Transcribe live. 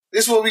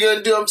This is what we're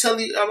gonna do. I'm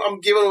telling you,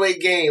 I'm giving away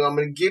game. I'm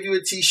gonna give you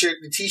a T-shirt.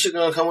 The T-shirt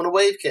gonna come with a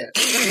wave cap.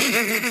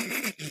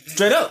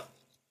 Straight up.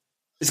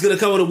 It's gonna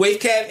come with a wave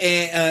cap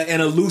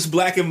and a loose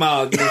black and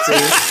mild. You know what I'm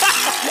saying?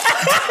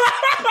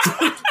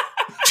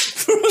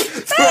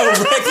 Throw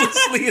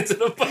recklessly into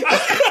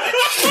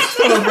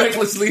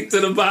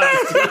the box.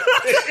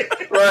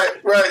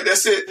 Right.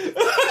 That's it.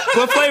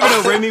 What flavor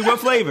though, Remy? What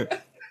flavor?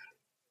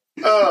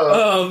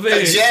 Oh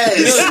man, jazz.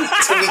 It's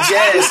gonna be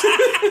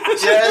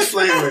jazz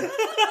flavor.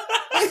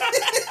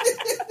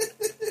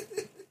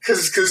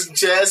 Because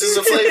jazz is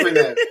a flavor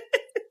now.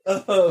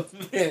 Oh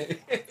man,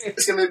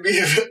 it's gonna be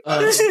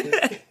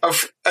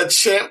a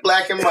champ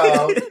black and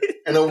mild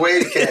and a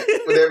wave cap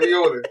with every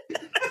order.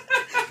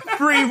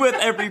 Free with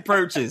every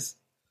purchase.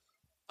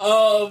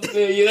 Oh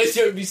man, yeah, that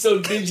shirt would be so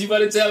dingy by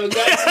the time it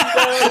got to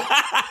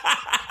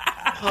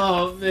you.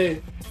 Oh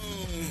man.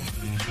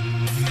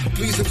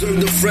 Please observe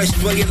the fresh,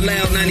 play it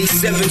loud,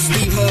 97,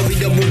 Steve Harvey,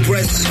 double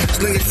breast,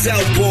 sling it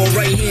southpaw,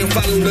 right hand,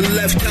 follow the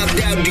left, top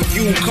down the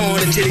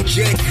Yukon into the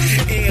jet,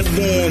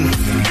 airborne.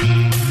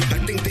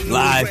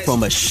 Live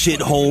from a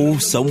shithole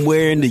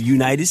somewhere in the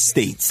United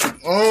States.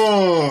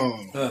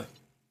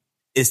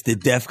 It's the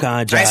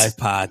DefCon Jive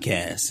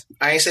podcast.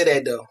 I ain't say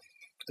that though.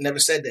 I never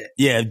said that.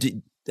 Yeah,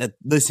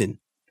 listen,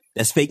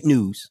 that's fake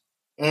news.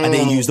 I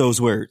didn't use those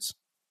words.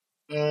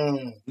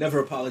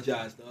 Never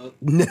apologize, dog.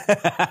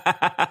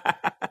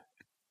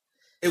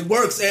 It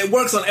works. It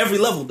works on every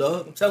level,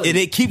 dog. I'm telling you. And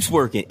it keeps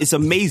working. It's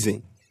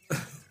amazing.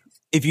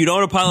 If you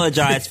don't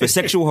apologize for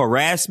sexual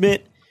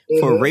harassment,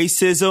 for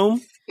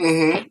racism,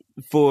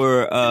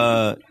 for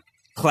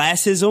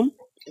classism,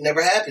 it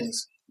never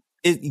happens.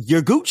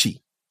 You're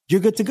Gucci. You're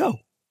good to go.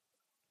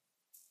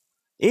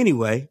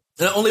 Anyway.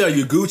 Not only are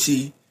you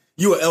Gucci,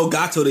 you are El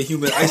Gato, the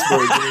human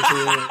iceberg.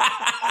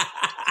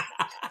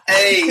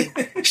 Hey,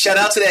 shout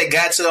out to that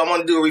Gato. I'm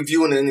going to do a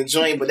review in the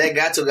joint, but that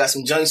Gato got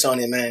some joints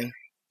on it, man.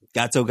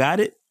 Gato got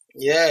it?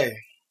 Yeah.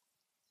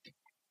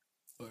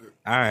 All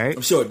right.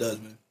 I'm sure it does,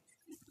 man.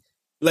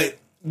 Like,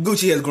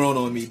 Gucci has grown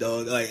on me,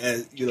 dog. Like,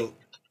 as, you know,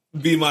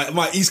 be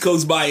my East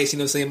Coast bias, you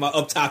know what I'm saying? My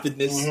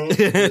up-toppedness. You know what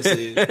I'm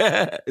saying?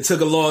 It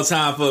took a long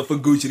time for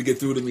Gucci to get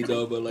through to me,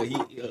 dog, but, like,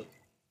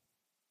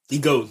 he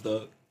goes,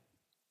 dog.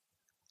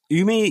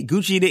 You mean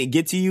Gucci didn't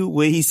get to you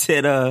when he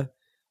said,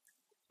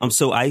 I'm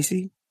so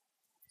icy?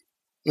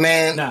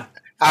 Man. Nah.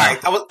 All right.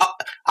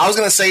 I was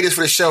going to say this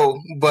for the show,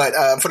 but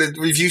for the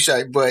review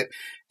show, but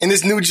in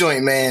this new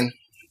joint, man,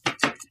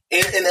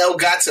 in El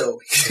Gato,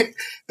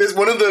 there's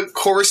one of the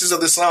choruses of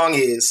the song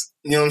is,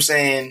 you know what I'm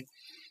saying?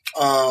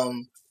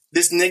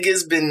 This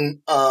nigga's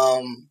been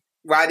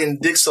riding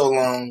dick so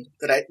long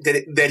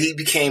that he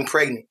became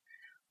pregnant.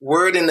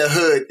 Word in the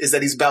hood is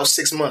that he's about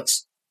 6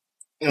 months.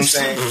 You know what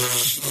I'm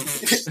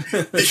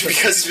saying?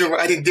 Because he's been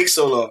riding dick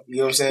so long. You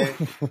know what I'm saying?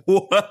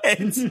 What?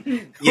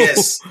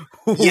 Yes.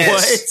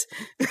 Yes.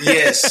 What?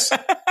 Yes.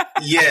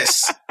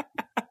 Yes.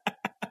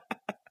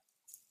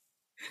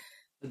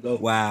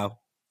 Wow.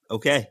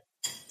 Okay.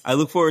 I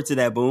look forward to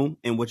that, Boom,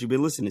 and what you've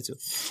been listening to.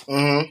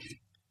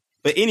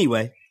 But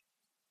anyway,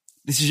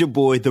 this is your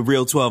boy, the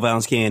real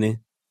 12-ounce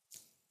cannon,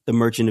 the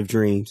merchant of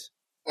dreams,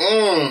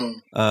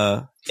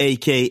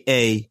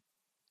 a.k.a.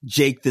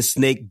 Jake the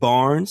Snake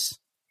Barnes,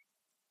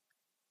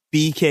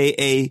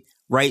 BKA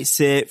Right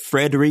Said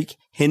Frederick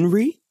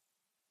Henry.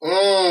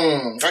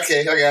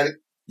 Okay, I got it.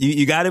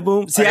 You got it,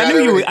 Boom? See,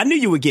 I knew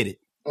you would get it.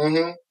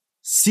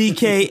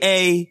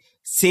 CKA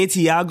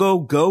Santiago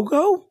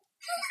Go-Go?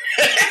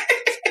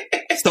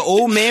 It's the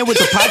old man with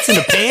the pots and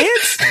the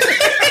pans?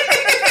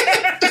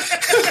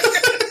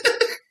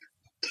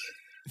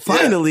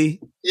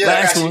 Finally,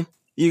 last one.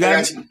 You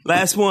got it?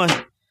 Last one.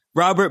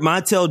 Robert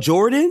Montel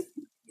Jordan?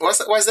 What's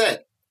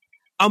that?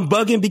 I'm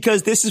bugging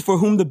because this is for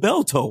whom the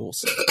bell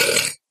tolls.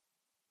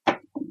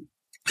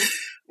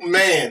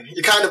 Man,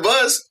 you kind of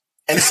buzz.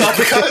 And it's all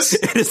because?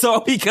 It's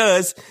all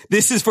because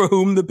this is for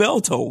whom the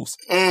bell tolls.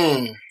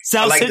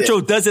 South like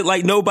Central does it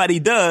like nobody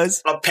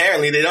does.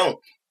 Apparently they don't.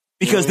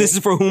 Because this is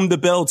for whom the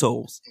bell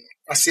tolls.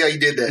 I see how you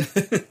did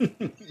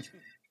that.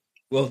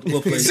 well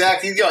played.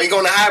 Exactly. You're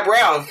going to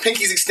highbrow.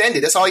 Pinky's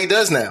extended. That's all he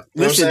does now.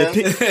 You Listen, the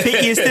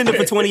Pinky extended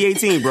for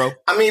 2018, bro.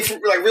 I mean,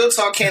 like, real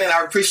talk, Cannon,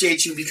 I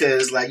appreciate you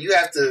because, like, you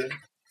have to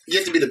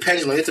be the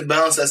pendulum. You have to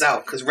balance us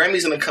out because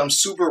Remy's going to come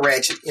super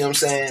ratchet. You know what I'm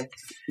saying?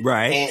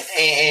 Right.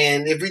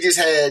 And if we just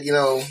had, you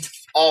know,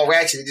 all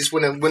ratchet, it just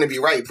wouldn't be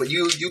right. But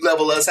you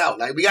level us out.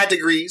 Like, we got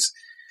degrees,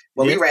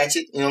 but we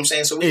ratchet, you know what I'm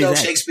saying? So we know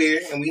Shakespeare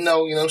and we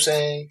know, you know what I'm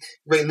saying,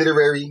 great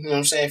literary, you know what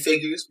I'm saying,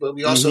 figures, but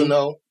we also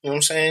know, you know what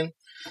I'm saying,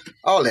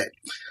 all that.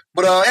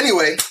 But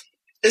anyway,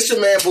 it's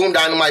your man Boom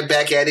Dynamite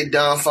back at it,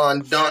 Don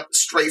Fondant,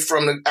 straight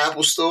from the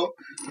Apple Store.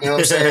 You know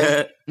what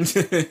I'm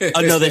saying?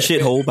 Another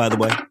shithole, by the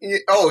way.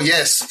 Oh,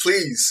 yes,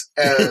 please.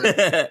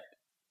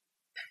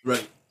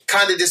 Right.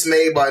 Kind of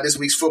dismayed by this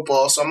week's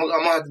football, so I'm going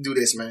to have to do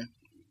this, man.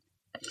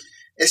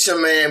 It's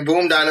your man,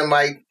 Boom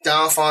Dynamite,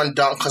 Don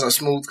Fondant, because I'm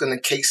smooth, because the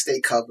cake stay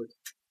covered.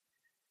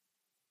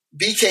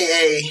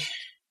 BKA,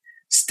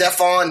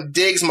 Stephon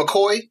Diggs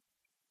McCoy.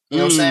 You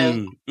know what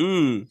I'm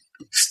saying?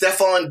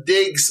 Stephon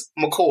Diggs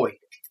McCoy.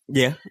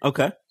 Yeah.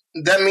 Okay.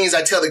 That means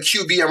I tell the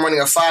QB I'm running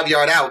a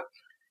 5-yard out,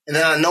 and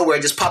then out of nowhere I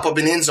just pop up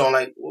in the end zone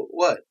like, what?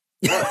 What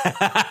are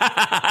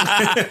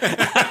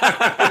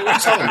you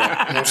talking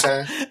about? You know what I'm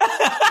saying?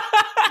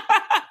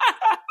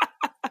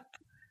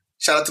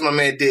 Shout out to my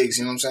man Diggs,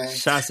 you know what I'm saying?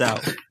 Shouts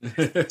out.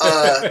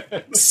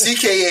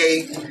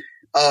 CKA,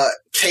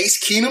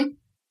 Case Keenum, you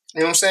know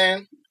what I'm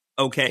saying?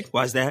 Okay,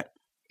 why's that?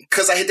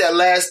 Because I hit that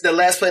last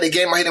play of the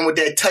game, I hit him with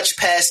that touch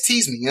pass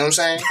tease me, you know what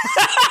I'm saying?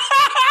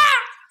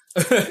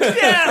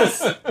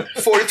 Yes!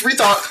 43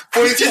 thought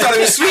it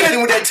was sweet, I hit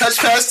him with that touch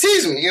pass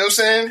tease me, you know what I'm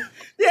saying?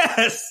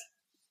 Yes!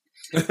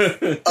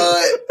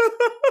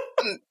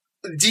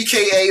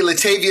 DKA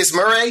Latavius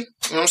Murray, you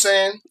know what I'm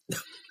saying?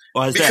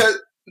 Why is because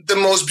that? The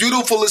most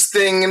beautifulest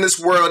thing in this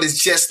world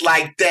is just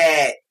like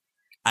that.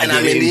 And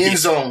I'm in the end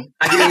zone.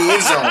 I get in the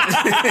end zone.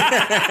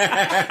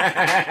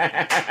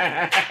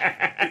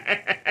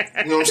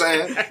 You know what I'm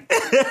saying?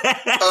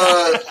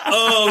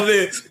 Oh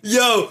man,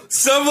 yo,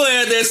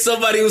 somewhere there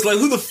somebody was like,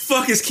 "Who the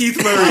fuck is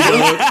Keith Murray?"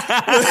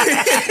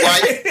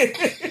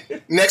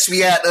 Right. Next we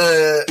had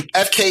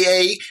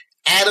FKA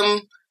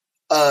Adam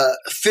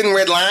Thin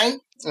Red Line. You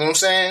know what I'm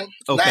saying?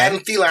 Okay. Not Adam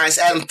Thielen, it's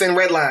Adam Thin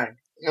Red Line.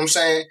 You know what I'm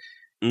saying?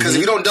 Because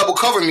if you don't double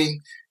cover me,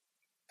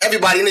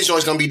 everybody in this joint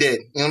is gonna be dead.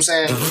 You know what I'm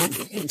saying?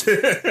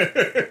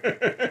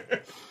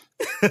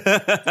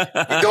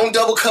 You don't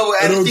double cover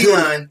Adam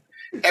Thielen,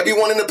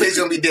 everyone in the place is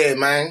gonna be dead,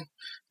 man.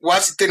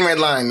 Watch the Thin Red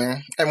Line,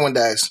 man. Everyone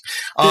dies.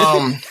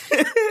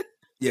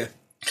 Yeah.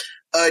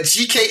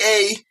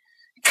 GKA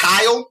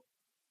Kyle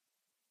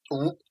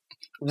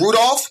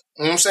Rudolph.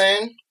 You know what I'm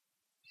saying?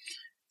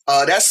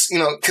 That's,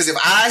 because if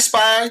I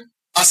spy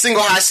a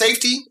single high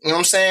safety, you know what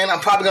I'm saying?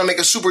 I'm probably going to make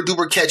a super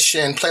duper catch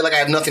and play like I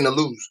have nothing to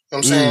lose. You know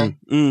what I'm saying?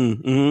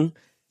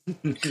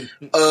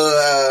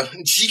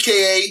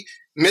 GKA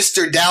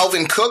Mr.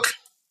 Dalvin Cook.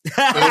 You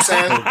know what I'm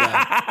saying?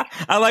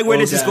 I like where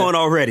this is going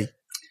already.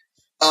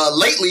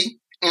 Lately,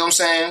 you know what I'm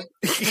saying?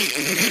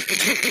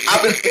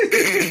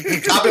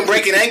 I've been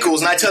breaking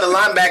ankles and I tell the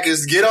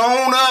linebackers, get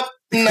on up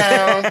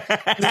now.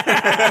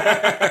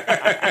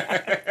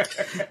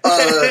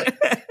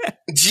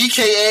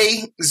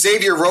 GKA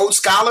Xavier Rhodes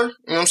Scholar, you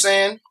know what I'm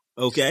saying?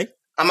 Okay.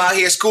 I'm out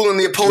here schooling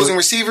the opposing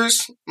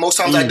receivers. Most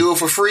times I do it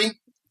for free.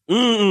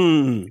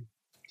 Salute,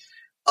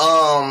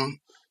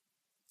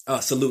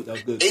 that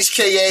was good.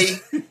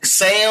 HKA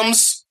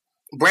Sam's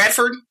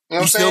Bradford, you know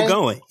what I'm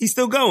saying? He's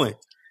still going.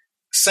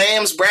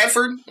 Sam's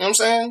Bradford, you know what I'm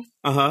saying?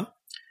 Uh-huh.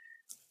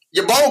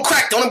 Your bone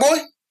cracked, don't it, boy?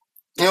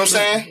 You know what I'm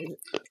saying?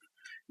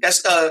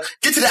 That's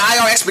get to the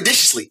IR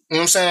expeditiously. You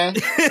know what I'm saying?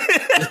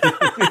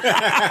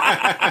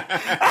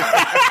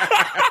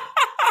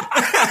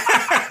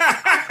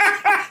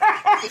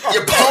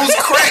 Your bones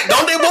crack,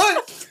 don't they, boy?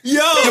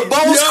 Your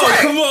bones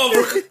crack.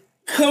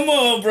 Come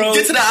on, bro.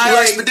 Get to the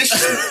IR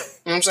expeditiously.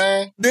 You know what I'm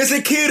saying? There's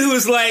a kid who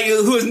has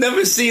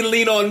never seen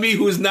Lean On Me,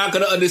 who's not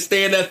going to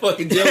understand that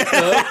fucking joke,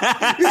 though.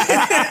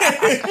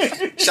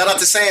 Shout out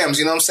to Sam's,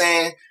 you know what I'm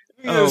saying?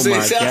 You know what I'm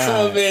saying? Shout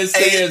out to man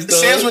Sam's, though.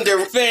 Sam's went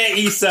Fan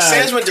East Side.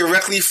 Sam's went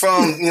directly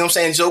from, you know what I'm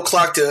saying, Joe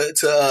Clark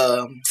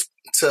to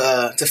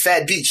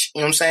Fat Beach. You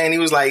know what I'm saying? He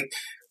was like,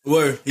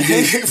 word.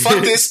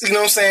 Fuck this, you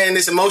know what I'm saying,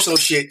 this emotional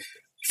shit.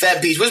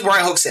 Fat Beach. Where's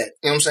Brian Hooks at?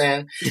 You know what I'm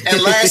saying?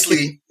 And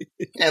lastly,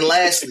 you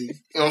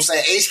know what I'm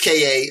saying,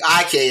 HKA,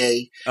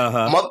 IKA,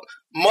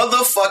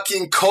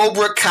 motherfucking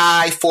Cobra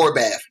Kai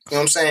Forbath. You know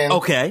what I'm saying?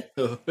 Okay.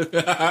 All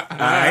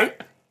right.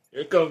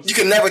 Here it comes. You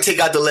can never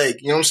take out the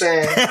leg. You know what I'm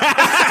saying?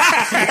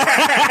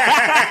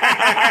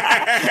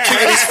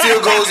 Kicking these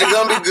field goals, they're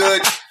going to be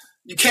good.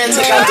 You can't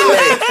take out the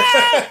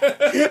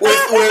leg.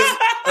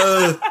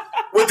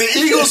 With the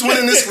Eagles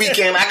winning this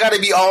weekend, I got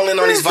to be all in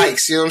on these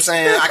Vikes. You know what I'm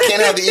saying? I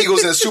can't have the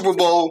Eagles in the Super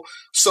Bowl.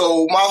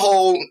 So my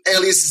whole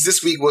alias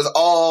this week was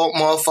all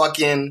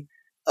motherfucking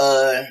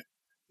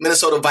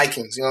Minnesota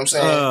Vikings. You know what I'm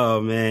saying? Oh,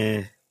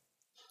 man.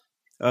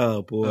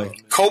 Oh, boy.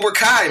 Cobra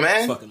Kai,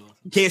 man. Fucking awesome.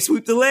 Can't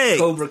sweep the leg.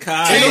 Cobra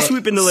Kai. Can't no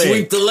sweeping the leg.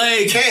 Sweep the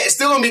leg. Can't. It's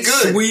still going to be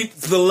good. Sweep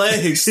the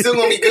leg. Still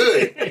going to be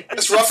good.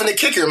 It's roughing the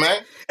kicker,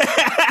 man.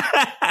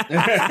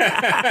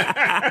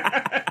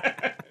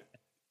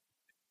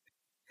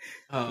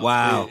 Oh,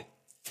 wow. Man.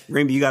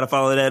 Rimby, you got to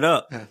follow that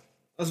up.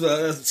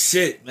 That's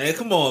shit, man.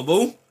 Come on,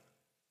 boo.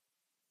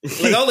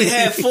 Like, I only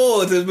had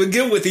 4 to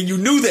begin with, and you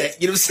knew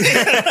that. You know what I'm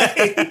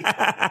saying?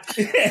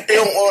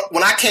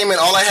 When I came in,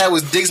 all I had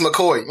was Diggs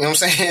McCoy. You know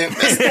what I'm saying?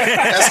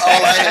 That's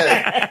all I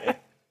had.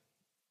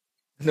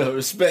 No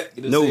respect.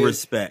 You know no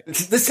respect.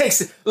 This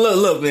takes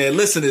look, man.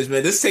 Listeners,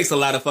 man. This takes a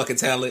lot of fucking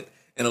talent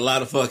and a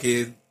lot of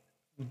fucking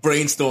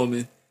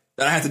brainstorming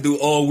that I have to do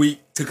all week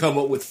to come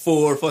up with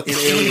 4 fucking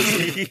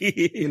aliens.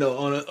 You know,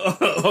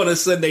 on a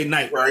Sunday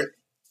night, right?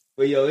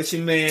 But yo, it's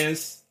your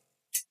man's.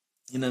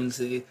 You know what I'm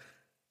saying?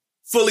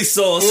 Fully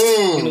sauced. You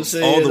know what I'm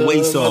saying? All the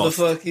way sauce.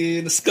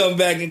 Motherfucking the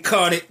scumbag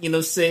incarnate. You know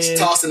what I'm saying?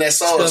 Just tossing that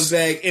sauce.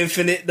 Scumbag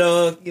infinite,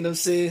 dog. You know what I'm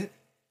saying?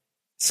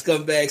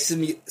 Scumbag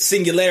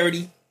singularity.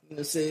 You know what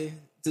I'm saying?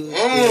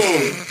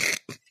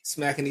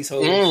 Smacking these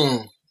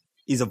hoes.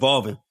 He's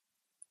evolving.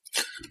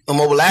 The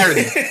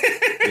mobility.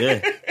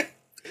 Yeah.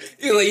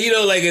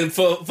 Like in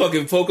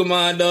fucking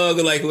Pokemon, dog,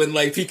 or like when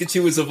like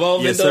Pikachu is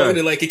evolving, Yes, dog, sir. and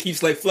it, like it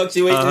keeps like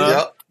fluctuating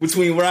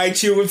between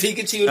Raichu and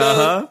Pikachu,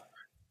 dog.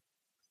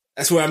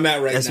 That's where I'm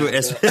at right now.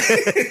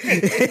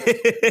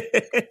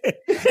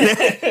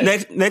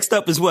 Next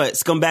up is what?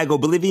 Scumbag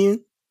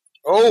Oblivion?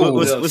 Oh,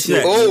 what's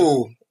next?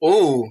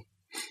 Oh.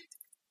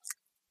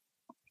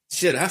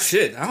 Shit. I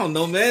don't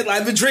know, man.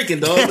 I've been drinking,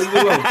 dog. Leave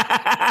it alone.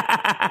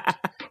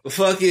 But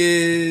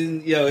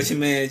fucking, it's your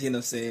man, you know what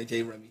I'm saying,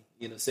 Jay Remy,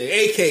 you know what I'm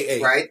saying, AKA.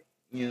 Right.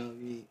 You know what I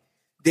mean?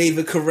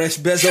 David Koresh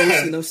Bezos, you know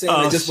what I'm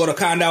saying? They just bought a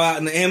condo out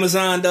in the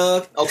Amazon,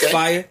 dog. Okay.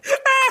 Fire.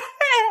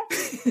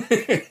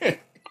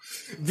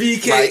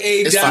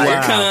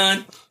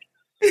 VKA.con.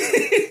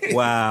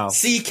 Wow.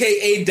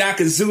 CKA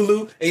Daka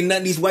Zulu. Ain't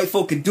nothing these white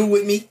folk can do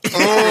with me.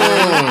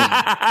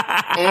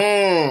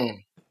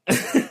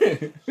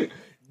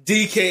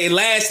 DK,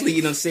 lastly,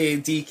 you know what I'm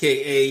saying,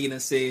 DKA, you know what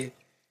I'm saying,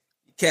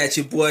 catch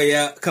your boy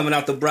out, coming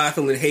out the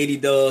brothel in Haiti,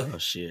 dog. Oh,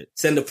 shit.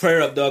 Send a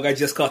prayer up, dog. I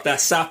just caught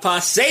that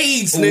Sapa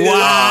Sades, nigga.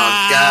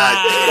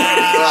 Wow.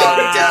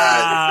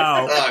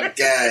 Oh,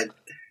 God.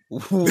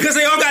 Because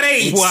they all got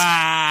AIDS.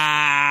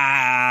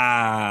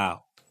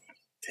 Wow.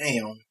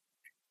 Damn.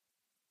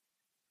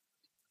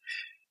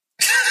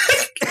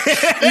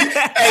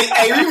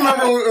 hey,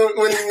 remember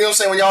when you know what I'm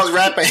saying, when y'all was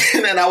rapping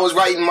and I was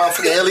writing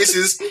motherfucking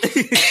aliases and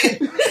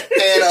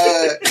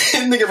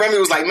nigga Remy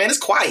was like, man, it's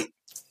quiet.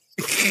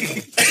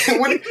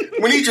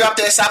 when he dropped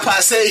that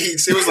Sapa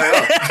Sage, it was like,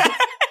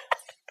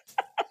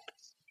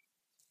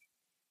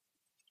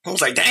 I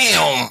was like,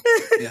 damn.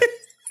 Yeah.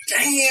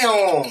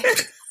 Damn.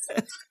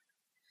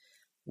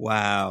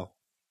 Wow.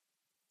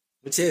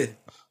 But yeah.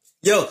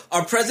 Yo,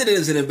 our president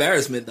is an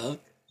embarrassment, dog.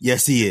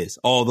 Yes, he is.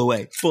 All the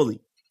way.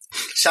 Fully.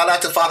 Shout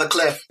out to Father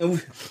Clef.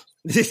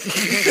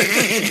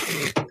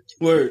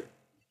 Word.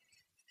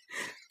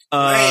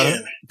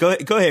 Go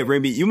ahead,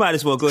 Remy. You might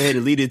as well go ahead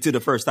and lead into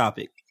the first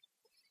topic.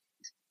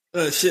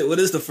 Shit, what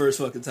is the first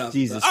fucking topic?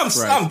 Jesus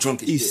Christ. I'm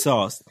drunk as shit. He's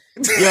sauced.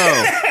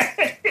 Yo.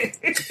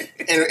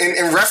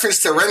 In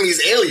reference to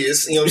Remy's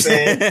alias, you know what I'm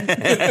saying?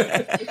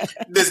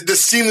 the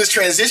seamless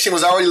transition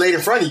was already laid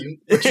in front of you,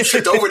 but you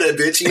tripped over that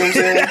bitch, you know what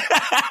I'm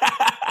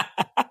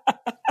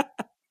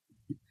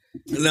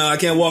saying? No, I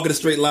can't walk in a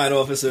straight line,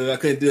 officer. I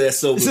couldn't do that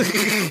sober.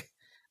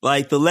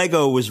 Like the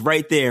Lego was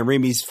right there and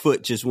Remy's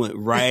foot just went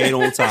right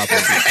on top of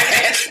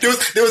it. there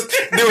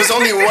was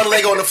only one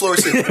Lego on the floor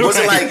too. It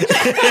wasn't like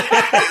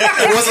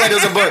there was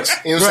a bunch.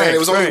 You know what I'm saying? It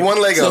was only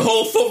one Lego. The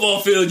whole football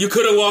field, you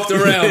could have walked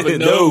around, but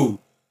no.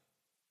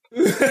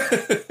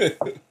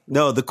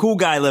 No, the cool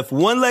guy left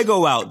one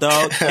Lego out,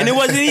 dog. And it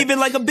wasn't even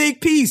like a big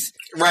piece.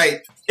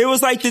 Right. It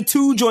was like the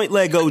 2-joint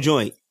Lego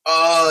joint.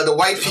 The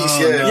white piece,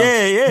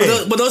 yeah.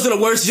 Yeah. But those are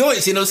the worst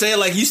joints, you know what I'm saying?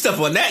 Like, you step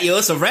on that,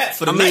 it's a wrap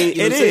for the night.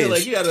 You know it what I'm saying? is.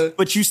 Like, you gotta...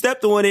 But you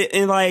stepped on it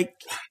and like,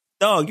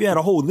 dog, you had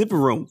a whole living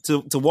room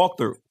to walk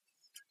through.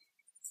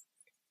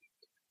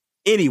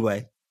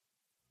 Anyway.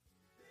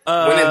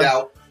 When in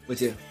doubt. But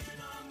yeah.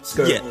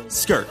 Skirt. Yeah,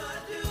 skirt.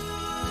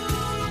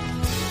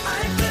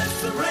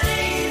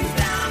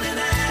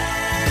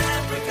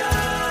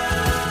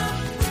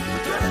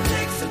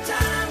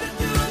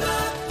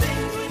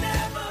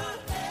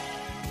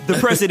 The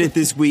president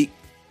this week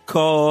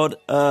called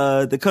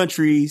the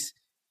countries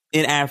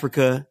in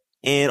Africa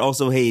and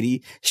also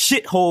Haiti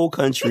shithole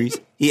countries.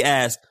 He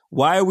asked,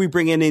 why are we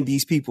bringing in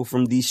these people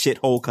from these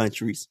shithole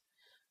countries?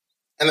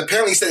 And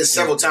apparently he said it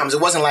several times.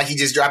 It wasn't like he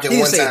just dropped it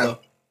one time.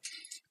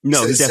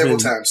 No, he said it several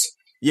times.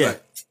 Yeah.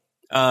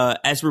 Right.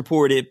 As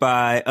reported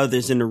by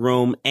others in the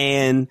room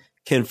and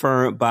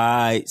confirmed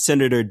by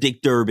Senator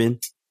Dick Durbin,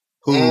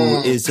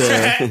 who is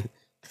Dick.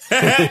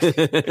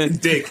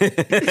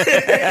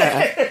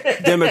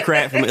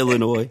 Democrat from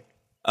Illinois.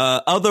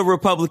 Other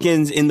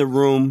Republicans in the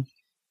room,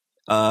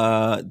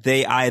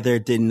 they either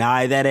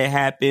deny that it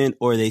happened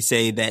or they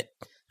say that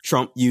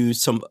Trump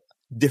used some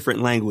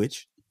different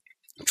language.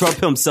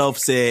 Trump himself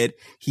said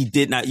he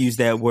did not use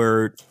that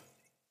word.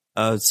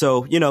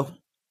 So,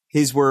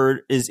 his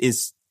word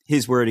is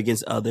his word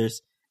against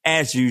others,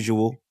 as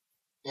usual.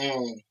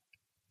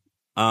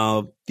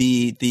 The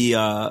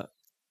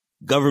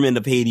government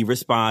of Haiti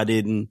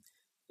responded and,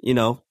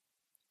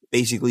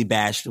 basically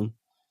bashed him.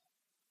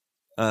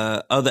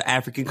 Other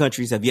African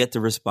countries have yet to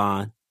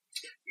respond.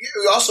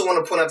 We also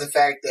want to point out the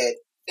fact that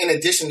in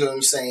addition to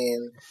him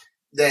saying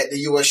that the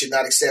U.S. should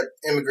not accept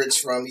immigrants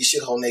from these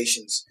shithole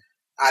nations,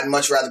 I'd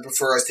much rather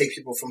prefer us take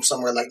people from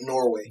somewhere like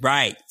Norway.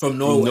 Right. From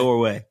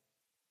Norway.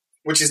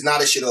 Which is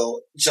not a shithole,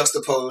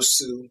 juxtaposed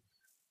to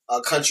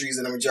countries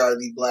that are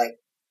majority black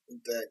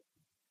that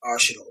are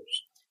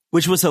shitholes.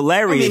 Which was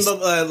hilarious.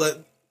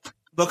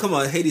 But come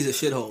on, Haiti's a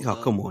shithole. Oh,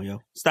 come on,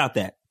 yo. Stop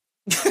that.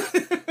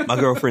 My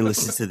girlfriend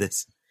listens to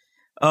this.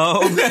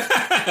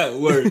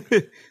 Word.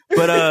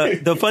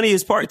 But the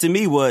funniest part to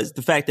me was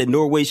the fact that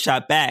Norway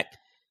shot back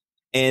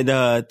and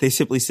they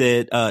simply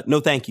said,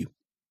 no, thank you.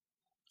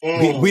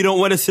 We don't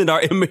want to send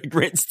our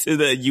immigrants to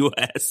the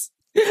U.S.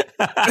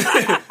 But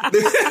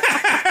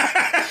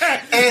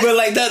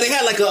like they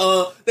had like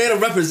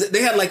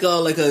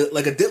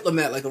a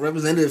diplomat, like a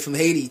representative from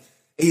Haiti,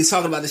 And he's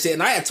talking about this shit,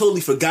 and I had totally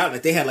forgotten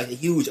that they had like a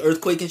huge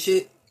earthquake and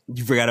shit.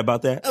 You forgot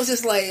about that? I was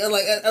just like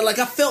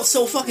I felt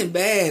so fucking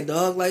bad,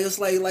 dog. Like it's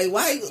like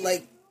why?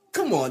 Like,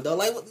 come on, dog.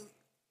 Like,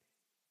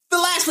 the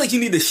last place you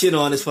need to shit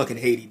on is fucking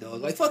Haiti, dog.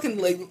 Like, fucking,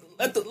 like,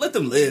 let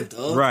them live,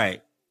 dog. Right.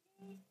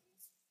 You know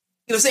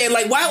what I'm saying?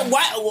 Like,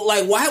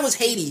 why was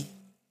Haiti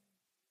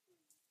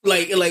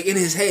like in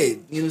his head?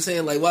 You know what I'm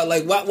saying? Like,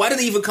 why did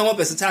it even come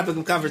up as a topic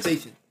of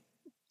conversation?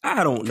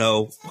 I don't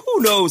know. Who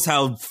knows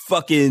how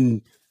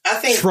fucking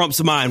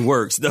Trump's mind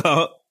works,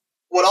 dog?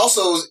 What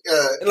also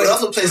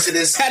plays into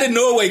this? How did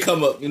Norway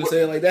come up? You know what I'm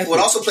saying? Like that. What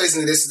also plays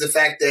into this is the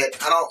fact that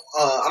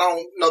I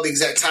don't know the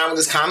exact time of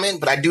this comment,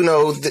 but I do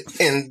know that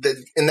in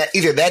that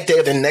either that day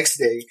or the next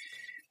day,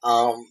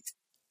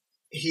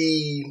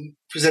 he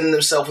presented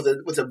himself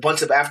with a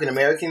bunch of African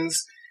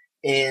Americans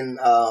in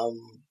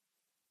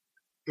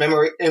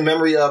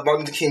memory of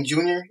Martin Luther King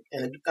Jr.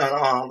 And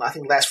I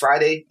think last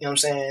Friday, you know what I'm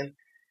saying,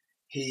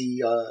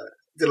 he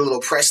did a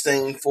little press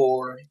thing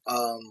for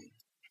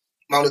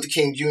Martin Luther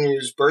King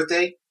Jr.'s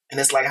birthday, and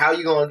it's like, how are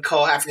you going to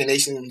call African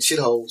nation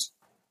shitholes?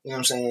 You know what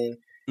I'm saying?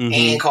 Mm-hmm.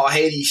 And call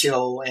Haiti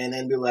shithole, and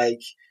then be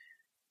like,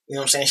 you know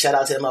what I'm saying? Shout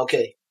out to MLK.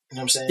 You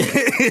know what I'm saying?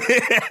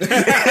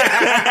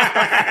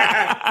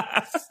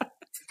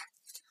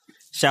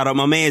 Shout out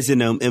my man's in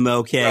them,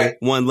 MLK. Right.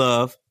 One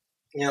love.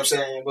 You know what I'm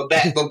saying? But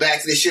back to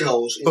the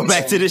shitholes. You know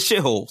back to the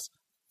shitholes.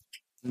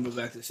 But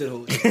back to the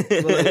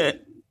shitholes.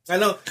 I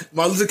know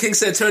Martin Luther King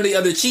said turn the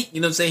other cheek,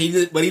 you know what I'm saying? He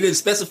didn't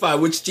specify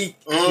which cheek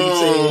he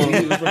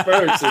was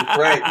referring to.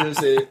 Right. You know what I'm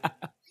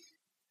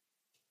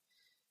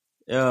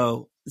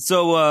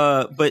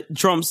saying? But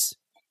Trump's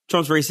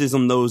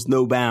racism knows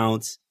no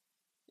bounds,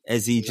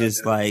 as he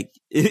just like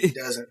he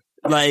doesn't.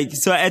 Like,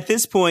 so at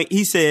this point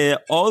he said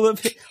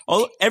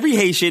every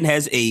Haitian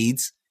has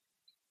AIDS.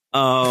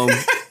 Yeah,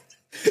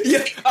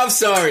 I'm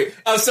sorry.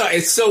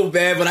 It's so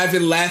bad, but I've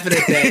been laughing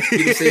at that. You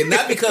know what I'm saying?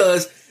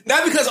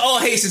 Not because all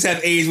Haitians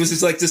have AIDS, which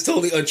is like just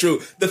totally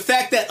untrue. The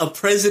fact that a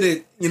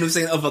president, you know what I'm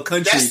saying, of a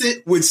country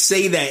would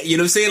say that, you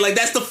know what I'm saying? Like,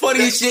 that's the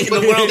funniest shit in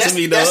the world to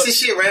me, dog. That's the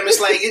shit, Ram. It's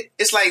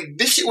like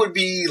this shit would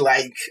be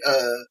like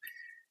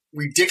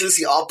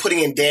ridiculously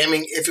off-putting and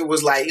damning if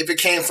it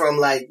came from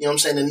like, you know what I'm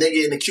saying, the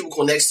nigga in the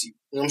cubicle next to you.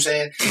 You know what I'm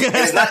saying? And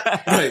it's not,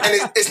 right.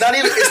 And it's not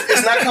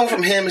coming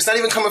from him. It's not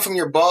even coming from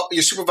your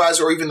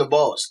supervisor or even the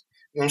boss.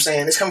 You know what I'm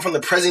saying? It's coming from the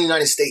President of the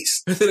United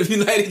States. President of the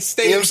United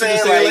States. You know what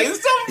I'm saying? Like,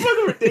 it's so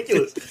fucking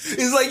ridiculous.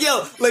 It's like,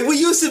 yo, like, we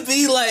used to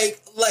be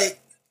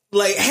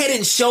like head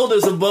and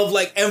shoulders above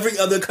like every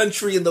other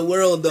country in the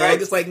world, dog.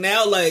 Right. It's like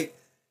now, like,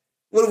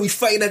 what are we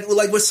fighting at?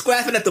 Like, we're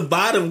scrapping at the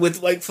bottom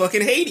with like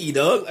fucking Haiti,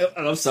 dog.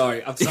 I'm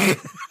sorry.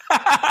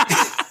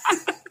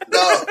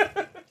 No.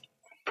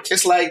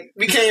 It's like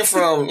we came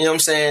from, you know what I'm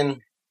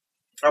saying,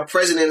 our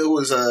president who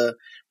was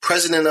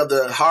president of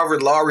the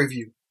Harvard Law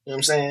Review. You know what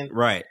I'm saying?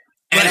 Right.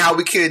 And how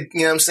we could,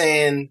 you know what I'm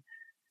saying,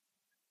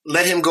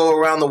 let him go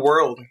around the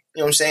world, you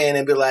know what I'm saying,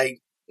 and be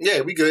like,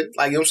 yeah, we good.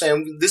 Like, you know what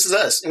I'm saying? This is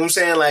us. You know what I'm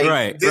saying? Like,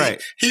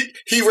 right.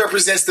 He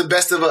represents the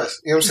best of us.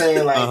 You know what I'm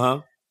saying?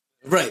 Like,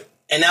 right.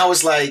 And now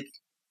it's like,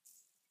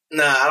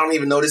 nah, I don't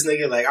even know this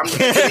nigga. Like,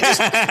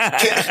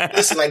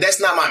 listen, like,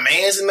 that's not my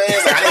man's. Like,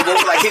 I didn't go,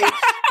 like,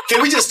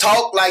 can we just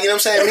talk? Like, you know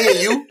what I'm saying? Me and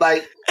you,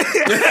 like.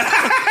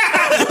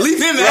 Leave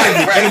him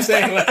out. Right. You know what I'm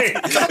saying? Like,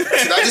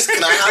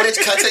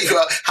 can I tell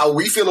you how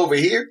we feel over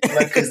here?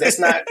 Like, because that's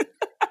not.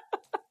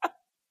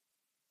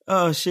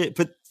 Oh shit!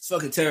 But it's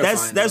fucking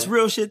terrifying. That's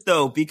real shit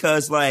though,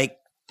 because like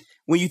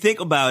when you think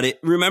about it,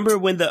 remember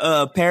when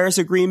the Paris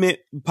Agreement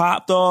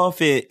popped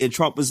off and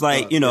Trump was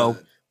like,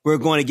 we're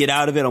going to get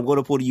out of it. I'm going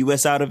to pull the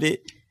U.S. out of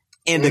it,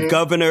 and the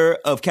governor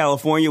of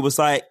California was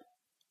like,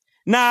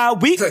 nah,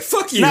 we like,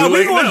 fuck you. Nah,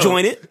 we're going to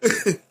join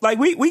it. Like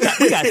we got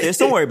this.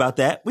 Don't worry about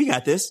that. We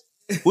got this.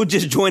 We'll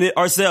just join it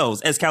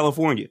ourselves as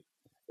California.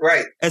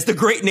 Right. As the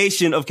great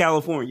nation of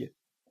California.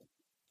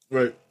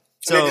 Right.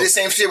 So they did the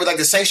same shit with like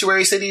the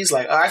sanctuary cities.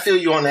 Like, I feel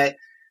you on that,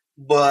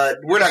 but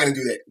we're not going to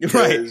do that.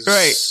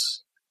 Right.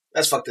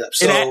 That's fucked up.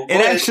 So and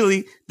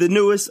actually, the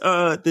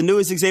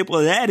newest example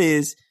of that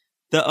is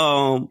the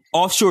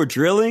offshore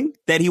drilling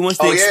that he wants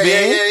to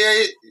expand.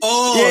 Yeah.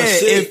 Oh, yeah.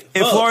 Shit.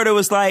 If Florida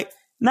was like,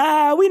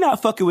 nah, we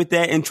not fucking with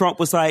that, and Trump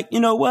was like,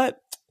 you know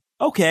what?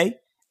 Okay.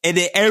 And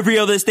then every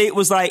other state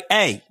was like,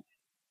 hey,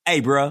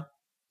 bro,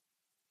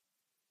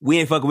 we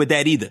ain't fucking with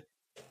that either.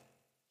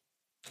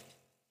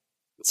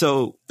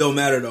 So don't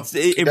matter though.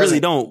 It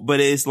really don't. But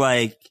it's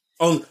like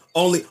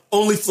only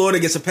Florida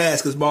gets a pass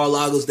because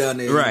Mar-a-Lago's down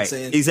there. You know what I'm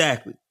saying?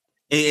 Exactly.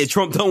 And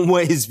Trump don't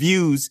want his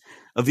views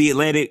of the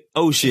Atlantic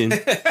Ocean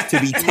to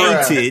be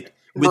tainted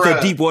with the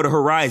Deepwater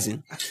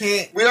Horizon. I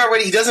can't.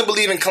 He doesn't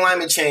believe in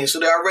climate change, so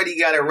they already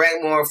got a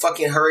rack more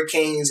fucking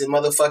hurricanes and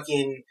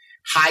motherfucking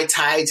high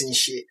tides and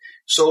shit.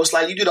 So it's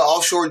like you do the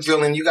offshore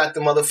drilling, you got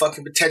the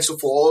motherfucking potential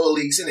for oil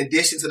leaks in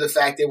addition to the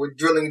fact that we're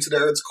drilling into the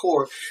Earth's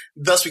core.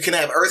 Thus, we can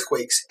have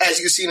earthquakes. As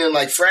you've seen in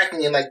like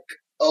fracking in like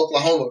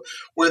Oklahoma,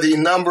 where the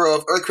number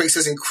of earthquakes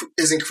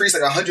is increased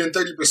like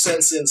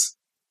 130% since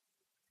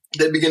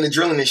they began the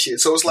drilling and shit.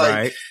 So it's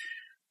like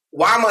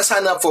why am I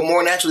signing up for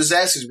more natural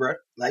disasters, bro?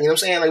 Like, you know what I'm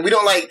saying? Like, we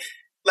don't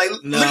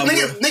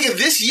nigga,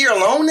 this year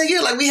alone,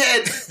 nigga, like we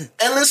had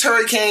endless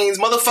hurricanes,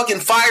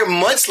 motherfucking fire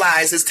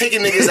mudslides that's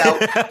taking niggas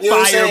out. You know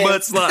what I'm saying?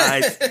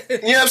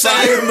 Mudslide. You know what I'm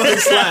saying? Fire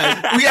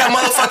mudslide. We got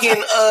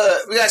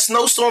motherfucking, we got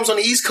snowstorms on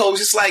the East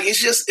Coast.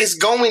 It's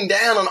going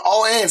down on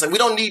all ends. Like, we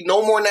don't need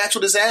no more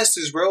natural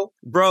disasters, bro.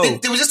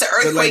 There was just an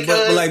earthquake.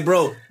 But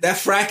bro, that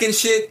fracking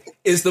shit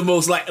is the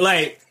most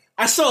like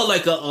I saw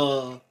like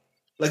a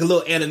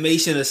little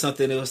animation or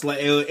something. It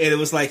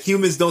was like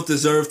humans don't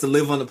deserve to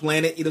live on the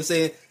planet. You know what I'm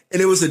saying?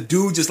 And it was a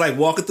dude just like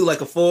walking through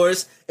like a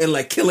forest and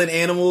like killing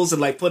animals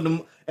and like putting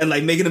them and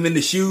like making them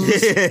into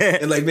shoes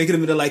and like making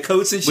them into like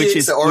coats and shit. Which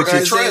is the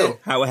Oregon Trail.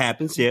 How it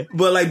happens, yeah.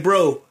 But like,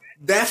 bro,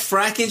 that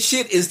fracking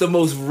shit is the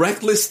most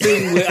reckless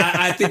thing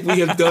I think we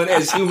have done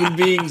as human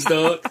beings,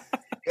 dog.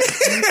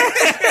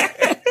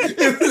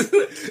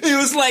 It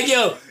was like,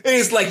 yo,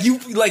 it's like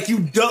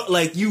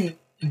you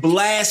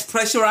blast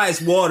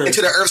pressurized water into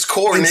the Earth's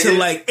core, into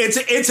nigga.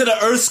 into the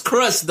Earth's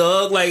crust,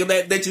 dog. Like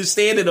that you're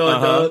standing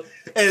on, dog.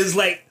 And it's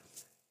like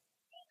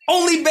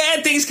only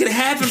bad things can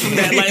happen from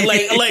that.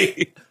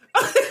 Like,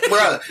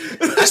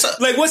 bruh,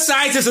 like what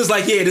scientist is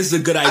like, yeah, this is a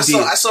good idea.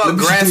 I saw a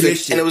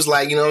graphic and it was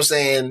like, you know what I'm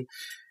saying,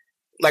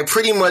 like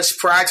pretty much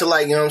prior to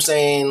like, you know what I'm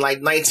saying,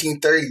 like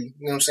 1930, you know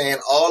what I'm saying,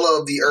 all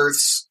of the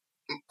Earth's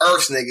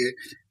nigga,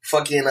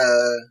 fucking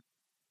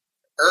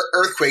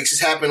earthquakes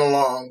is happening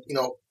along, you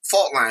know,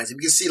 fault lines. You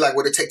can see like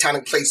where the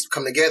tectonic plates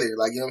come together,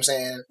 like, you know what I'm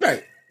saying?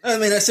 Right. I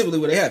mean, that's simply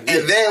what they have.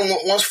 And then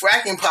once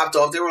fracking popped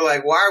off, they were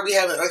like, why are we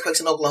having earthquakes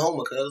in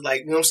Oklahoma? Cause like,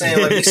 you know what I'm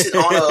saying? Like, we sit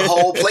on a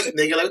whole plate,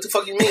 nigga. Like, what the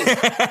fuck you mean?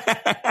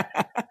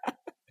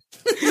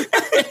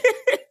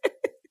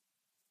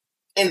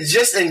 And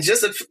just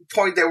a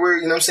point that we're,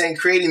 you know what I'm saying,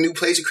 creating new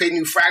places, creating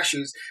new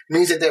fractures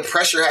means that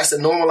pressure has to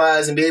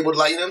normalize and be able to,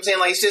 like, you know what I'm saying?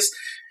 Like, it's just,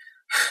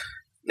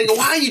 nigga,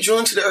 why are you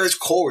drilling to the Earth's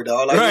core,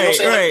 dog? Like, right,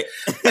 you know what I'm saying?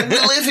 Like, we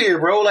live here,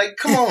 bro. Like,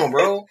 come on,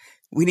 bro.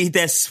 We need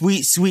that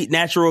sweet, sweet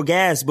natural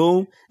gas,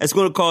 boom. That's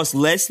going to cost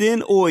less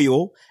than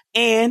oil,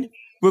 and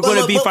we're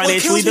going to be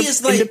financially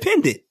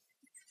independent.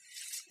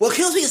 What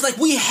kills me is like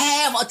we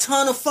have a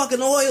ton of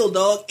fucking oil,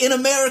 dog, in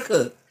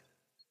America.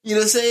 You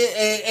know what I'm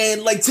saying?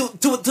 And like to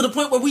the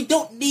point where we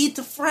don't need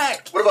to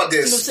frack. What about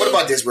this? You know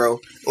what about this, bro?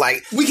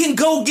 Like we can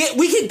go get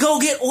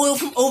oil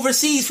from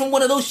overseas from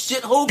one of those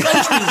shithole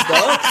countries,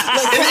 dog.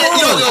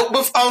 Like,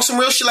 but on some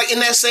real shit, like in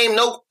that same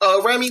note,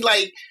 Remy,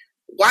 like,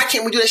 why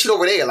can't we do that shit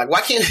over there? Like,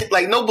 why can't,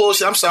 like, no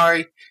bullshit, I'm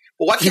sorry.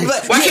 But why can't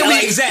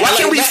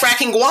we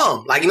fracking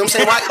Guam? Like, you know what I'm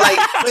saying? Why, like,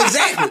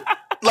 exactly.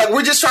 Like,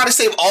 we're just trying to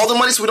save all the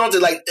money so we don't have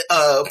to, like,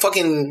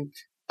 fucking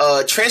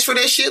transfer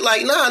that shit.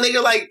 Like, nah,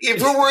 nigga, like,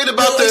 if we're worried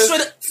about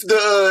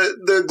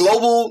the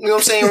global, you know what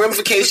I'm saying,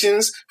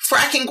 ramifications,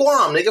 fracking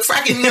Guam, nigga,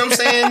 fracking, you know what I'm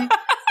saying?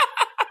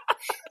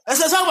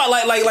 That's what I'm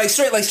talking about, like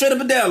straight up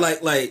and down,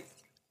 like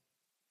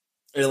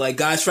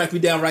guys, track me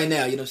down right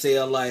now, you know what I'm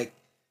saying, like,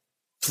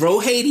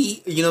 throw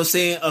Haiti, you know what I'm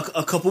saying,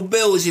 a couple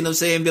bills, you know what I'm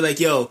saying, be like,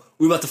 yo,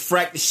 we about to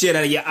frack the shit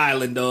out of your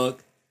island, dog.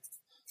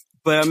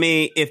 But I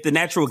mean, if the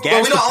natural gas...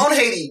 But we don't own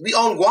Haiti. We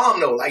own Guam,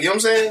 though. Like, you know what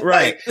I'm saying?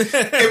 Right. Like,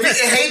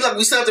 in Haiti, like,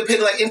 we still have to pay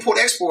to, like,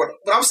 import-export.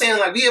 But I'm saying,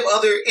 like, we have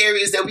other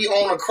areas that we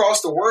own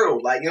across the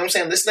world. Like, you know what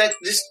I'm saying?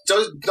 Just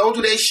don't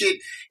do that shit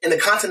in the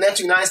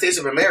continental United States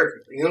of America.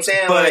 You know what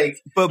I'm saying?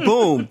 But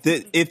boom,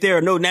 if there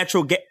are no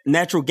natural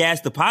gas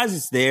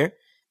deposits there,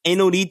 ain't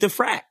no need to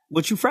frack.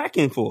 What you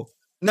fracking for?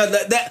 No,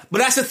 but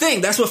that's the thing.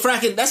 That's what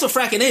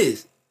fracking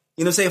is.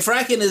 You know what I'm saying?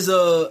 Fracking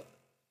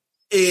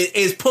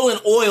is pulling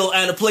oil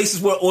out of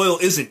places where oil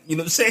isn't. You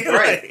know what I'm saying?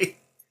 Right.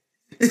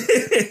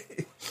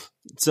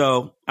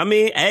 So, I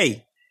mean,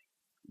 hey,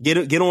 get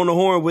on the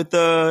horn with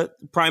the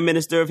Prime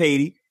Minister of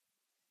Haiti.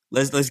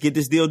 Let's get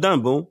this deal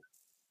done, boom.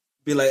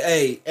 Be like,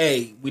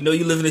 hey, we know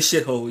you live in a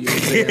shithole. You know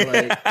what I'm saying?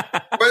 Like,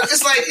 but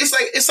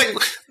it's like.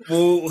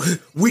 Well,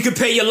 we could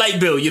pay your light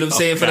bill. You know what I'm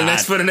saying, for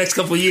the next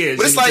couple of years.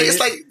 But it's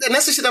like, and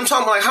that's the shit I'm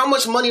talking about. Like, how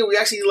much money are we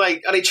actually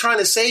like? Are they trying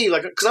to save?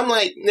 Like, because I'm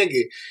like,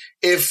 nigga,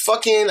 if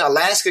fucking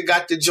Alaska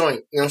got the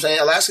joint, you know what I'm saying?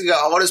 Alaska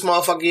got all this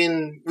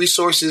motherfucking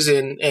resources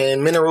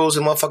and minerals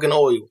and motherfucking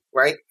oil,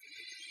 right?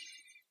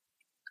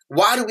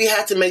 Why do we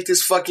have to make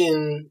this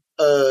fucking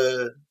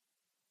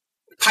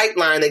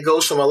pipeline that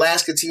goes from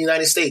Alaska to the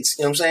United States?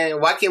 You know what I'm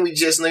saying? Why can't we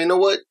just, you know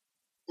what?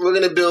 We're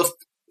going to build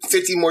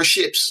 50 more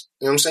ships.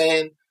 You know what I'm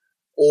saying?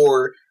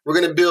 Or we're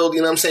going to build, you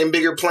know what I'm saying,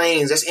 bigger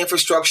planes. That's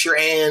infrastructure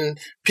and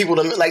people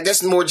to, like,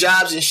 that's more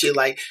jobs and shit.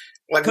 Like,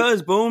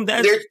 cause boom, there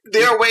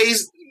are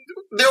ways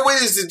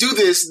to do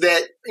this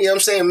that, you know what I'm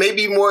saying, may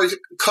be more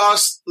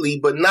costly,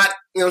 but not,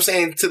 you know what I'm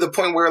saying, to the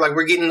point where, like,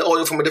 we're getting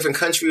oil from a different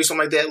country or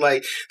something like that.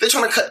 Like, they're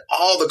trying to cut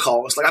all the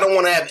costs. Like, I don't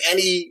want to have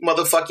any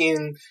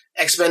motherfucking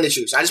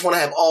expenditures. I just want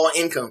to have all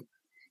income.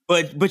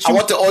 But I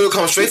want the oil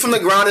come straight from the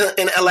ground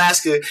in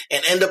Alaska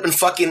and end up in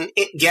fucking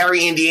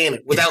Gary, Indiana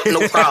without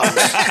no problems.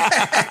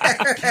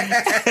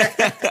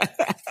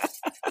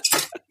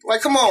 Like,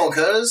 come on,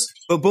 cuz.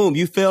 But boom,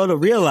 you fail to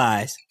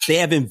realize they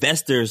have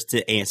investors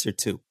to answer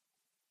to.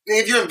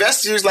 If your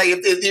investors, like,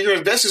 if your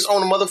investors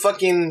own a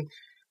motherfucking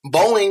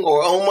Boeing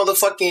or own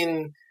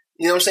motherfucking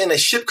you know what I'm saying, a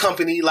ship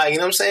company, like, you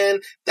know what I'm saying,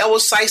 that will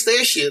size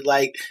their shit.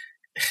 Like,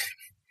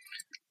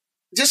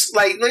 just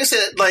like I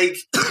said, like,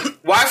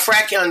 why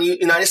frack on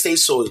United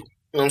States soil? You know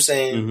what I'm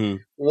saying? Mm-hmm.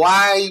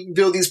 Why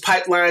build these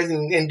pipelines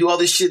and do all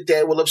this shit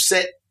that will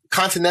upset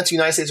continental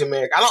United States of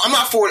America? I'm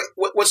not for it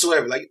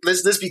whatsoever. Like,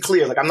 let's be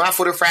clear. Like, I'm not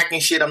for the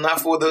fracking shit. I'm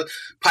not for the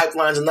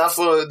pipelines. I'm not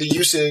for the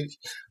usage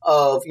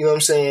of, you know what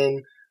I'm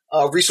saying,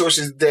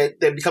 resources that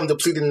become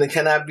depleted and that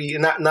cannot be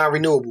not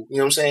renewable. You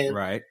know what I'm saying?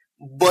 Right.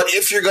 But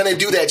if you're gonna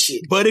do that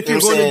shit, But if you're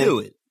going to do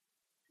it,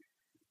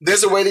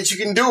 there's a way that you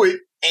can do it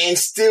and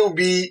still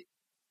be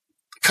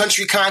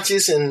country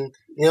conscious and,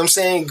 you know what I'm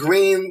saying,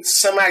 green,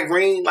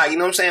 semi-green. Like, you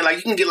know what I'm saying? Like,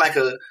 you can get like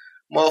a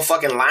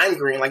motherfucking lime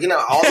green. Like, you're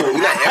not all the way,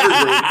 you're not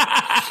evergreen.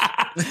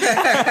 You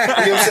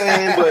know what I'm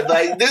saying? But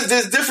like,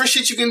 there's different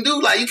shit you can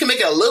do. Like, you can make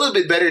it a little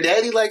bit better,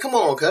 daddy. Like, come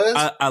on, cuz.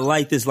 I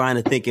like this line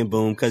of thinking,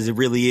 Boom, because it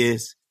really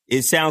is.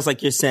 It sounds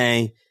like you're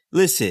saying,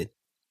 listen,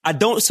 I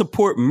don't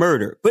support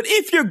murder, but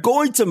if you're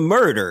going to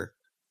murder,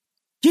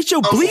 get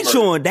your bleach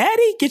on,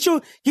 daddy. Get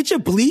your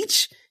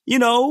bleach. You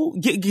know,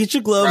 get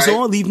your gloves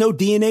on. Leave no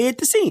DNA at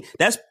the scene.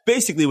 That's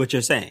basically what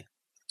you're saying.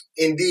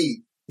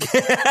 Indeed.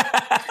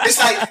 It's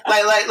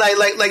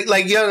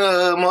like young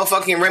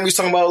motherfucking Remy was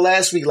talking about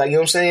last week. Like, you know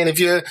what I'm saying? If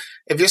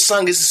your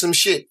son gets some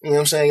shit, you know what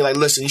I'm saying? You're like,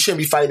 listen, you shouldn't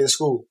be fighting in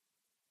school.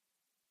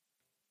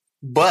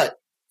 But,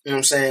 you know what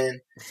I'm saying?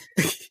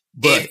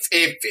 But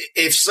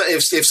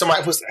if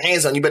somebody puts their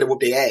hands on you, you better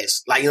whoop their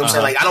ass. Like, you know what I'm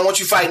saying? Like, I don't want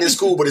you fighting in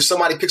school, but if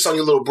somebody picks on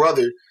your little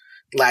brother,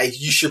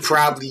 like, you should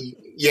probably,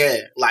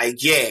 yeah.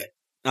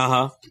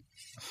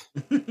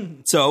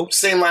 So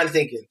same line of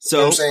thinking. So,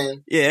 you know what I'm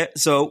saying? Yeah.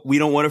 So we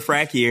don't want to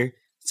frack here.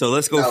 So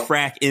let's go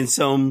frack in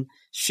some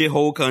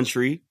shithole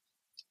country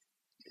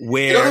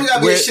where you don't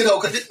gotta be a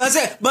shithole country. I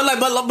said, but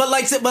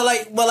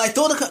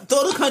throw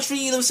the country.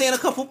 You know what I'm saying? A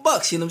couple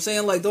bucks. You know what I'm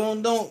saying? Like,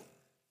 don't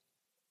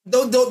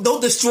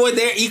destroy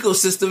their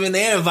ecosystem and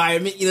their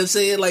environment. You know what I'm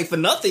saying? Like, for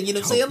nothing. You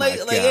know what I'm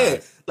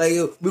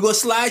saying? We're gonna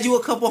slide you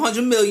a couple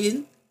 $100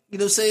 million. You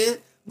know what I'm saying?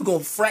 We're gonna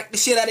frack the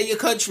shit out of your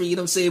country. You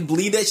know what I'm saying?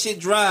 Bleed that shit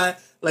dry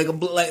like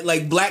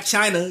Black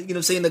China. You know what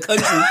I'm saying? The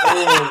country.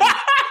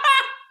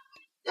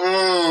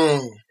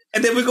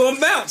 And then we're gonna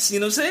bounce.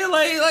 You know what I'm saying?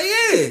 Like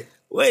yeah.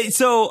 Wait.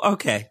 So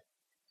okay.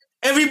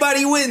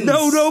 Everybody wins.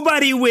 No,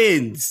 nobody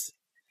wins.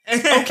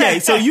 Okay,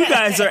 so you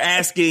guys are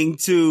asking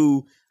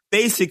to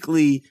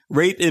basically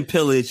rape and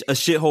pillage a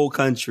shithole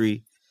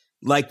country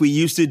like we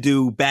used to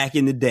do back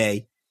in the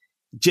day.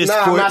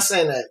 I'm not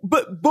saying that.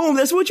 But Boom,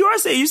 that's what you are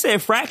saying. You said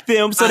frack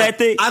them so that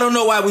they... I don't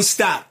know why we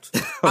stopped.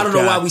 I don't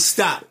know why we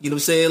stopped. You know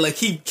what I'm saying? Like,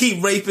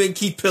 keep raping,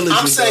 keep pillaging.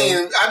 I'm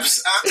saying...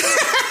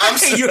 I'm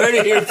you heard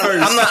it here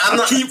first. I'm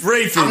not keep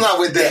raping. I'm not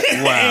with that.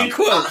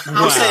 Wow.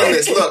 I'm saying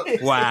this. Look.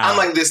 Wow. I'm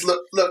like this.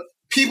 Look.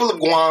 People of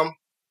Guam,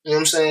 you know what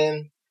I'm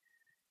saying?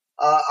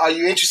 Are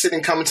you interested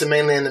in coming to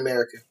mainland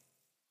America?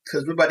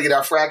 Because we're about to get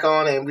our frack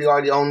on and we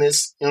already own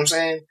this. You know what I'm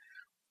saying?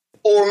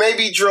 Or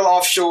maybe drill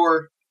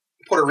offshore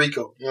Puerto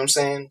Rico. You know what I'm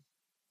saying?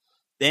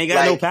 They ain't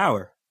got no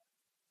power.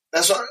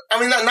 That's what I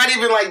mean. Not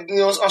even like, you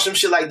know, on some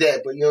shit like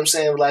that. But you know what I'm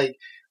saying? Like,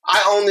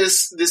 I own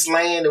this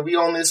land and we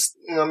own this.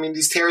 You know what I mean?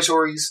 These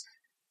territories.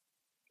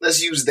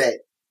 Let's use that.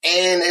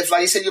 And if,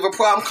 like you said, you have a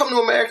problem, come to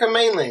America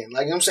mainland.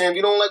 Like, you know what I'm saying? If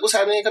you don't like what's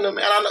happening, come to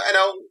America.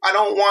 I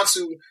don't want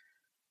to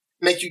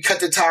make you cut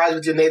the ties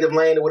with your native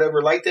land or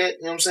whatever like that.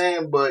 You know what I'm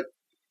saying? But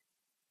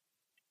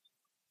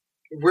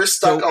we're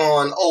stuck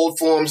on old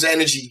forms of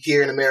energy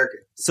here in America.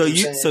 So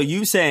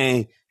you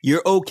saying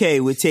you're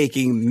okay with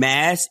taking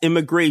mass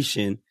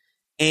immigration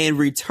in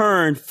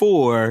return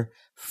for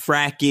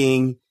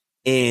fracking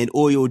and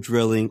oil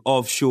drilling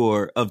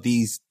offshore of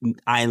these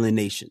island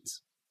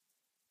nations?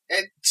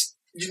 And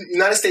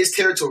United States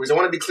territories. I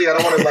want to be clear. I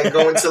don't want to like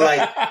go into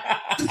like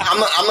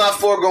I'm not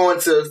for going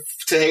to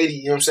Haiti.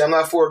 You know what I'm saying? I'm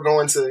not for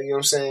going to, you know what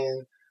I'm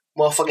saying,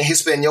 motherfucking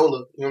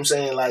Hispaniola. You know what I'm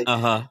saying? Like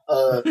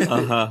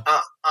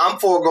I'm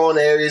for going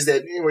to areas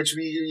that in which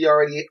we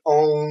already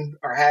own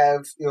or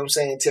have, you know what I'm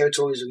saying,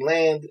 territories and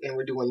land, and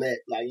we're doing that.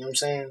 Like, you know what I'm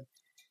saying?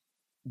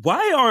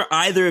 Why aren't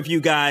either of you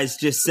guys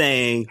just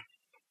saying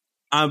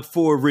I'm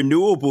for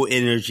renewable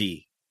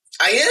energy?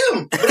 I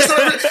am. But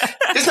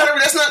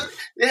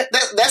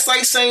that's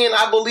like saying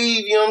I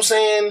believe, you know what I'm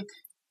saying,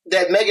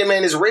 that Mega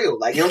Man is real.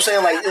 Like, you know what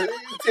I'm saying? Like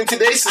in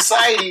today's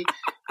society,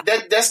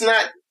 that's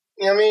not,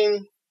 you know what I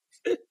mean?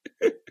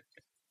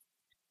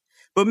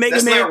 But Mega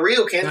that's Man, not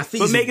real, Ken.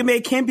 But Mega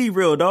Man can be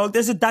real, dog.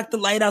 There's a Dr.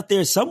 Light out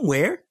there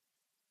somewhere.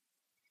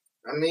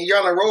 I mean, you're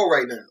on a roll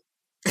right now.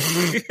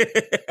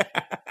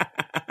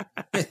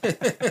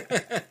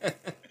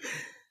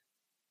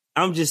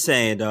 I'm just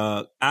saying,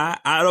 dog.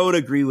 I don't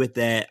agree with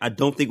that. I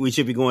don't think we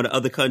should be going to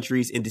other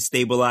countries and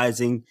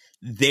destabilizing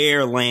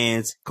their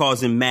lands,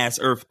 causing mass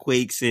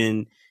earthquakes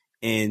and.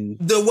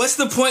 What's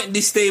the point in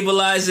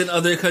destabilizing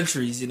other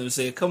countries? You know what I'm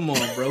saying? Come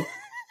on, bro.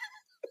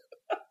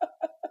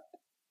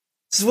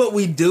 This is what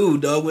we do,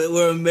 dog.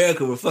 We're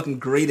America. We're fucking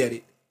great at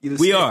it. You know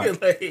we are.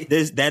 Like,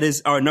 that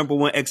is our number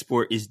one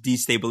export is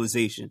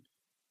destabilization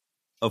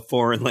of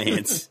foreign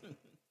lands.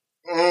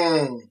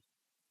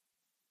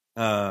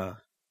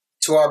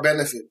 To our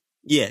benefit.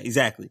 Yeah,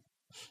 exactly.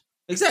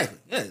 Exactly.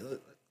 Yeah.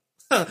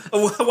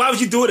 Why would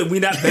you do it and we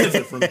not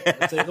benefit from it?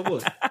 It's like, come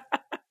on.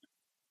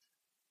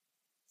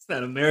 It's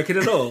not American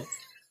at all.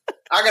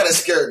 I got a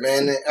skirt,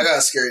 man. I got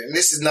a skirt. And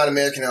this is not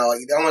American at all. I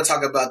want to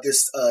talk about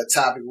this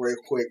topic real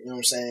quick. You know what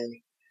I'm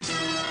saying?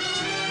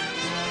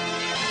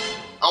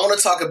 I want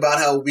to talk about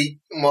how weak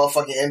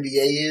motherfucking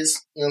NBA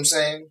is. You know what I'm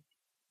saying?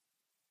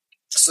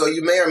 So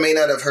you may or may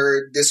not have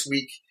heard this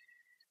week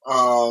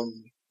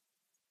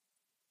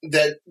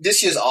that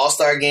this year's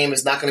All-Star game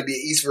is not going to be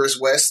an East versus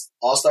West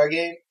All-Star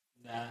game.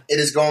 Nah. It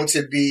is going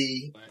to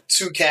be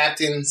two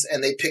captains,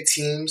 and they pick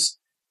teams,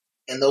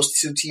 and those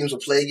two teams will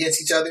play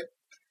against each other.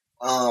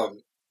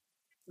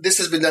 This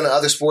has been done in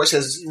other sports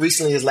as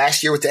recently as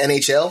last year with the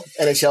NHL.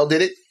 NHL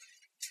did it.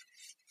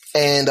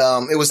 And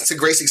it was to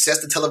great success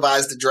to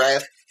televise the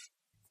draft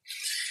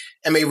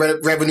and made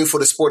revenue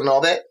for the sport and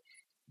all that.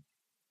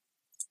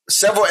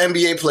 Several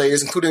NBA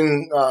players,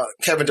 including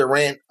Kevin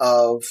Durant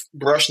of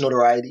Brush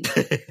notoriety,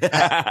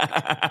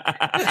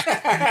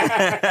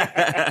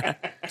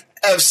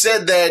 have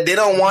said that they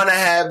don't want to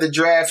have the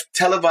draft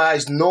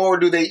televised, nor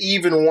do they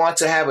even want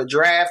to have a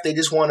draft. They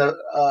just want to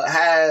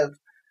have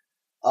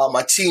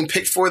a team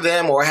picked for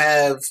them or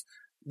have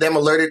them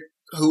alerted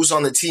who's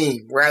on the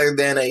team rather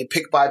than a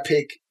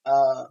pick-by-pick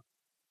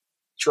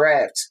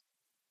draft.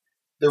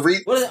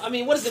 What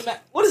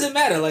does it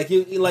matter? Like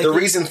the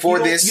reason for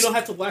this, you don't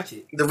have to watch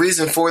it. The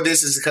reason for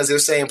this is because they're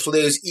saying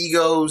players'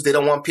 egos. They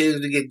don't want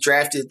players to get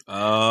drafted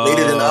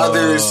later than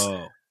others.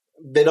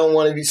 They don't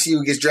want to see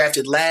who gets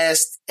drafted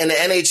last. And the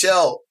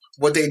NHL,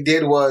 what they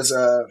did was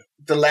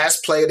the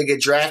last player to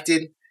get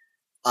drafted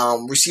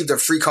received a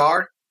free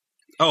car.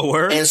 Oh,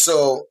 word! And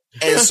so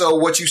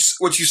what you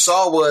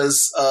saw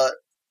was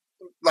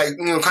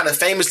kind of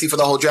famously for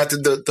the whole draft.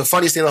 The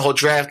funniest thing in the whole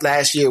draft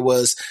last year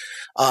was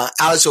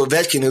Alex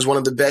Ovechkin, who's one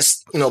of the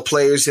best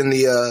players in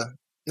the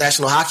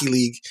National Hockey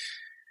League,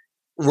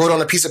 wrote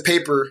on a piece of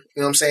paper.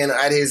 You know what I'm saying,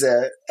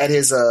 at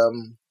his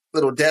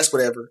little desk,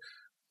 whatever.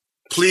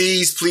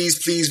 Please,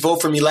 please, please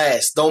vote for me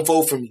last. Don't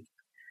vote for me.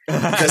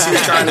 Because he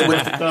was trying to win.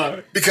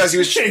 Because he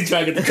was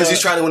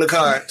trying to win a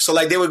car. So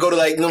they would go to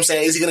you know what I'm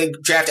saying, is he going to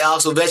draft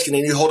Alex Ovechkin?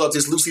 And he'd hold up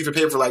this loose leaf of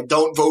paper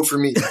don't vote for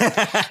me.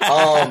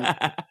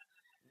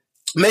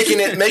 Making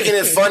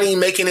it funny,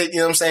 making it, you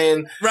know what I'm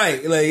saying,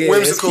 right,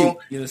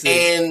 whimsical, you know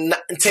and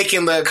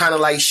taking the kind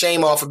of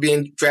shame off of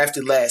being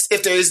drafted last.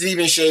 If there isn't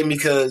even shame,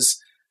 because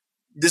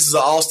this is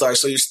an all-star,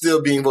 so you're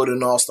still being voted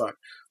an all-star.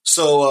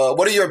 So,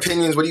 what are your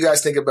opinions? What do you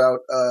guys think about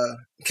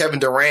Kevin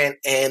Durant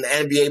and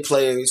NBA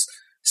players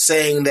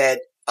saying that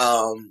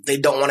they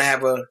don't want to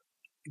have a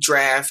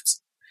draft,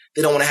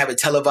 they don't want to have it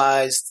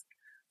televised?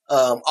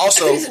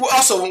 Also,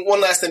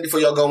 one last thing before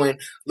y'all go in,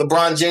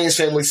 LeBron James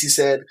famously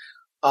said,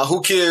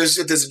 who cares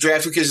if there's a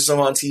draft? Who cares if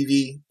someone on TV?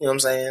 You know what I'm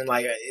saying?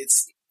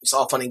 It's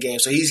all fun and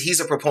games. So he's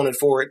a proponent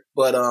for it,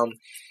 but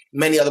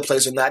many other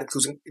players are not,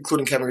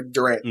 including Kevin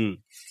Durant.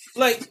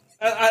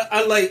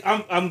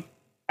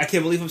 I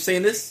can't believe I'm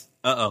saying this.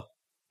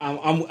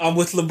 I'm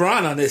with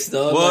LeBron on this,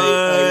 dog.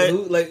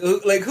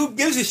 What? Who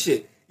gives a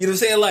shit? You know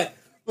what I'm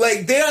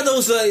saying? There are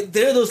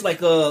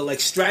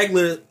those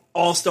straggler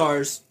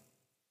all-stars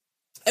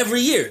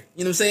every year.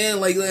 You know what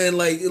I'm saying?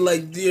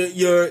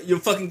 Your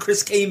fucking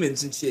Chris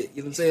Kamens and shit.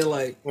 You know what I'm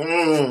saying?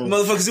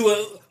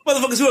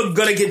 Motherfuckers who are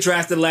gonna get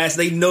drafted last.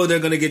 They know they're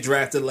gonna get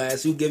drafted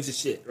last. Who gives a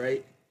shit,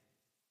 right?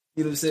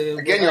 You know what I'm saying?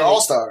 Again, you're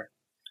all-star.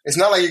 It's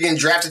not like you're getting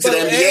drafted to the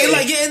NBA.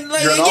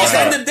 You're an all-star. At the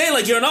end of the day,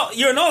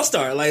 you're an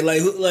all-star.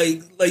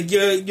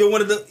 You're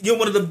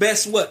one of the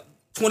best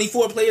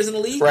 24 players in the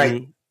league,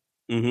 right?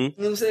 Mm-hmm. You know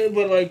what I'm saying?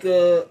 But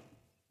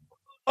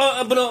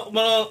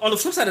on the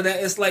flip side of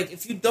that, it's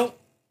if you don't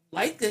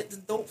like it,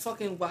 then don't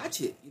fucking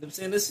watch it. You know what I'm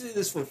saying? This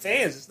is for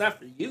fans. It's not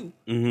for you.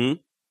 Mm-hmm. You know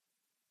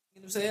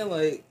what I'm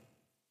saying?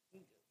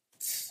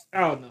 I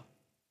don't know.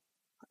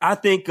 I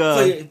think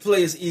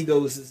players'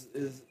 egos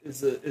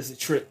is a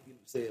trip. You know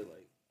what I'm saying?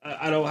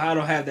 I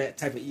don't have that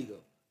type of ego.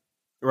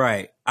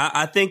 Right.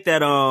 I think that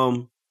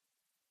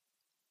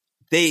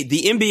the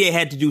NBA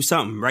had to do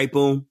something, right?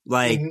 Boom.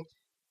 The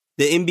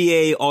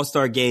NBA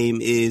All-Star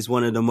Game is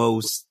one of the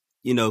most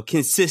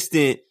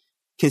consistently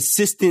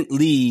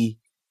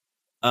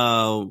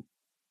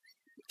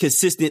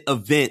consistent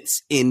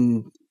events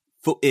in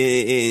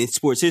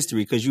sports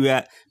history, because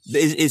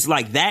it's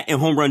like that and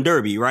home run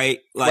derby, right?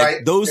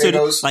 Those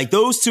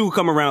two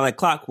come around like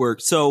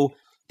clockwork. So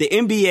the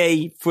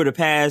NBA for the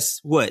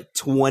past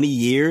 20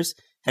 years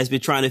has been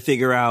trying to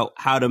figure out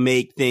how to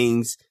make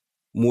things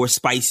more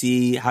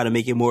spicy, how to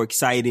make it more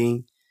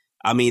exciting.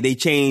 I mean, they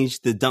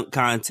changed the dunk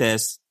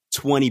contest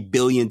 20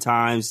 billion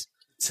times.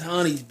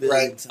 20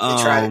 billion times.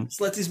 Right.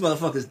 Just let the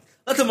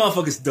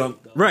motherfuckers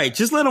dunk, though. Right.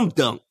 Just let them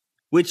dunk,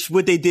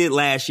 what they did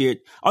last year.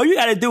 All you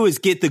got to do is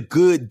get the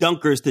good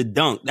dunkers to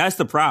dunk. That's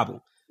the problem.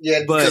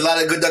 Yeah, because a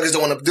lot of good dunkers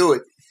don't want to do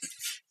it.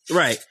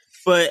 Right.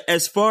 But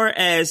as far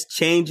as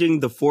changing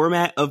the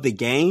format of the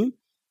game,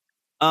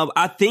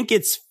 I think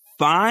it's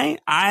fine.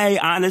 I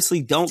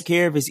honestly don't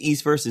care if it's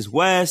East versus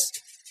West.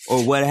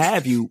 or what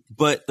have you.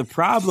 But the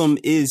problem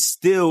is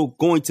still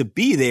going to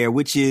be there,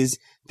 which is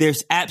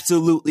there's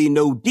absolutely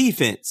no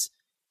defense.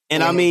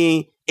 And I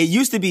mean, it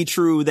used to be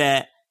true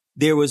that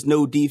there was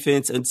no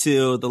defense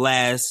until the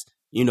last,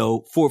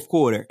 fourth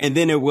quarter. And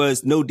then there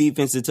was no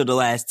defense until the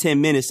last 10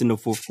 minutes in the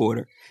fourth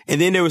quarter. And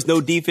then there was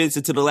no defense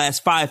until the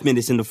last 5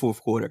 minutes in the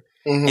fourth quarter.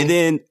 Mm-hmm. And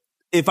then,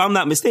 if I'm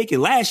not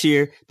mistaken, last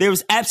year, there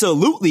was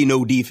absolutely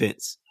no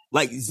defense.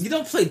 Like, you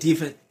don't play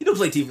defense. You don't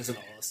play defense in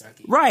the All-Star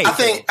game. Right. I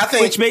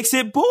think which makes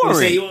it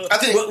boring. I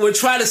think we're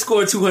trying to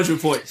score 200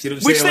 points. You know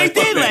what I'm which saying?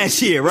 They did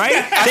last year,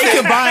 right? They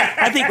combined.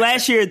 I think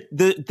last year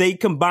they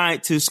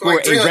combined to score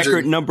a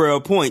record number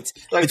of points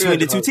between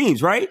the two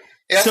teams, right?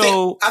 Yeah,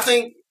 I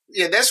think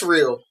that's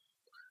real.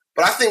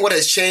 But I think what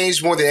has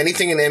changed more than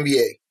anything in the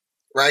NBA,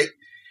 right,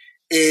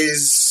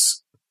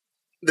 is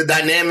the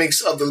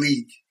dynamics of the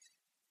league.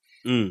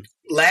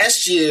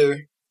 Last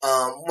year,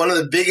 one of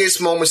the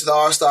biggest moments of the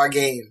All-Star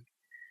game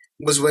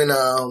was when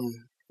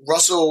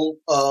Russell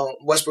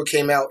Westbrook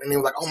came out and they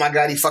were like, "Oh my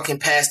God, he fucking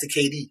passed to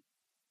KD."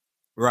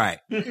 Right,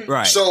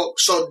 right. So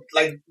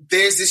like,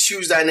 there's this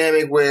huge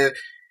dynamic where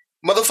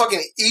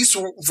motherfucking East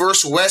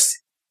versus West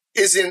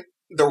isn't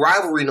the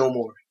rivalry no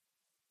more.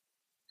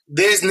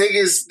 There's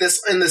niggas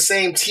that's in the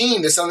same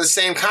team, that's on the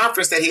same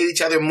conference that hate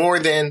each other more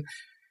than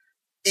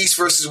East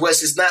versus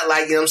West. It's not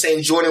like,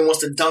 Jordan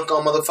wants to dunk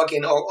on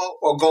motherfucking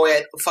or go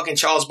at fucking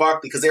Charles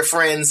Barkley because they're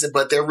friends,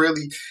 but they're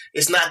really,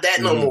 it's not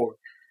that no more.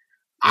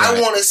 Right.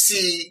 I want to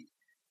see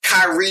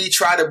Kyrie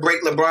try to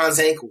break LeBron's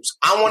ankles.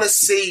 I want to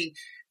see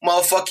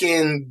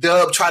motherfucking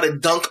Dub try to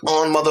dunk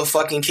on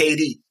motherfucking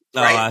KD.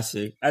 Right?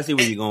 Oh, I see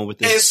where you're going with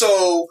this. And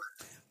so,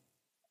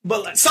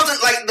 but like, something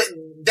like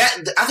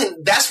that, I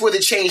think that's where the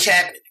change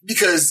happened,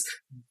 because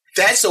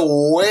that's a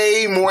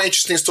way more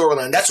interesting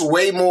storyline. That's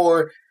way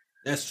more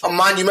a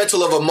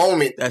monumental of a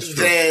moment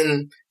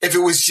than if it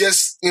was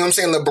just,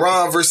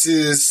 LeBron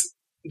versus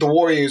the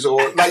Warriors, or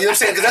like, you know what I'm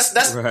saying? Because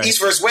that's right.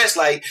 East versus West.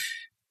 Like,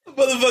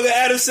 motherfucker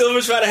Adam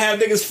Silver trying to have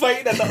niggas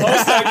fighting at the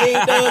All-Star game,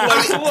 dog.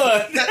 Like, come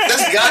on.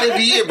 That's gotta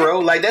be it, bro.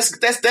 Like, that's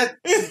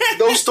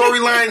those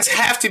storylines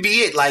have to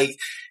be it. Like,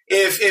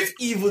 if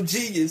evil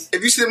genius,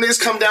 if you see them niggas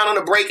come down on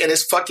the break and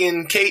it's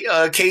fucking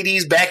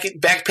KD's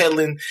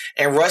backpedaling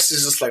and Russ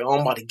is just like, "Oh,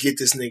 I'm about to get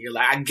this nigga."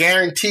 Like, I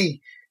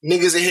guarantee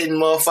niggas are hitting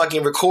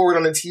motherfucking record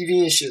on the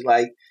TV and shit.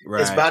 Like,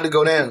 It's about to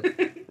go down.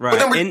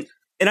 Right.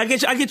 And I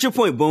get your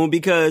point, Boom,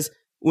 because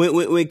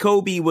when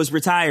Kobe was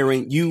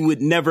retiring, you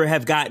would never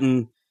have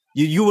gotten,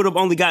 you would have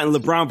only gotten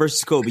LeBron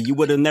versus Kobe. You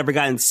would have never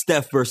gotten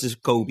Steph versus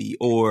Kobe,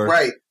 or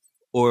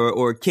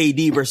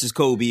KD versus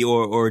Kobe,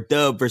 or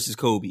Dub versus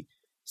Kobe.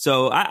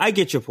 So I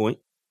get your point.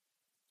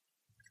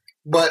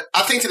 But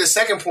I think to the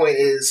second point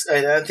is,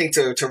 and I think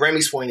to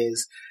Remy's point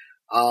is,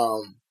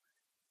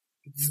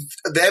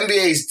 the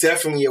NBA is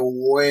definitely a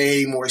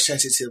way more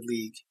sensitive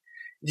league.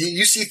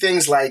 You see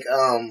things like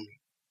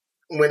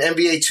when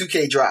NBA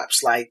 2K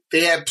drops, like,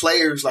 they have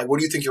players like, "What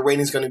do you think your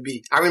rating is going to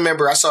be?" I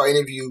remember I saw an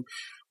interview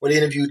when they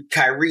interviewed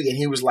Kyrie, and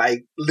he was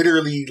like,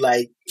 literally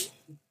like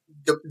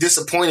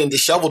disappointed and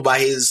disheveled by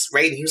his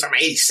rating. He was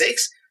like,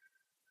 86.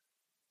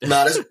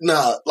 Like, you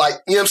know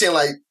what I'm saying?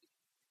 Like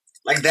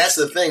that's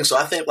the thing. So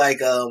I think like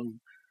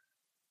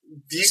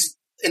these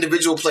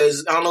individual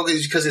players, I don't know,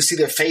 because they see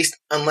their face,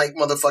 unlike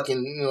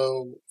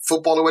motherfucking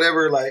football or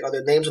whatever, like, or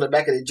their names on the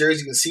back of their jersey,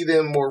 you can see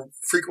them more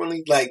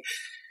frequently. Like,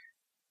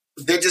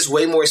 they're just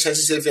way more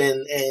sensitive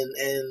and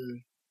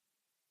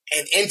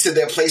into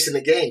their place in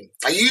the game.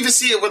 Like, you even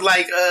see it with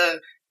like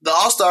the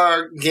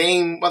All-Star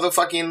game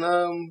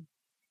motherfucking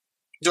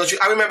don't you?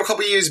 I remember a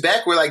couple of years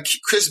back where like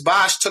Chris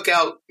Bosh took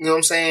out,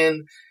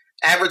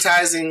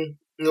 advertising,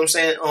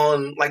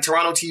 on like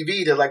Toronto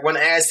TV to like run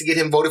ads to get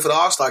him voted for the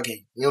All-Star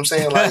game. You know what I'm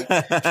saying? Like,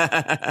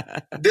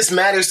 this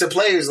matters to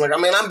players. Like,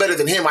 I mean, I'm better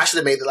than him. I should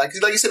have made it. Like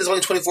you said, there's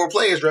only 24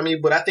 players,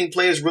 Remy, but I think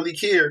players really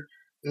care.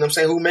 You know what I'm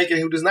saying? Who make it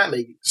and who does not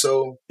make it.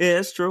 So yeah,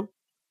 that's true.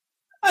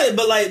 I don't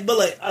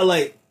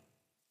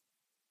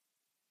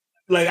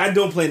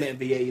play in the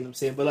NBA, you know what I'm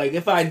saying? But like,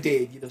 if I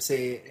did, you know what I'm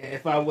saying, and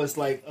if I was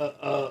like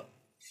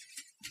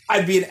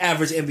I'd be an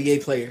average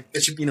NBA player.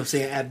 You know what I'm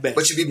saying, at best.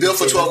 But you'd be built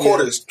for 12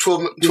 quarters.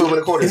 12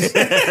 minute quarters.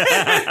 But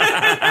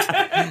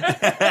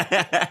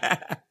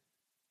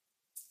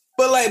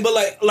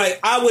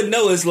I would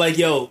know, it's like,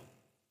 yo,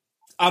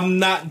 I'm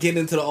not getting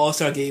into the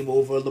All-Star game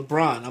over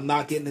LeBron. I'm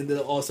not getting into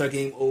the All-Star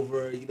game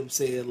over, you know what I'm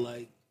saying,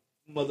 like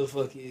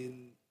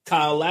motherfucking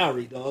Kyle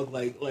Lowry, dog.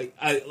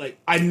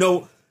 I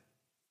know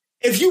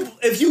if you hoop,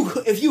 you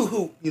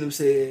know what I'm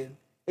saying,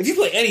 if you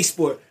play any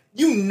sport,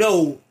 you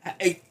know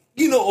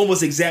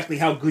almost exactly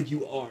how good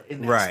you are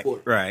in that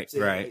sport. Right.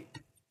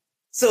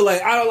 So I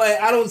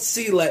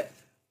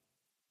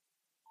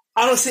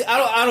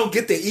don't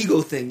get the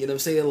ego thing, you know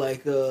what I'm saying?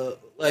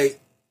 Like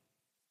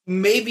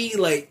maybe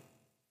like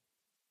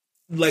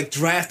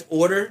draft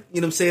order,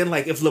 you know what I'm saying?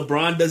 Like, if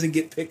LeBron doesn't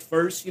get picked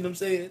first, you know what I'm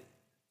saying?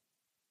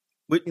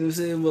 You know what I'm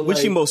saying? But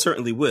which he most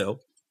certainly will.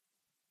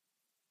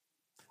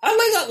 I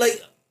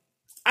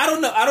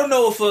don't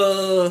know if,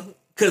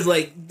 cause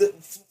like,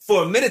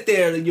 for a minute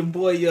there, your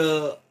boy,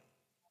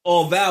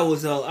 all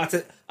vowels. I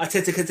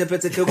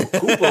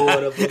Cooper or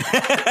whatever.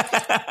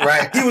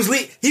 Right. He was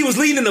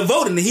leading the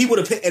voting, and he would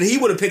have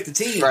picked the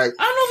team. Right.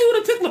 I don't know if he would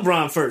have picked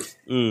LeBron first.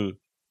 You know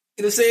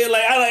what I'm saying?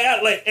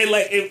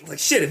 Like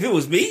shit. If it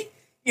was me,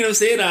 you know what I'm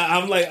saying?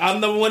 I'm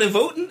number one in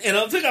voting, and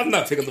I'm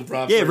not picking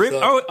LeBron. Yeah, first,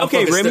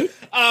 okay, Remy.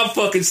 I'm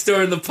fucking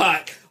stirring the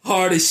pot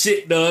hard as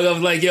shit, dog.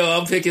 I'm like, yo,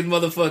 I'm picking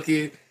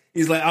motherfucking.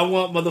 He's like, I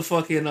want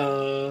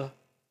motherfucking.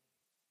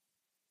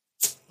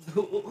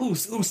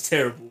 Who's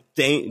terrible?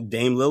 Dame Lillard.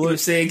 You know what I'm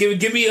saying?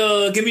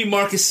 Give me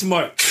Marcus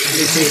Smart. They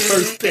say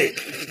first pick.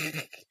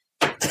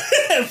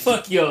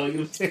 Fuck y'all. You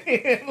know what I'm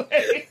saying?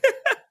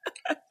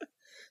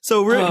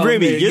 So Remy,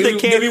 man, you're the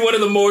captain. Give me one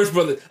of the Morris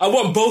brothers. I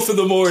want both of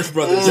the Morris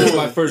brothers as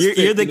my first pick.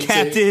 You're the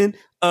captain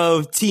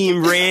of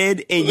Team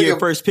Red, and your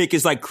first pick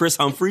is like Chris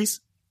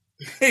Humphries.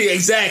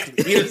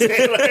 Exactly. You know what I'm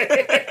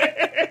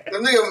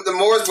saying? The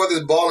Morris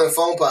brothers ball and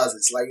phone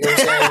posits. Like, you know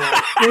what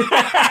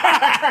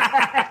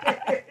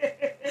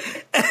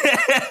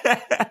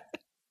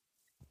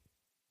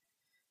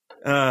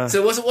I'm saying?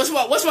 So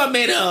what's my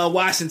man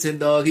Washington,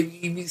 dog?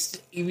 He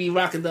be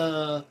rocking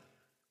the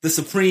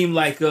Supreme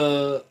like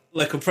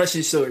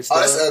compression shorts. Oh,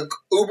 that's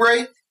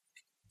Oubre?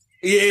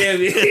 Yeah.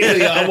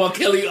 I want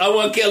Kelly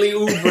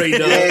Oubre,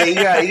 dog.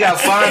 Yeah, you got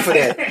fined for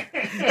that.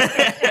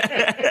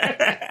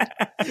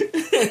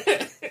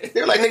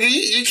 They're like, nigga,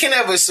 you can't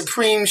have a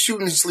Supreme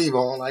shooting sleeve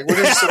on. Like, what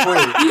is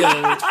Supreme?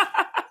 Yeah.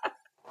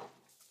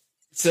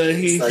 So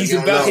he's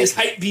about his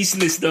hype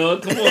beastness,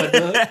 dog. Come on,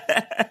 dog.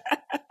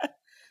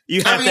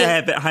 You have to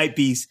have a hype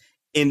beast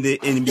in the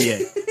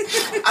NBA.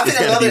 I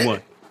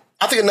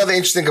think another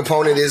interesting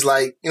component is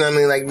like, you know what I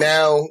mean? Like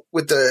now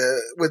with the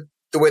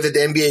way that the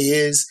NBA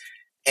is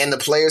and the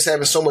players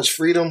having so much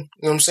freedom, you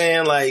know what I'm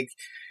saying? Like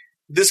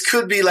this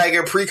could be like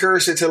a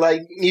precursor to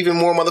like even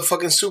more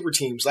motherfucking super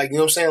teams. Like, you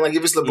know what I'm saying? Like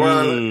if it's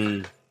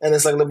LeBron and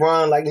it's like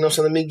LeBron, like, you know what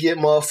I'm saying? Let me get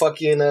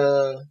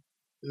motherfucking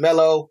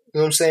Melo, you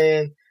know what I'm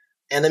saying?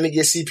 And let me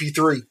get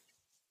CP3.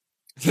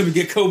 Let me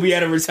get Kobe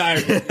out of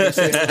retirement. You know what I'm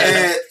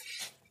saying?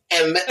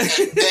 And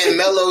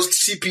Melo's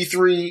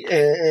CP3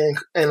 and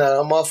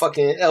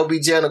motherfucking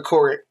LBJ on the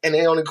court, and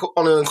they only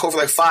on the court for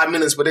like 5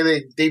 minutes, but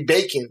they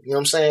baking. You know what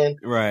I'm saying?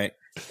 Right.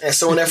 And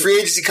so when that free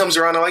agency comes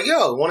around, I'm like,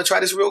 yo, want to try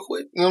this real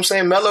quick? You know what I'm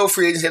saying? Melo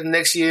free agency the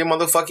next year,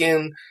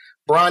 motherfucking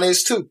Bron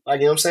is too.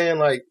 Like, you know what I'm saying?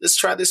 Like, let's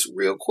try this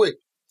real quick.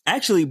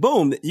 Actually,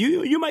 boom,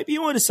 you might be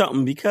onto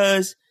something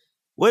because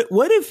what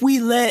if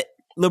we let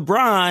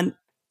LeBron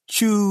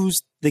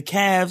choose the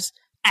Cavs'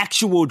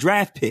 actual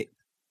draft pick?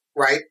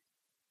 Right.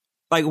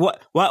 Like, why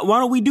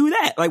don't we do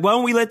that? Like, why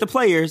don't we let the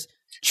players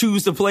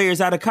choose the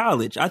players out of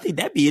college? I think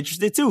that'd be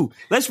interesting too.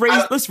 Let's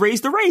raise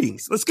the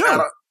ratings. Let's go.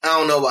 I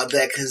don't know about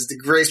that because the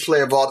greatest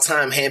player of all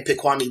time handpicked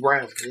Kwame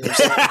Brown. You know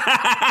what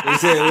I'm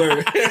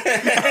saying?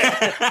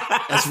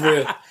 That's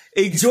real.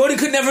 Jordan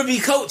could never be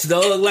coached,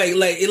 though. Like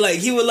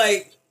he would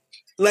like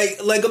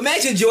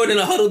imagine Jordan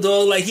in a huddle,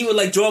 dog. Like he would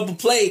like draw up a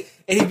play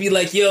and he'd be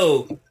like,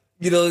 "Yo."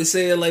 You know what I'm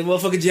saying? Like,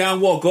 motherfucking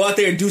John Wall, go out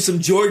there and do some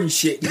Jordan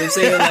shit. You know what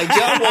I'm saying? Like,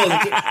 John Wall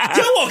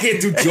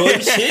can't do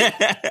Jordan shit. You know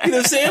what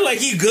I'm saying? Like,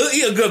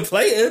 he a good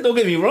player. Don't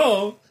get me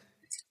wrong.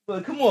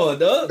 But come on,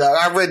 dog.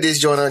 I read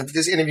this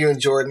interview in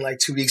Jordan like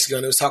 2 weeks ago,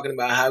 and it was talking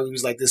about how he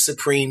was like the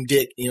supreme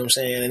dick. You know what I'm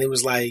saying? And it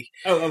was like,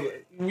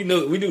 we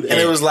do that. And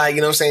it was like,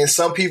 you know what I'm saying?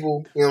 Some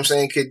people, you know what I'm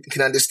saying,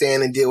 could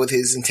understand and deal with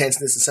his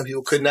intenseness, and some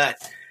people could not.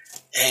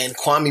 And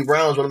Kwame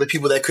Brown's one of the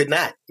people that could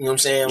not. You know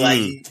what I'm saying?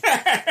 Like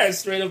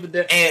straight up and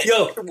down.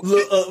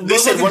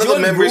 This is one of the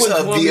members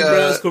of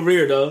Brown's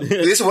career, though.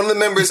 This is one of the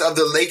members of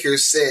the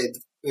Lakers said,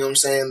 you know what I'm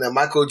saying, that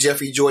Michael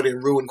Jeffrey Jordan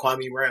ruined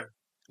Kwame Brown.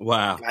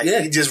 Wow. Like,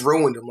 he just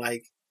ruined him,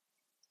 like,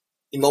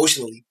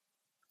 emotionally.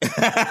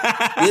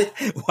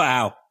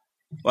 Wow.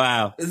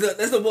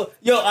 That's the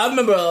yo. I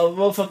remember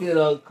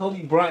motherfucking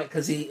Kobe Bryant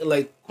because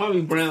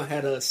Kwame Brown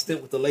had a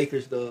stint with the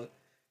Lakers, dog.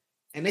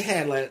 And they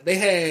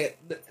had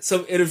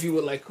some interview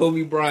with like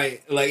Kobe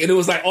Bryant, like, and it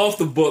was like off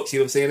the books. You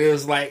know what I'm saying? It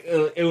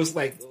was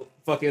like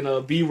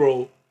fucking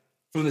B-roll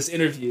from this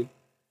interview.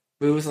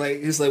 But it was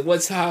like one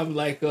time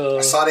like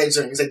I saw that.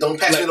 He's like, don't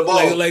pass me the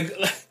ball.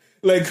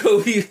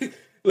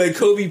 Like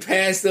Kobe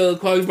passed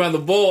Kwame Brown the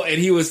ball, and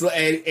he was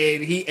and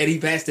he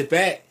passed it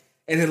back,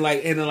 and then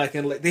they had like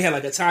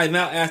a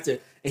timeout after,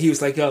 and he was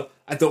like, yo,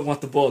 I don't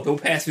want the ball.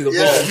 Don't pass me the ball.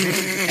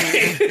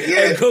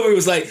 And Kobe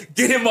was like,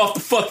 get him off the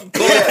fucking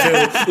court.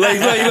 I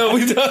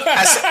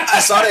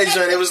saw that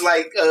joint. It was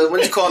like, what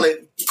do you call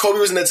it? Kobe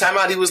was in the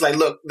timeout. He was like,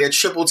 look, they're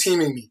triple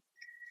teaming me.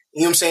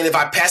 You know what I'm saying? If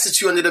I pass it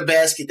to you under the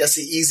basket, that's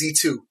an easy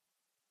two.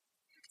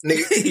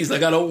 Nigga, he's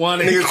like, I don't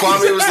want it. Nigga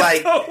Kwame was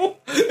like,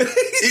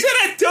 he said,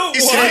 I don't want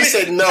it. He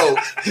said, no.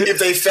 If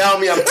they foul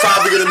me, I'm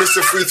probably going to miss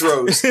the free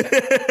throws.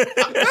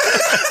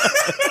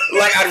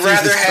 Like, I'd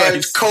rather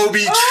have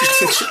Kobe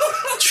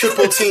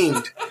triple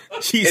teamed.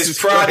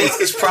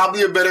 It's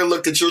probably a better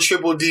look that you're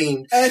triple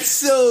teamed. That's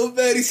so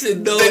bad. He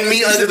said, no. Than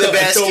me under the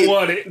basket don't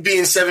want it.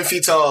 Being 7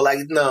 feet tall.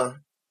 Like, no.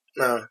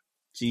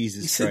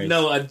 Jesus Christ. He said,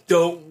 no, I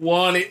don't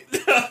want it.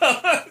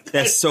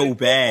 That's so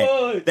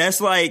bad.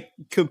 That's like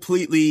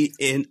completely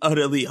and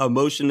utterly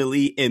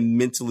emotionally and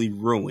mentally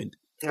ruined.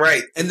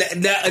 Right. And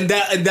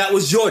that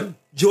was Jordan.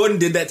 Jordan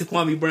did that to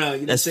Kwame Brown.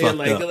 You know That's what I'm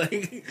saying?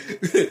 Like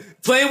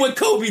playing with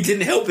Kobe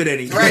didn't help it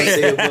any. Right.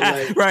 You know what I'm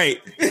saying?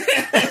 Right.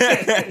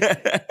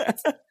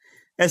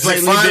 That's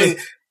like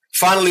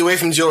finally away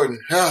from Jordan.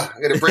 I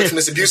got a break from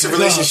this abusive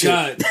relationship.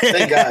 God.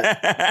 Thank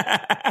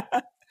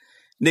God.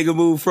 Nigga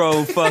moved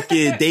from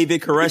fucking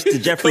David Koresh to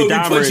Jeffrey Kobe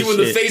Dahmer. punch you in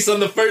the shit. face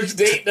on the first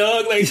date,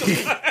 dog. Like,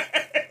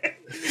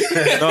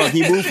 No,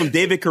 he moved from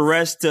David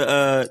Koresh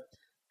to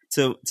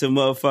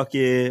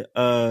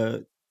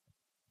motherfucking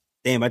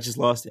damn, I just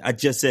lost it. I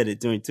just said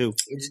it during two.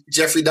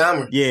 Jeffrey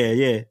Dahmer.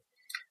 Yeah.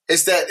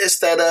 It's that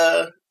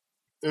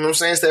you know what I'm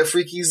saying? It's that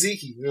freaky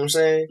Zeke. You know what I'm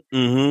saying?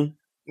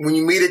 Mm-hmm. When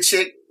you meet a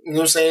chick, you know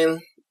what I'm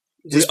saying?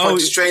 Just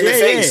punch straight in the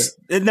face.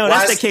 Yeah. No,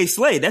 that's the K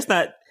Slade. That's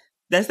the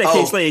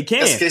K Slade and Cam.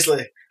 That's K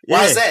Slade.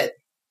 Why is that?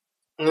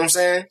 You know what I'm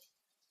saying?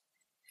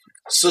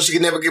 So she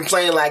can never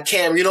complain like,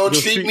 Cam, you don't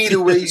treat me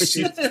the way you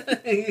should.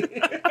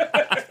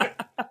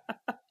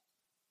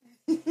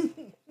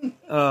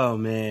 Oh,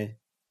 man.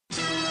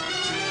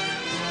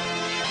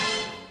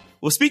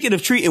 Well, speaking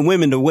of treating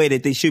women the way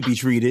that they should be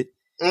treated.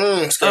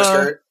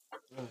 Skirt.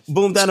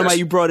 Boom Dynamite,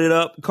 you brought it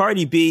up.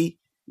 Cardi B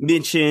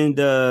mentioned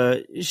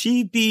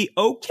she'd be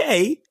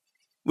okay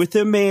with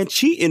her man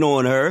cheating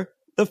on her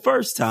the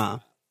first time.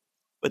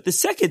 But the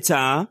second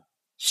time,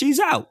 she's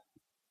out.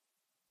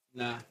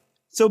 nah.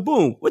 So,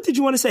 Boom, what did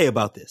you want to say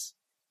about this?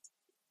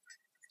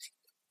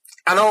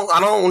 I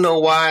don't know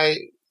why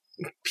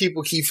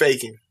people keep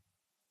faking.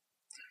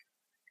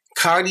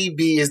 Cardi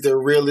B is the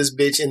realest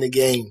bitch in the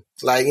game.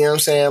 Like, you know what I'm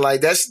saying?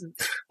 Like, that's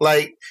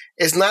like,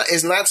 it's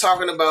not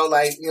talking about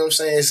like, you know what I'm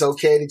saying? It's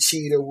okay to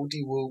cheat or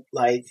whoopty whoop.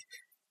 Like,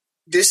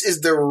 this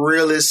is the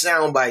realest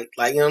soundbite.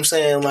 Like, you know what I'm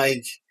saying?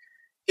 Like,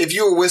 if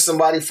you were with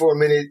somebody for a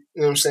minute,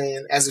 you know what I'm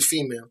saying? As a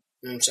female,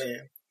 you know what I'm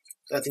saying?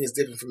 I think it's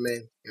different from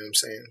men, you know what I'm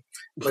saying?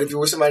 But if you're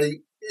with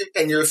somebody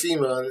and you're a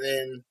female and,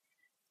 you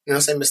know what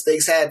I'm saying,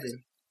 mistakes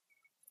happen,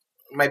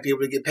 you might be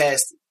able to get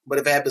past it. But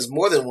if it happens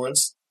more than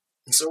once,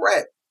 it's a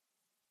wrap.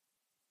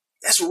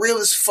 That's real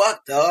as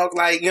fuck, dog.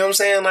 Like, you know what I'm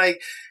saying?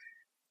 Like,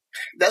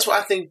 that's why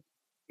I think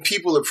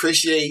people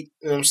appreciate,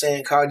 you know what I'm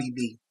saying, Cardi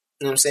B.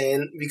 You know what I'm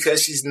saying?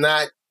 Because she's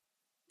not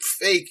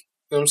fake.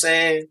 You know what I'm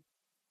saying?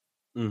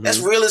 Mm-hmm. That's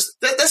real as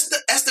that's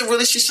the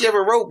realest shit she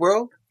ever wrote,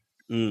 bro.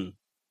 Mm.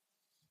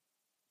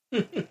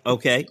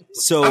 Okay,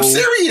 so I'm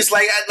serious.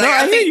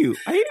 I hear you.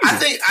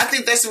 I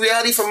think that's the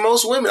reality for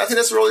most women. I think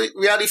that's the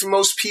reality for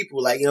most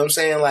people. Like, you know what I'm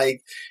saying?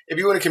 Like, if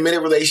you're in a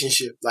committed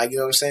relationship, like, you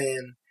know what I'm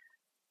saying?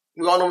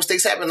 We all know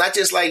mistakes happen, not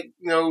just like,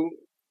 you know,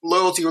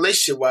 loyalty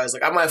relationship wise.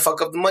 Like, I might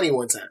fuck up the money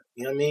one time.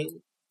 You know what I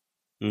mean?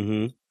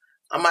 Mm-hmm.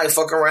 I might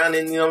fuck around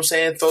and, you know what I'm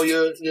saying, throw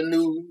your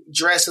new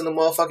dress in the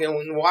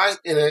motherfucking wash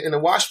in a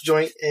wash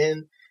joint,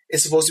 and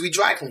it's supposed to be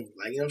dry clean.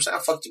 Like, you know what I'm saying?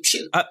 I fucked up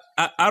shit.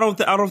 I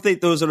don't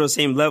think those are the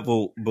same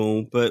level,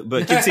 Boom. But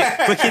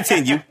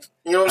continue.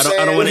 You know what I'm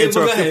saying? I don't want to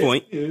interrupt your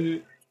point.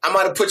 I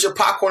might have put your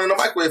popcorn in the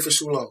microwave for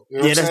too long. You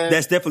know what I'm saying?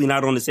 That's definitely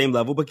not on the same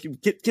level. But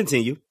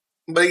continue.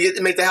 But it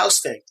make the house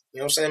stink. You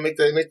know what I'm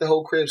saying? Make the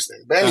whole crib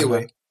stink. But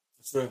anyway,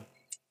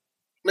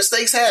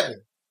 mistakes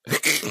happen.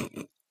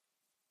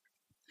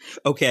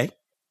 Okay.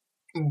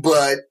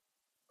 But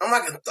I'm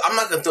not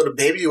gonna throw the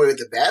baby away with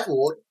the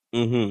bathwater.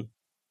 Mm-hmm.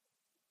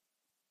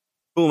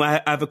 Boom,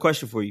 I have a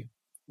question for you.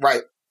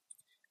 Right.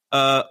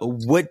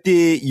 What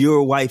did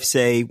your wife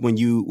say when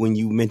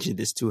you mentioned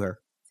this to her?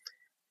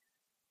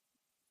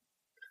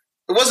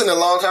 It wasn't a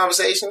long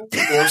conversation. You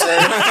know what I'm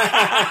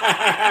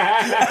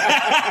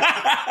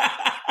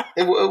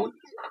saying?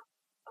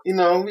 You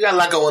know, we got a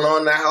lot going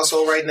on in our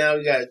household right now.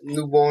 We got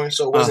newborn,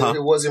 so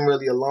it wasn't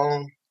really a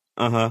long.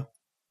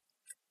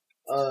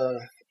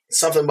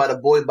 Something about a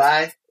boy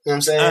bye. You know what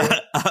I'm saying?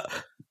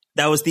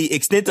 That was the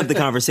extent of the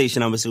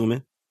conversation, I'm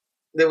assuming.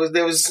 There was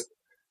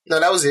no,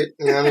 that was it.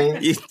 You know what I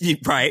mean?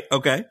 Right.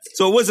 Okay.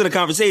 So it wasn't a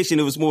conversation.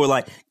 It was more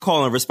like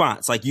call and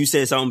response. Like you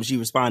said something, she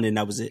responded, and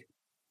that was it.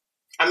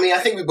 I mean, I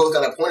think we both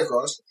got that point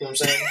across. You know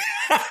what I'm saying?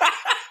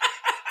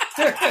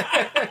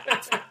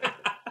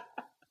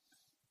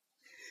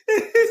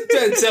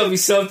 Trying to tell me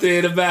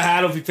something about how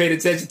I don't be paying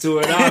attention to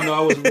her. And I don't know.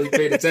 I wasn't really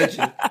paying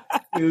attention.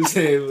 You know what I'm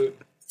saying?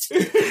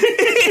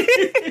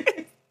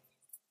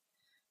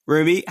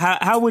 Remy,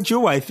 how would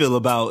your wife feel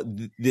about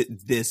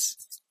this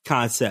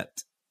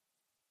concept?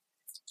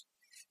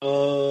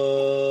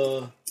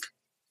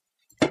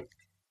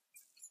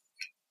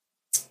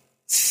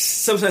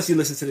 Sometimes she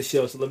listens to the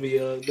show, so let me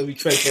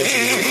try to.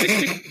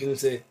 You know what I'm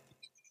saying?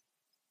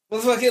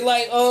 Motherfucking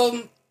like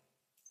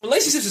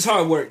relationships is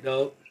hard work,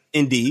 though.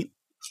 Indeed.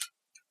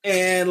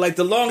 And like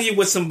the longer you're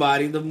with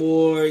somebody, the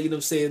more, you know what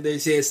I'm saying, the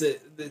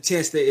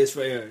chance there is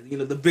for error. You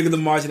know, the bigger the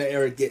margin of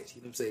error gets,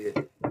 you know what I'm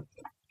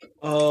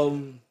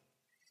saying?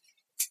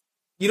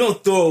 You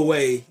don't throw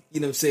away, you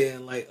know what I'm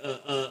saying, like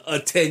a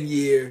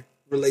 10-year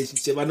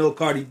relationship. I know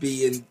Cardi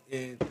B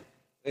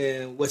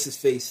and what's his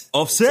face?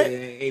 Offset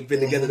ain't been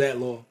together that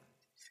long.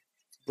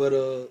 But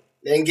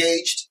they're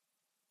engaged.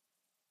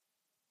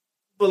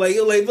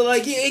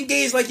 but you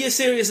engage like you're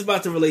serious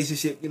about the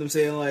relationship. You know what I'm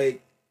saying?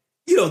 Like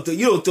you don't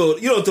throw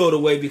it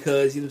away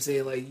because you know what I'm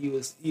saying. Like you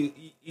fuck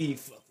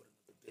with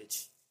another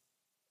bitch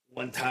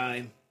one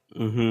time.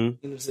 Mm-hmm. You know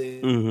what I'm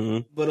saying? Mm-hmm.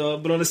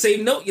 But on the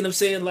same note, you know what I'm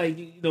saying?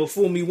 Like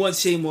fool me once,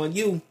 shame on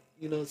you.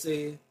 You know what I'm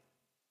saying?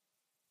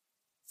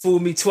 Fool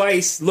me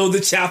twice, load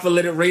the chopper,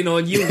 let it rain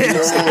on you. You know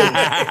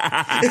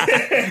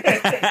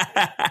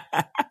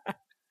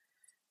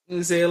what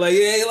I'm saying? Like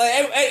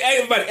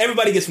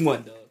everybody gets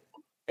one, dog.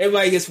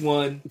 Everybody gets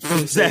one. You know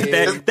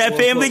that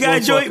Family Guy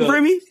joint,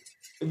 Brimmy?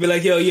 Be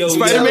like, yo,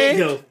 Spider-Man?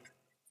 yo,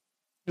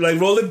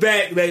 like roll it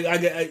back.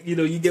 Like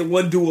you get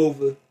one do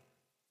over. You know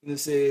what I'm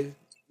saying?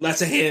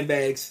 Lots of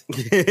handbags.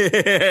 You know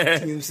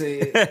what I'm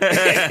saying? Right.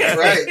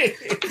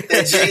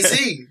 That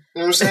Jay-Z. You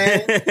know what I'm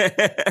saying?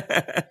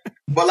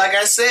 But like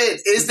I said,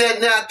 is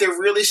that not the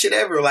realest shit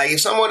ever? Like,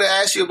 if someone were to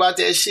ask you about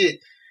that shit,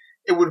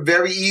 it would be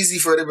very easy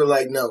for them to be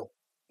like, no.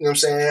 You know what I'm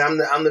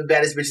saying? I'm the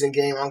baddest bitch in the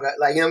game.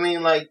 Like, you know what I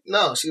mean? Like,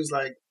 no. She was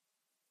like,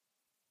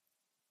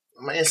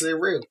 I'm going to answer it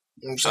real. You know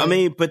what I'm saying? I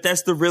mean, but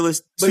that's the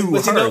realest to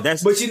her.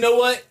 But you know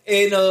what?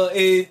 And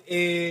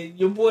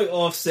your boy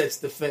Offset's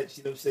defense,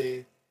 you know what I'm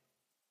saying?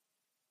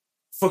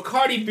 For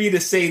Cardi B to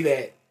say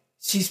that,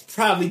 she's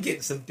probably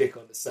getting some dick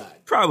on the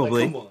side.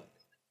 Probably. Like, come on.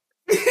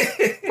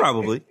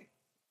 Probably.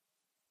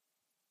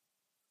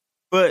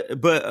 But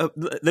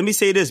let me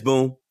say this,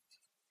 Boom.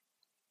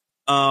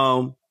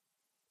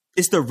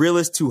 It's the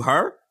realest to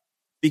her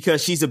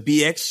because she's a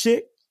BX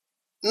chick.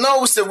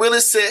 No, it's the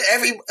realest to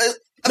every.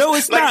 No,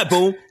 it's not,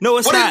 Boom. No,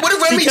 it's not. What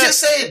did Remy just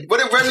said?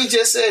 What did Remy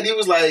just said? He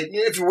was like,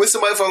 if you're with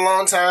somebody for a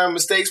long time,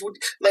 mistakes,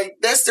 like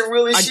that's the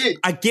realest shit.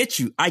 I get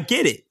you. I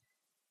get it.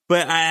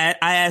 But I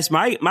asked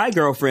my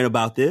girlfriend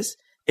about this,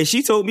 and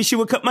she told me she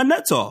would cut my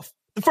nuts off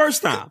the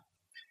first time.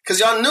 Cause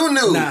y'all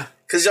knew. Nah.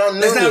 Cause y'all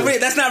knew.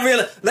 That's not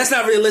real. That's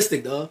not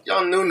realistic, dog.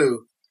 Y'all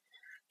knew.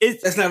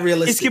 That's not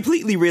realistic. It's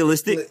completely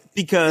realistic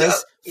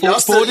because y'all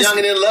still young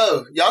and in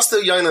love. Y'all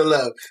still young and in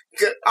love.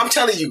 I'm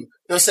telling you. You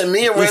know what I'm saying?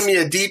 Me and Remy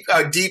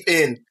are deep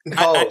in.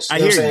 Pause. I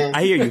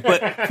hear you.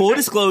 But full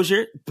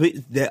disclosure,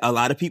 a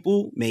lot of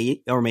people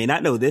may or may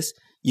not know this.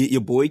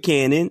 Your boy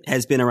Cannon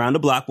has been around the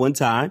block one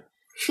time.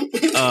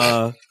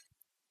 I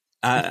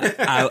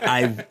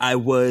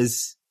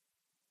was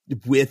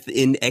with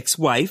an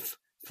ex-wife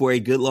for a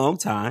good long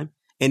time.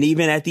 And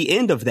even at the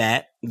end of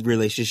that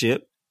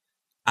relationship,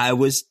 I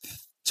was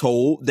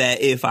told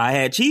that if I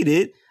had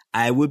cheated,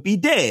 I would be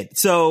dead.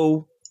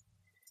 So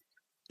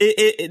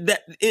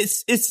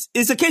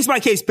it's a case by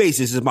case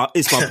basis. Is my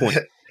point.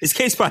 It's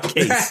case by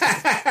case.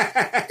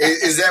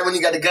 Is that when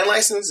you got the gun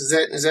license? Is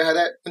that how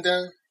that went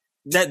down?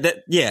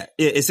 Yeah,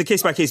 it's a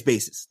case by case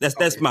basis.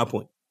 That's my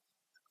point.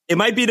 It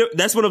might be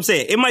that's what I'm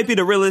saying. It might be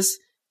the realest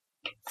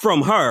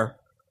from her,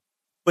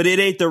 but it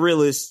ain't the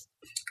realest.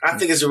 I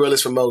think it's the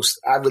realest for most.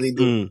 I really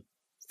do.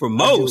 For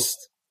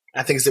most,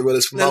 I think it's the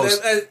realest for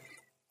most.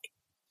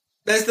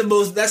 That's the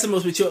most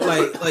mature.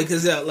 Like,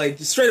 cause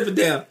just straight up and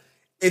down.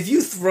 If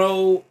you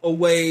throw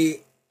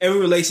away every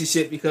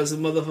relationship because a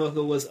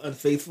motherfucker was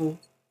unfaithful, you know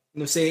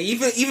what I'm saying?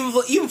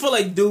 Even for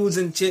like dudes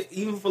and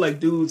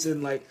dudes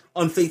and like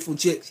unfaithful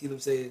chicks, you know what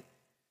I'm saying?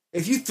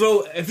 If you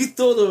throw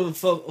the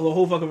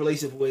whole fucking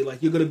relationship away,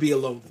 like you're gonna be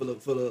alone for the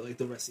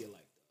rest of your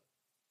life.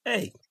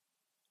 Hey,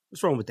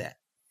 what's wrong with that?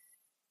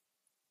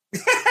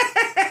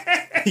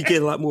 You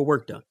get a lot more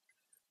work done.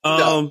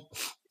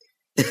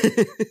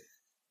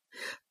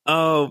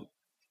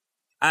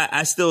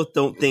 I still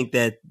don't think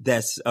that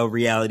that's a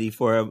reality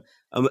for him.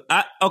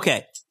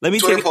 Okay, let me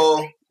Twitter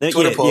poll.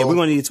 Yeah, we're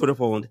gonna need a Twitter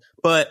poll on it.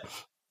 But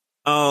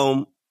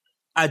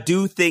I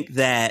do think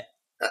that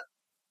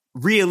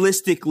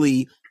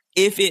realistically,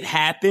 if it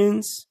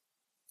happens,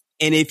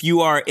 and if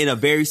you are in a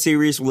very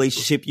serious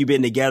relationship, you've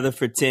been together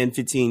for 10,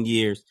 15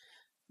 years,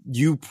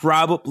 you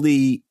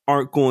probably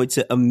aren't going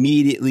to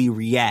immediately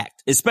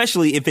react,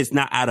 especially if it's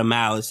not out of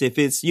malice. If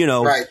it's,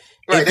 right.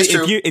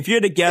 If you're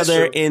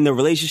together and the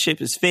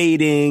relationship is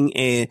fading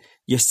and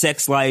your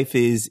sex life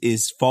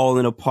is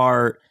falling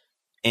apart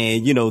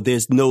and,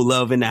 there's no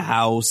love in the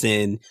house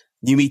and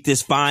you meet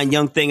this fine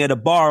young thing at a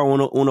bar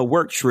on a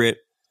work trip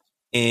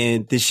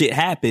and the shit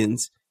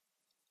happens,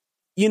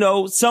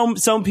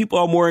 some people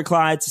are more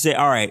inclined to say,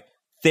 all right,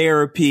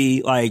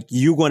 therapy, like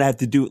you're going to have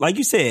to do, like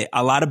you said,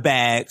 a lot of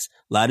bags,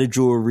 a lot of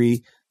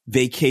jewelry,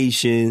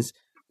 vacations,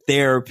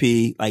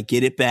 therapy, like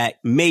get it back.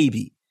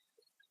 Maybe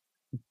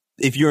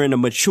if you're in a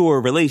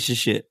mature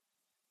relationship,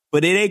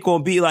 but it ain't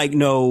going to be like,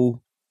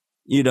 no,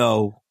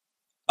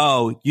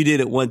 oh, you did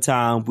it one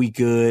time. We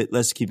good.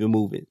 Let's keep it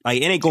moving.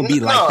 Like it ain't going to be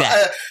like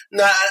that.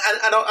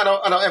 I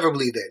don't ever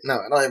believe that. No,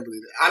 I don't ever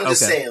believe that. I'm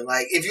just saying,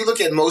 like, if you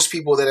look at most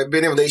people that have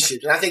been in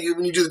relationships, and I think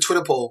when you do the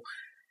Twitter poll,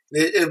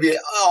 it'll be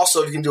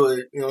also, if you can do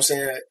it, what I'm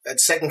saying, that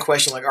second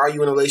question, like, are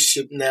you in a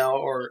relationship now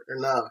or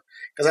not?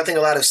 Because I think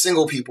a lot of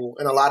single people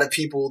and a lot of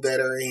people that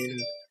are in,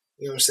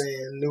 what I'm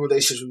saying, new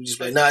relationships will just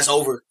be like, nah, it's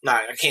over. Nah,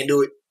 I can't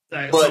do it.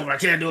 It's over. I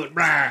can't do it.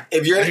 Rah.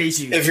 If you're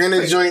in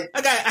a joint,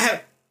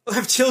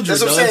 have children.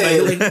 That's what I'm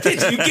saying. Like,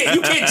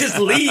 you can't just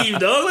leave,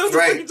 dog. What the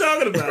fuck are you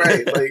talking about?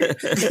 Right. Like,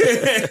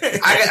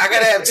 I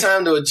gotta have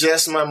time to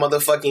adjust my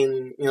motherfucking,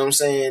 you know what I'm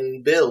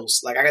saying,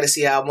 bills. Like, I gotta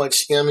see how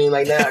much, you know what I mean?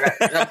 Like, now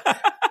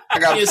I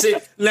got you see,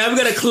 now I'm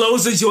gonna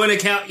close the joint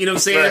account, you know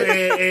what I'm saying?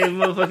 Right. And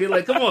motherfucking,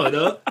 like, come on,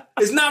 dog.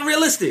 It's not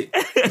realistic.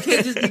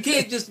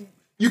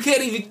 You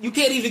can't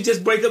even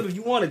just break up if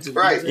you wanted to.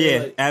 Right. Yeah,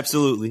 like,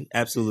 absolutely.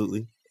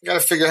 You gotta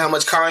figure out how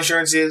much car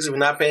insurance is if we're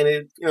not paying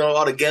it, you know,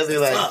 all together.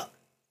 Like, fuck.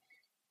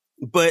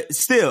 But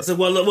still. So,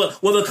 well,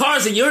 the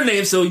car's in your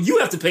name, so you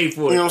have to pay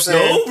for it. You know what I'm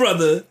saying? No,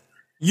 brother.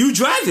 You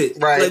drive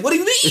it. Right. Like, what do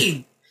you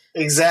mean?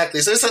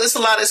 exactly. So it's a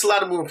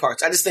lot of moving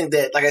parts. I just think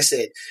that, like I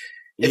said,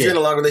 if you're in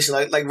a long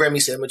relationship, like Remy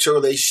said, mature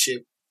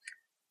relationship.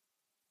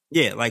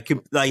 Yeah, like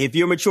if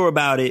you're mature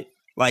about it,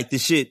 like the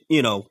shit,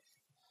 you know,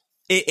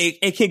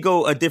 it can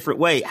go a different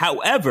way.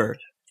 However,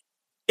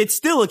 it's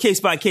still a case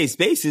by case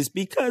basis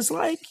because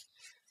like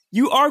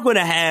you are going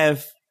to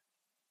have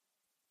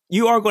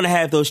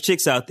those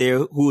chicks out there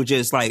who will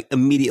just like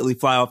immediately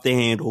fly off the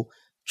handle,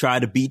 try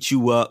to beat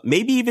you up,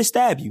 maybe even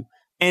stab you.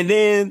 And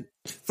then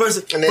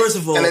First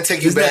of all, and then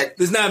take you back.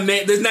 There's not nan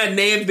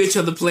bitch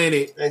on the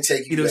planet. And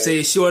take you know what I'm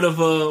saying? Short of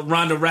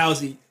Ronda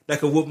Rousey that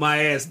could whoop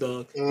my ass,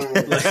 dog.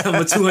 Like, I'm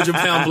a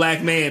 200-pound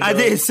black man, dog. I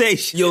didn't say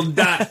shit. You'll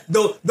die.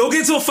 Don't get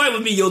into a fight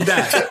with me, you'll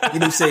die. You know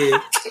what I'm saying?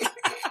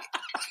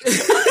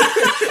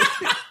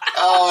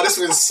 Oh, this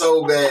one's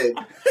so bad.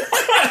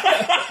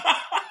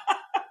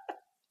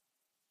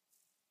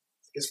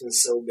 This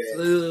one's so bad.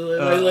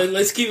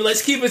 Let's keep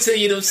it to,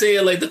 you know what I'm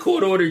saying, like the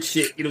court ordered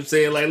shit. You know what I'm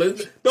saying? Like,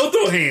 don't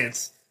throw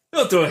hands.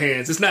 Don't throw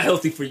hands. It's not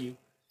healthy for you.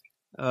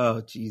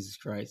 Oh, Jesus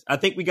Christ. I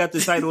think we got the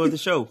title of the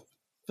show,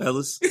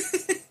 fellas.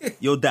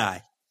 You'll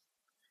die.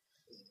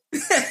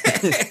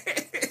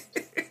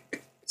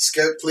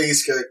 Skirt,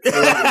 please, skirt. For the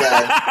love of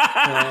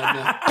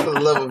God. For the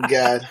love of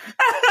God.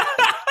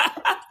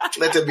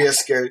 Let there be a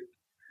skirt.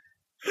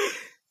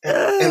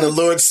 And the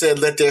Lord said,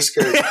 let there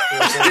skirt. You know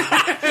what I'm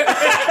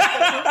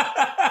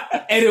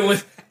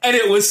saying? And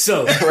it was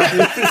so.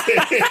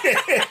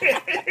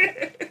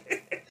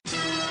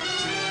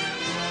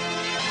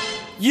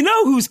 You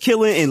know who's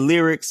killing in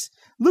lyrics?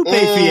 Lupe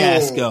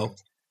Fiasco.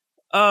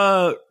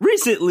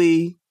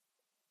 Recently,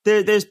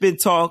 there's been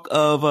talk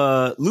of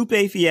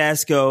Lupe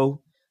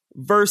Fiasco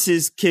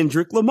versus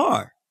Kendrick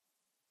Lamar.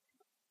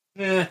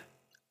 Yeah.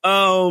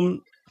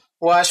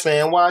 Wash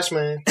man.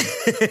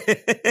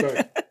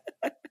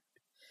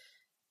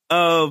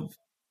 Right.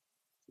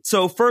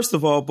 So first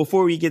of all,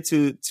 before we get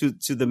to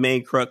the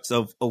main crux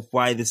of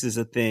why this is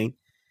a thing,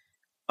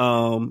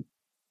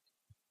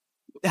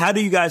 how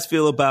do you guys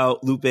feel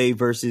about Lupe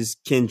versus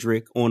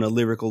Kendrick on a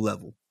lyrical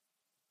level?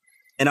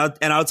 And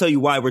I'll tell you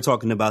why we're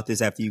talking about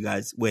this after you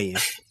guys weigh in.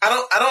 I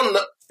don't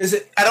know.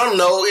 I don't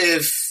know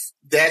if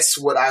that's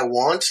what I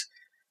want,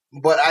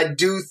 but I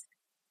do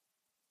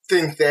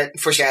think that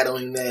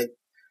foreshadowing that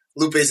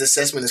Lupe's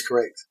assessment is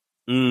correct.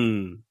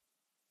 And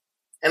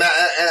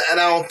I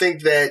don't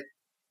think that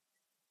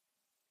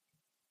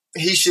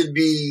he should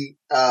be.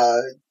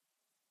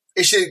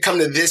 It should come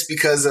to this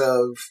because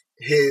of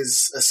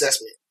his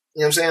assessment.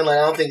 You know what I'm saying? Like,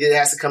 I don't think it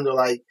has to come to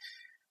like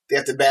they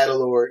have to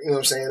battle or, you know what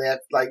I'm saying? That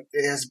like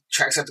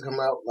tracks have to come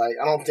out. Like,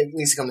 I don't think it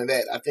needs to come to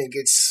that. I think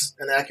it's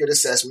an accurate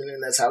assessment,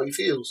 and that's how he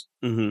feels.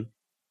 Mm-hmm.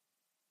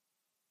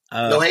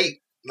 No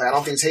hate. Like, I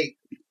don't think it's hate.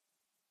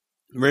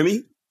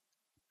 Remy?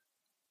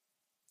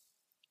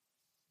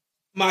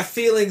 My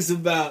feelings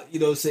about, you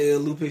know what I'm saying,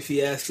 Lupe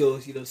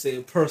Fiasco's, you know what I'm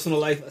saying, personal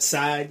life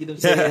aside, you know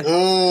what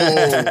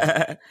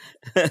I'm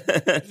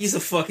saying? He's a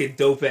fucking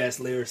dope ass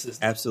lyricist.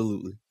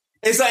 Absolutely.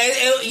 It's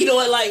like, you know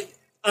what, like,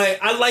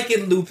 I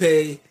liken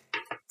Lupe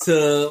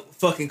to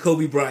fucking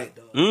Kobe Bryant,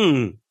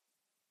 dog.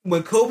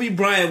 When Kobe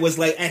Bryant was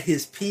like at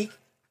his peak,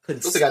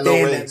 couldn't stand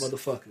that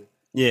motherfucker.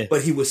 Yeah.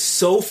 But he was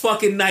so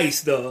fucking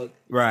nice, dog.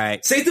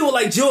 Right. Same thing with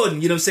like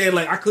Jordan, you know what I'm saying?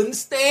 Like, I couldn't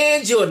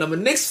stand Jordan. I'm a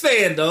Knicks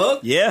fan, dog.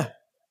 Yeah.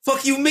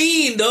 Fuck you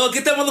mean, dog?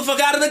 Get that motherfucker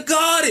out of the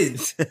Garden.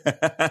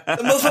 That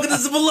motherfucker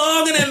doesn't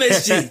belong in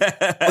MSG.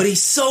 But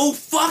he's so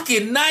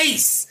fucking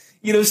nice.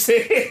 You know what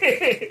I'm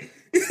saying?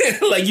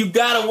 Like, you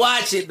gotta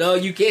watch it,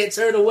 dog. You can't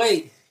turn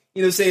away.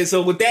 You know what I'm saying?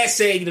 So with that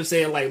said, you know what I'm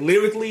saying? Like,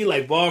 lyrically,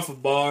 like, bar for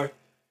bar,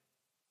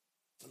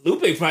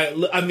 Lupe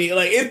probably, I mean,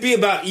 like, it'd be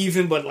about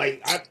even, but,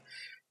 like,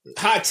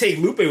 hot take,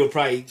 Lupe would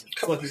probably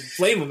fucking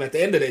flame him at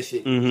the end of that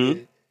shit.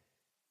 Mm-hmm.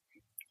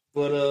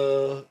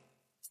 But,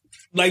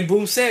 like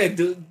Boom said,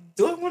 do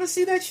I want to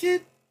see that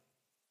shit?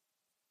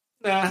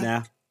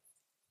 Nah.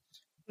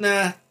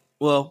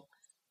 Well,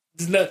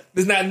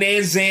 there's not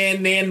Nan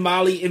Zan, Nan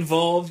Molly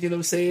involved. You know what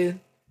I'm saying?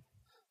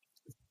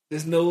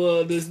 There's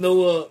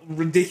no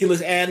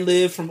ridiculous ad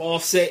lib from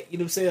Offset. You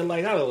know what I'm saying?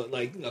 Like, I don't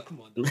like. No,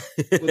 come on, dude.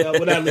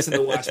 Without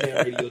listening to Watchman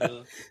Radio,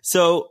 dog.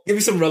 So give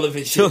me some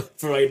relevant shit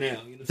for right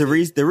now. You know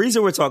the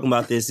reason we're talking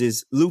about this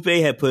is Lupe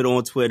had put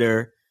on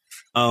Twitter,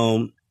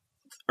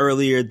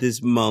 earlier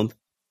this month,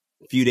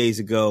 a few days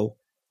ago.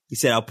 He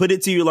said, "I'll put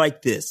it to you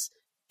like this: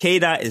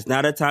 K-Dot is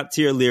not a top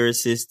tier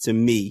lyricist to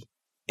me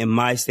and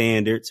my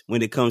standards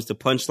when it comes to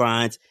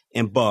punchlines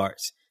and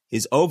bars.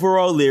 His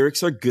overall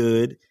lyrics are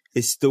good.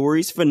 His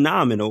story's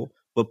phenomenal,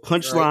 but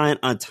punchline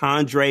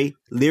entendre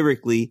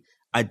lyrically,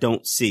 I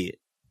don't see it.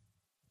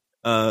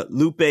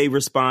 Lupe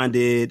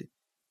responded,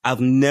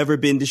 I've never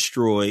been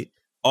destroyed.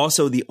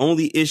 Also, the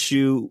only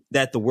issue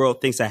that the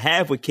world thinks I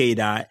have with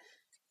K-Dot,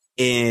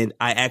 and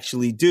I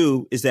actually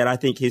do, is that I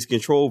think his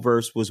Control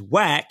verse was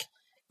whack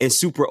and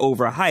super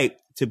overhyped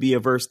to be a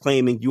verse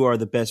claiming you are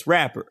the best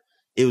rapper.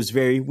 It was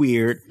very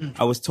weird.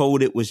 I was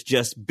told it was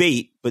just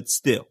bait, but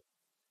still.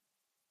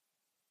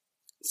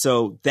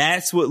 So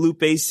that's what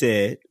Lupe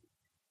said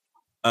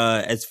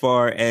as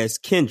far as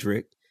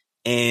Kendrick.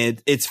 And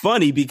it's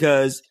funny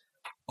because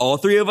all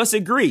three of us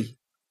agree.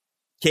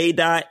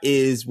 K-Dot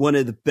is one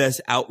of the best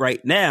out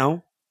right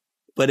now.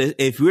 But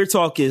if we're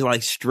talking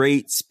like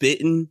straight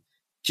spitting,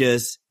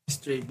 just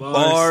straight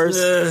bars.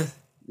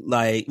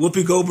 Like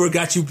Whoopi Goldberg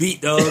got you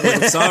beat, dog.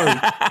 I'm sorry.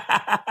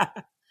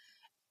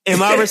 And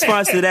my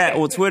response to that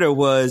on Twitter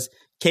was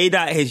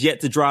K-Dot has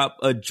yet to drop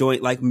a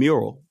joint like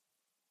Mural.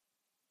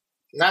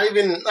 Not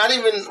even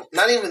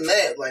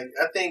that. Like,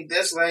 I think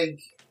that's like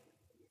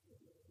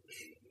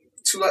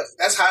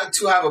that's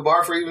too high of a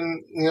bar for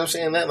even, you know what I'm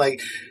saying? That,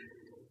 like,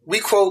 we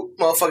quote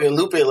motherfucking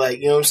Lupe, like,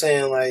 you know what I'm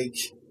saying? Like,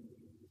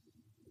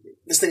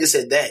 this nigga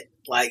said that.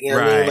 Like, you know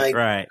what I mean? Like,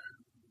 right.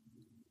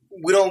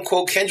 We don't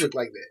quote Kendrick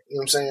like that. You know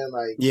what I'm saying?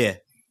 Like, yeah.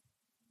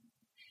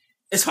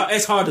 It's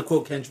hard to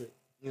quote Kendrick.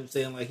 You know what I'm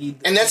saying? Like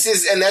and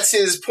that's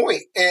his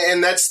point.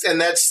 And that's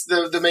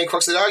the main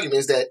crux of the argument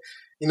is that,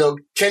 you know,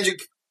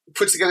 Kendrick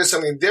puts together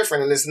something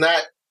different, and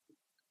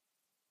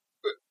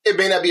it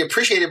may not be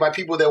appreciated by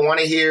people that want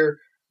to hear,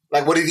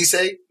 like, what did he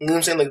say? You know what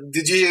I'm saying? Like,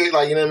 did you hear,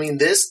 like, you know what I mean?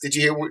 This? Did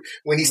you hear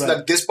when he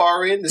snuck this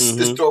bar in?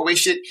 This throwaway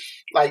shit?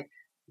 Like,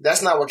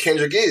 that's not what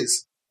Kendrick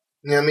is.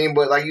 You know what I mean?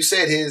 But like you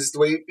said, the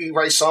way he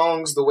writes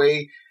songs, the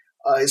way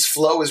his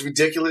flow is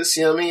ridiculous.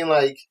 You know what I mean?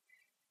 Like,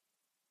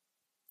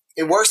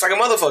 it works like a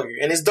motherfucker,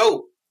 and it's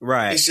dope.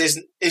 Right.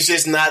 It's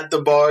just not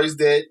the bars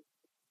that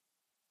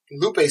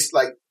Lupe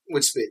like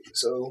would spit.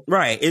 So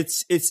right.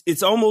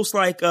 It's almost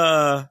like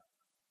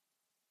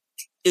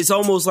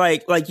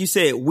you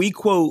said, we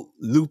quote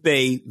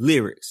Lupe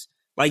lyrics.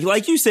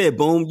 Like you said,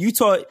 Boom, you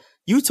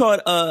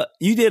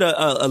did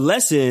a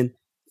lesson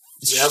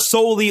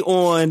solely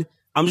on,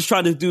 I'm just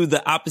trying to do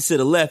the opposite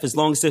of left. As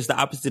long as there's the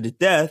opposite of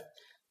death,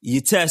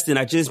 you test, and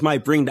I just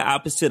might bring the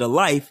opposite of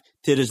life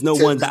till there's no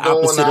one the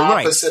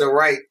opposite of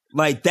right.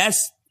 Like,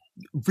 that's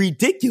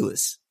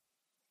ridiculous.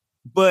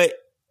 But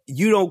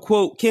you don't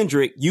quote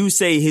Kendrick. You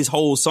say his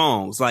whole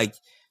songs. Like,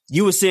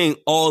 you were saying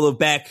all of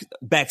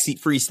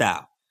Backseat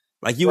Freestyle.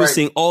 Like, you were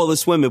saying all the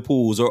swimming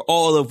pools or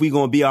all of We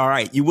Gonna Be All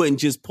Right. You wouldn't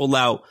just pull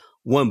out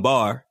one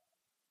bar.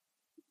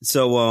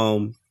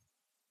 So,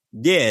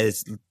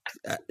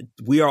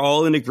 we are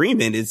all in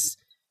agreement. It's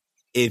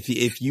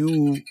if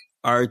you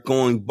are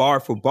going bar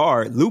for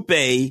bar,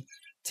 Lupe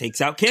takes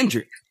out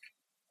Kendrick.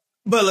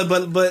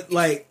 But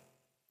like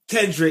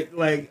Kendrick,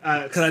 like,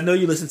 because I know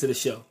you listen to the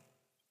show.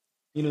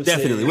 You know what I'm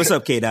definitely. saying? What's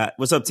up, K-Dot?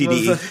 What's up,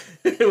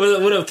 TDE?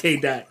 What up,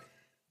 K-Dot?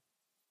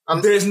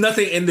 There's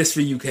nothing in this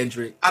for you,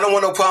 Kendrick. I don't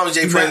want no problems,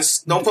 Jay Prince.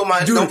 Don't put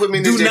me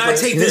in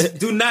this.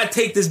 Do not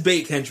take this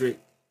bait, Kendrick.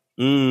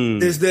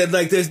 There's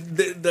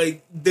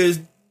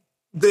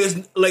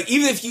like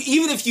even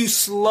if you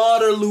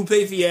slaughter Lupe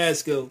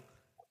Fiasco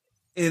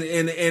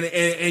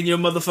in your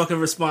motherfucking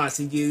response,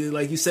 and you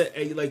like you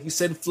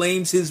said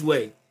flames his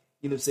way.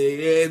 You know what I'm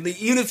saying? And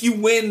even if you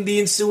win the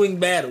ensuing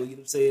battle, you know what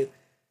I'm saying?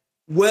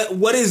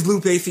 What is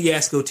Lupe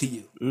Fiasco to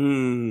you? You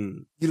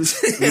know what I'm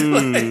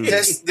saying?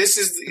 This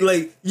is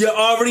like, you're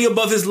already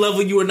above his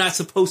level. You are not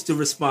supposed to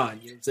respond.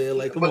 You know what I'm saying?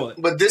 Like, come on.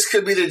 But this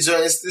could be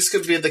this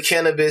could be the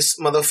cannabis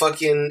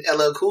motherfucking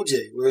LL Cool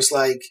J, where it's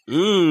like,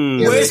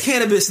 where's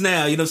cannabis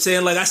now? You know what I'm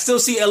saying? Like, I still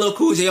see LL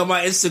Cool J on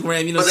my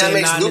Instagram. You know what I'm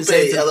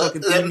saying?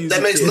 That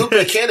makes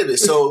Lupe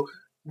cannabis. So,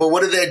 but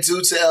what did that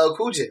do to LL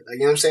Cool J? Like,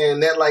 you know what I'm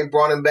saying? That like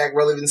brought him back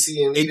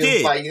relevancy and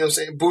even, like, you know what I'm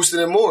saying, boosted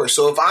him more.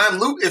 So if I'm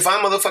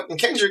motherfucking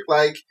Kendrick,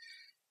 like,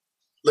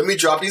 let me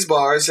drop these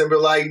bars and be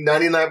like,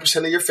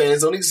 99% of your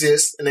fans don't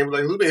exist, and they were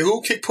like, Lupe,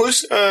 who kick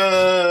push?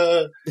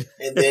 And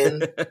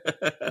then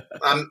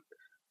I'm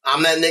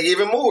that nigga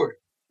even more.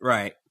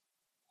 Right.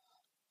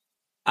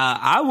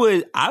 I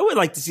would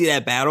like to see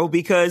that battle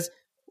because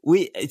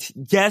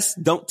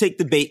don't take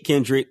the bait,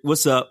 Kendrick.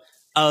 What's up?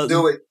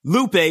 Do it.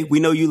 Lupe, we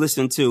know you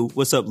listen too.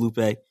 What's up, Lupe?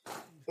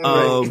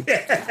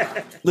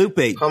 Lupe,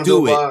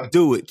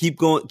 do it. Keep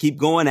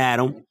going at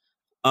him.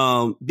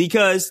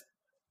 Because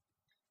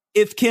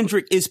if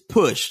Kendrick is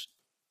pushed,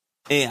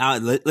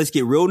 and let's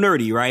get real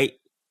nerdy, right?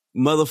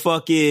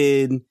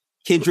 Motherfucking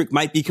Kendrick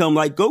might become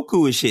like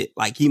Goku and shit.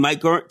 Like, he might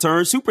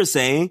turn Super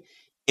Saiyan,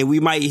 and we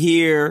might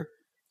hear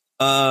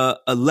a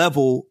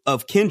level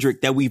of Kendrick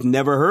that we've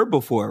never heard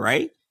before,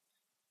 right?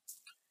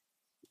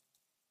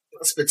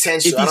 It's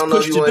potential. I don't know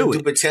if you want to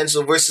do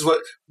potential versus what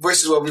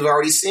we've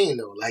already seen,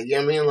 though. Like, you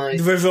know what I mean? Like,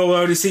 versus what we've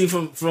already seen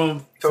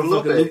from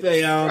Lupe.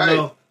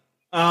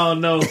 I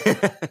don't know.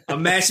 A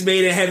match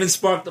made in heaven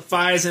sparked the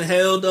fires in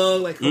hell,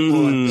 dog. Like, come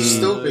on.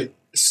 Stupid.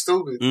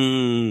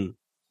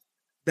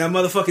 That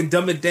motherfucking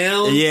Dumb It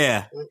Down.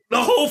 Yeah.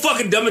 The whole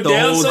fucking Dumb It The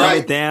Down whole song. Dumb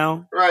It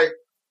Down. Right.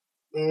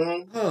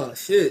 Mm-hmm. Oh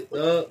shit,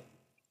 dog.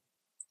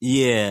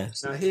 Yeah.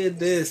 Now hear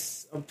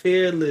this. I'm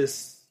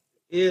peerless.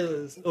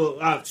 Earless.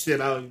 Oh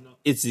shit, I don't even know.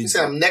 You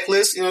said I'm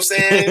necklace, you know what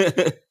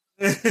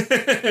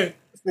I'm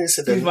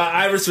saying? My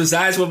iris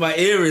resides where my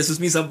ear is, which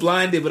means I'm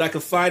blinded, but I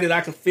can find it,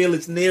 I can feel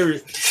its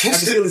nearest. I can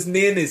feel its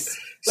nearness.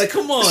 Like,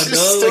 come on,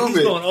 dog. Like,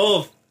 he's going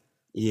off.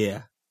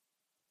 Yeah.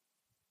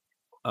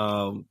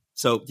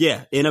 So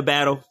yeah, in a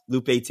battle,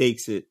 Lupe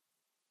takes it.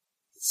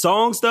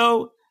 Songs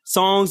though,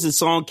 songs and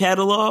song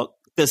catalog.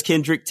 Does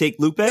Kendrick take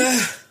Lupe?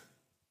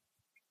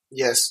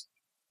 Yes.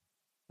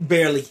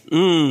 Barely.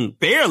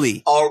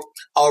 Barely.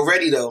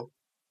 Already though.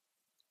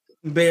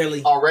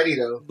 Barely. Already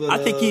though. But, I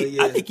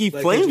think he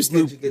flames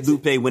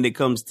Lupe when it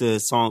comes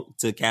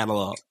to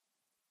catalog.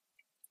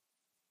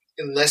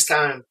 In less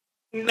time.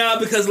 Nah,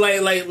 because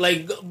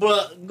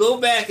bro, go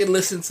back and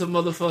listen to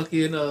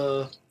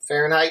motherfucking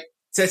Fahrenheit.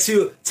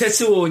 Tattoo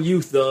on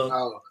Youth, dog.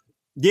 Oh.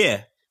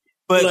 Yeah.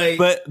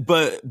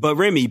 But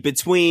Remy,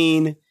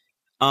 between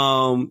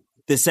the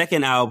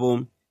second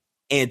album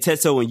and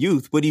Tattoo on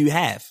Youth, what do you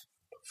have?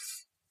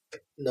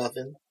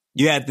 Nothing.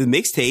 You have the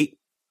mixtape.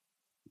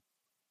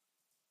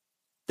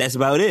 That's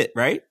about it,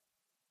 right?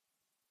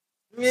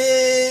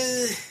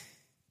 Yeah.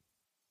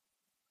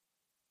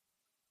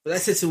 But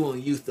that's Tattoo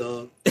on Youth,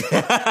 dog.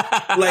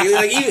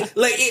 I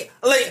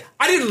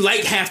didn't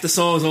like half the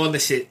songs on the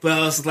shit, but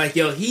I was like,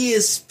 yo, he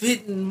is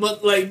spitting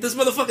like this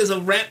motherfucker's a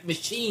rap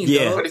machine.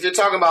 Yeah, dog. But if you're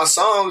talking about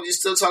songs, you're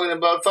still talking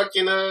about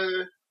fucking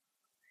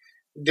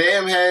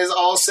Damn has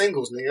all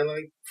singles, nigga.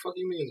 Like, fuck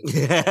you mean?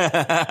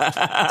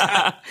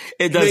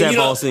 It does have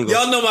all singles.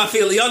 Y'all know my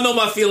feelings. Y'all know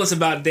my feelings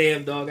about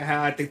Damn, dog, and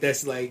how I think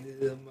that's like.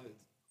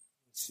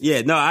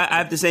 Yeah, no, I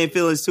have the same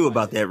feelings too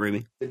about that,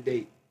 Remy. The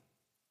date.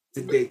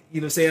 You know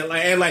what I'm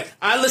saying? Like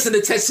I listen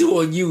to Tattoo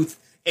on Youth,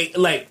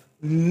 like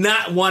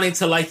not wanting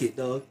to like it,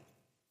 dog.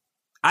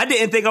 I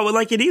didn't think I would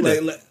like it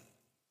either.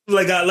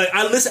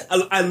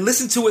 I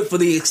listened to it for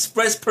the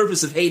express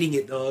purpose of hating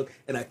it, dog,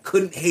 and I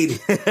couldn't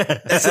hate it.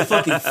 That's a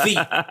fucking feat,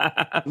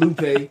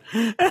 Lupe.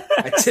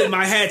 I tip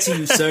my hat to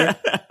you, sir.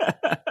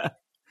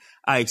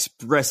 I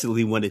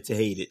expressly wanted to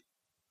hate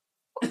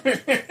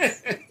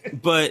it.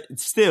 But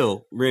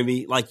still,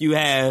 Remy, like you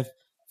have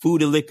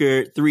Food and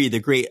Liquor 3, the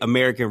great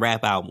American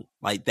rap album.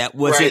 Like that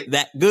wasn't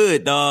that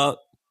good, dog.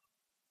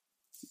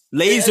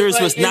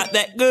 Lasers was not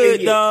that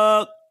good,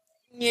 dog.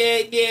 Yeah.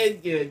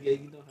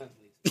 You know how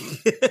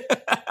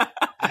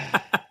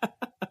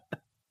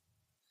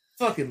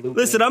fucking Lupe.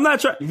 Listen, I'm not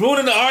trying.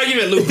 Ruining the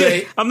argument,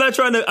 Lupe. I'm not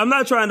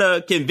trying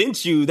to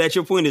convince you that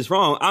your point is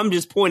wrong. I'm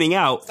just pointing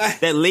out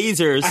that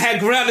Lasers. I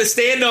had ground to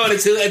stand on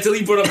until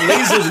he brought up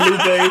Lasers,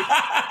 Lupe.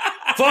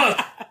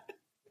 Fuck.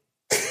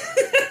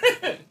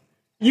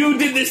 You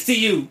did this to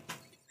you.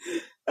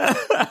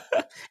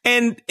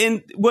 And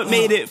what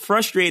made it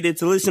frustrated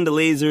to listen to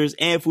Lasers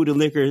and Food and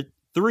Liquor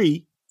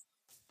 3?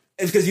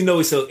 It's because you know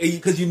it's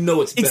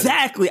better.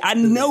 Exactly. I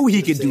know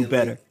he could do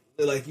better.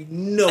 Like you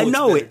know, I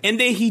know it. And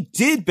then he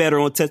did better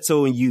on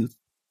Tetsuo and Youth.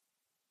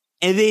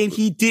 And then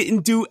he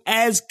didn't do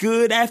as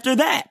good after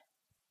that.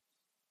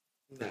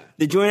 Nah.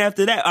 The joint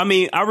after that. I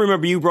mean, I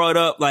remember you brought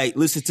up like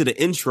listen to the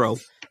intro,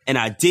 and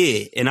I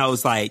did, and I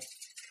was like,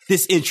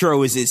 this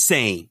intro is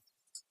insane.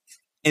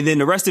 And then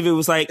the rest of it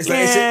was like,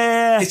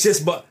 it's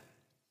just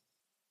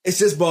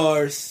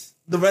bars.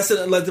 The rest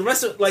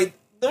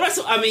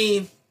of I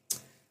mean,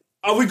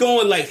 are we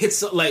going like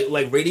hits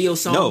like radio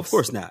songs? No, of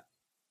course not.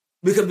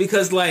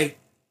 Because like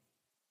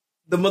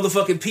the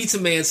motherfucking Pizza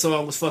Man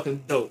song was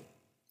fucking dope.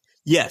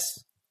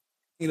 Yes.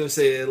 You know what I'm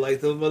saying?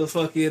 Like the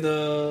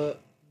motherfucking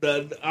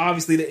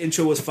obviously the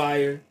intro was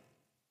fire.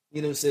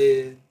 You know what I'm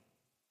saying?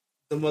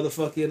 The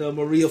motherfucking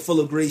Maria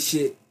Full of Great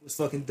Shit was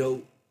fucking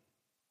dope.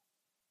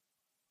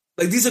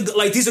 Like these are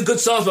good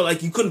songs, but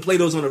like you couldn't play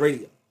those on the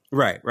radio.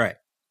 Right.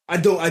 I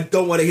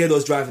don't want to hear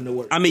those driving to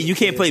work. I mean, you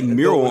can't play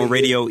Mural on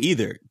radio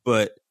either,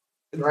 but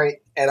right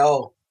at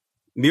all.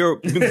 Mural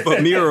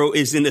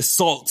is an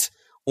assault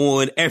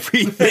on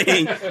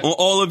everything, on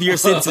all of your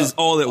senses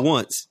all at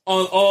once.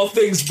 On all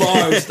things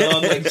bars,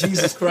 dog. Like,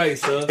 Jesus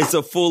Christ, dog. It's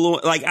a full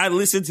on, like, I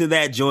listened to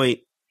that joint,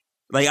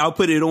 like, I'll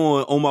put it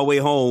on my way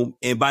home,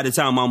 and by the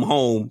time I'm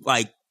home,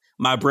 like,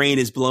 my brain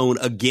is blown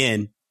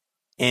again,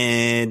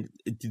 and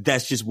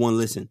that's just one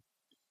listen.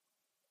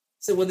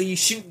 So whether you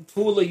shooting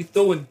pool or you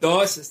throwing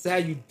darts, it's how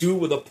you do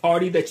with a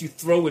party that you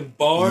throw in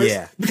bars.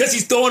 Yeah. Because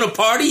he's throwing a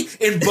party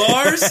in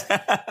bars.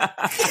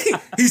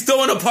 He's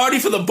throwing a party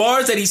for the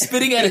bars that he's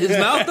spitting out of his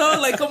mouth,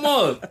 dog. Like, come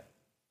on.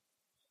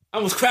 I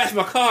almost crashed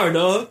my car,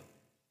 dog.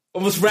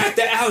 Almost wrapped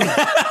that out.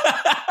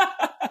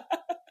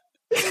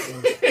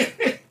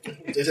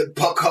 Just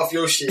buck off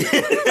your shit.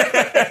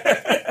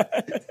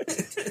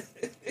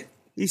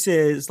 He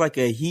said it's like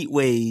a heat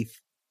wave.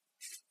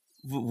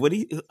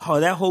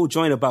 That whole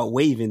joint about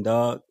waving,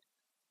 dog.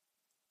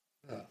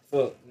 Oh,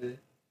 fuck, man.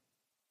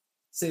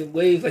 Say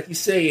wave like you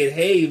saying,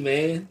 hey,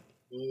 man.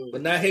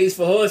 But not haze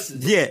for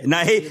horses. Yeah,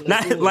 not haze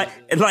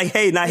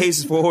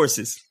is for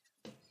horses.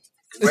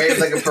 Wave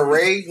like a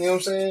parade, you know what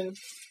I'm saying?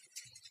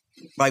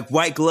 Like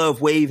white glove,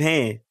 wave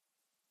hand.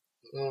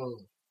 So,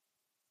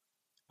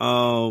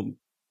 all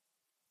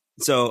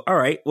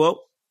right.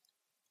 Well,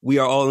 we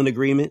are all in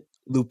agreement.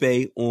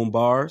 Lupe on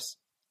bars.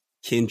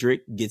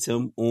 Kendrick gets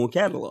him on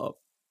catalog.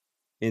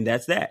 And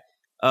that's that.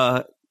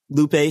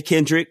 Lupe,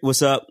 Kendrick,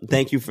 what's up?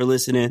 Thank you for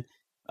listening.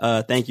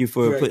 Thank you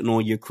for putting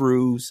on your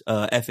crews.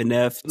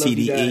 FNF,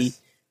 TDE.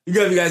 You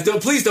love you guys.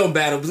 Please don't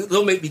battle.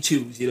 Don't make me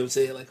choose. You know what I'm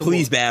saying? Like,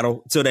 please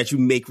battle so that you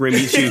make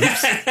Remy choose.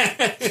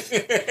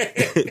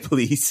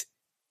 Please.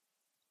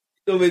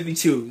 Don't make me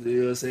choose. You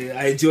know what I'm saying?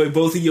 I enjoy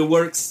both of your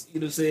works. You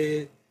know what I'm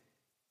saying?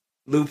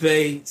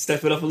 Lupe,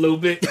 step it up a little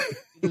bit. You know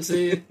what I'm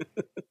saying?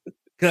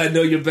 Because I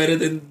know you're better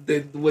than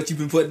what you've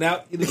been putting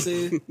out. You know what I'm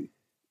saying?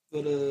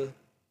 But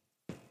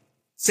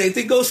same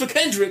thing goes for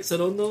Kendrick. So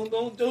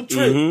don't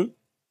trip. Mm-hmm.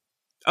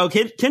 Oh,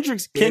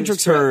 Kendrick's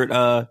heard.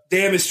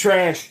 Damn is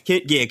trash.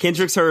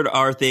 Kendrick's heard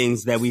our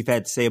things that we've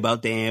had to say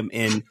about Damn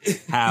and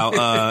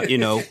how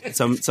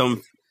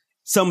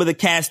some of the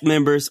cast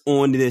members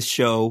on this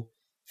show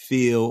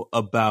feel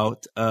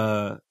about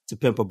To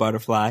Pimp a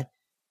Butterfly.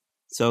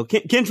 So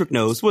Kendrick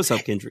knows. What's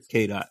up, Kendrick?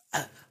 K-Dot.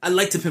 I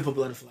like To Pimp a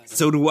Butterfly.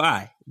 So do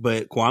I,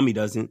 but Kwame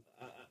doesn't.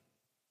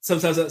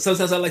 Sometimes I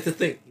like to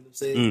think. You know what I'm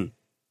saying?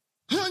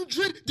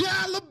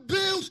 $100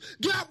 bills,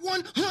 got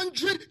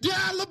 $100 bills,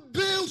 got $100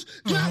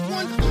 bills, got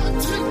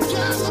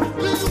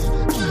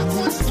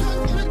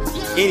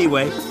 $100.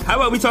 Anyway, how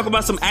about we talk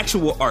about some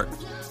actual art?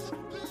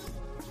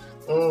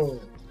 Oh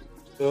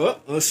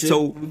shit.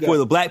 So for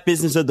the Black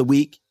Business of the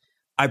Week,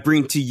 I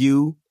bring to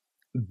you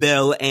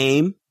Belle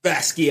Aim.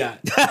 Basquiat.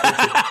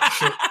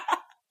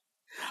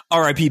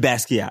 R.I.P.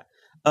 Basquiat.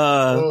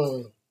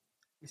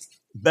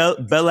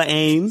 Bella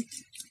Aim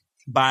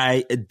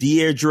by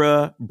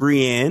Deirdre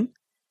Brienne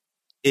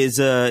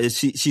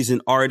she's an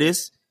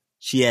artist.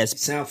 She has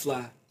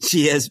Soundfly.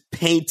 She has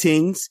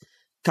paintings,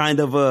 kind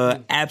of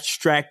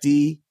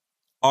abstracty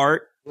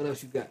art. What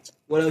else you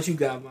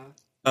got, man?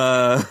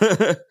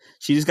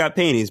 She just got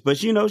paintings, but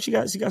she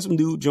got some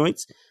new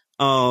joints.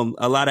 A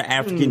lot of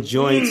African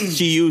joints.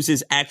 She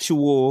uses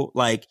actual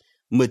like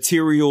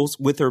materials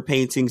with her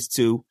paintings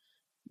too.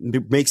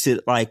 Makes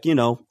it like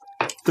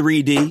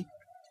 3D.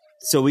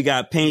 So we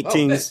got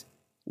paintings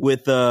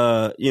with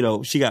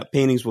she got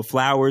paintings with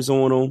flowers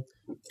on them,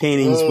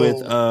 paintings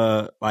with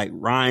like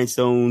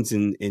rhinestones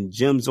and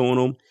gems on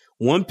them.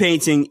 One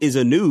painting is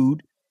a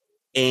nude,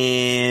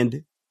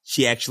 and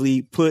she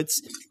actually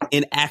puts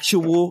an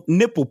actual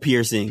nipple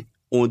piercing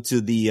onto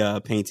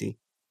the painting.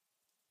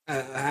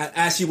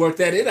 How she worked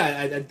that in?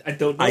 I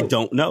don't know. I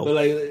don't know. But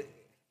like,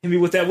 hit me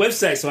with that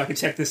website so I can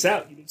check this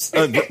out.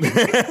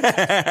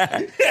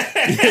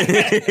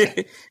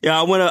 Yeah,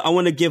 I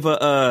want to give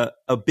a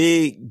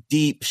big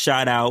deep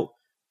shout out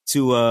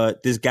to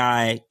this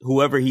guy,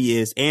 whoever he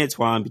is,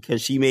 Antoine,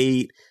 because she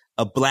made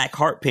a black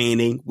heart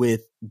painting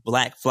with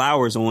black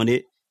flowers on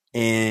it,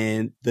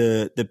 and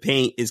the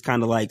paint is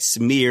kind of like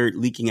smeared,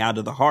 leaking out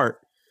of the heart.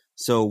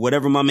 So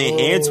whatever my man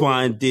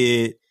Antoine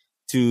did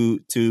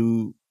to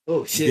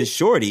this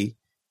shorty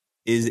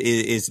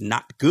is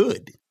not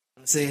good.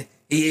 I'm saying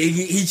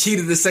he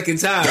cheated the second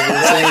time. You know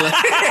what I'm saying?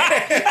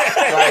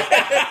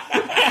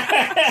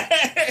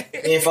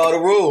 He didn't follow the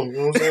rule. You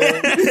know what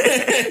I'm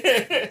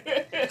saying?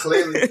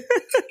 Clearly.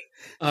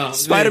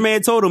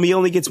 Spider-Man told him he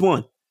only gets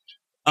one.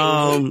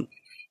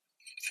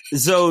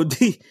 So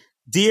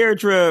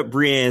Deirdre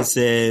Brienne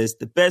says,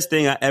 the best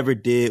thing I ever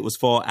did was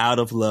fall out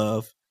of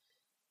love.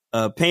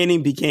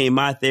 Painting became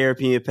my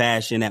therapy and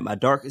passion at my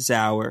darkest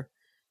hour.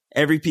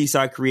 Every piece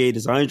I create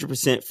is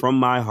 100% from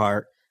my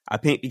heart. I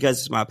paint because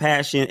it's my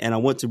passion, and I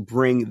want to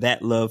bring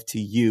that love to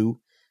you.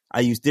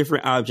 I use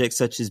different objects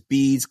such as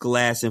beads,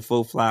 glass, and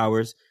faux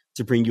flowers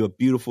to bring you a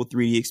beautiful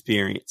 3D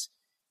experience.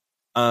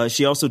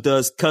 She also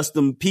does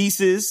custom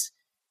pieces,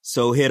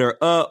 so hit her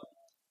up,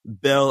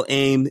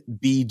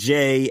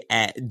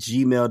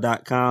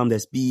 bellamebj@gmail.com.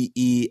 That's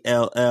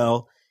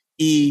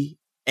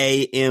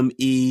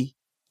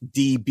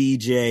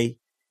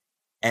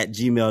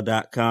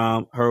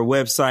BELLEAMEDBJ@gmail.com. Her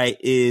website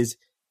is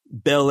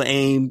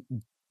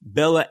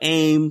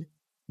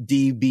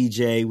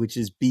BellaAimedBJ, which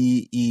is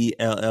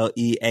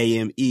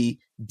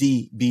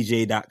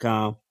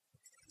BELLEAMEDBJ.com.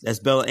 That's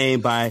Bella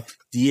Aim by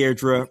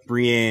Deirdre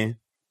Brienne.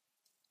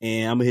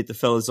 And I'm gonna hit the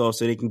fellas off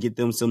so they can get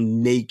them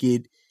some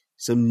naked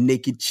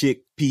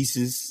chick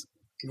pieces.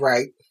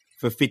 Right.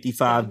 For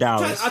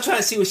 $55. I'll try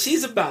to see what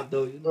she's about,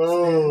 though. You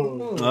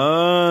know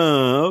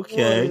Oh,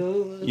 okay.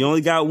 You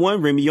only got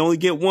one, Remy. You only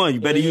get one.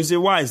 You better use it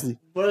wisely.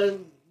 Bro,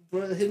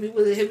 hit me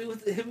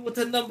with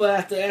the number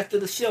after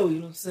the show. You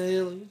know what I'm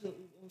saying?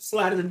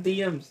 Slide it in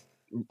DMs.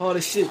 All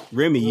this shit.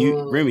 Remy,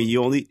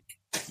 you only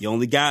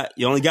got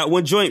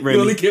one joint, Remy.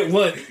 You only get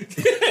one.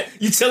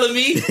 You telling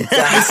me this is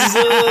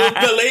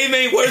the lame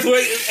ain't worth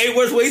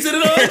wasting it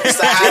on? It's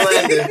the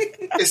Highlander.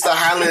 It's the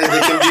Highlander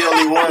that can be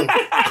only one.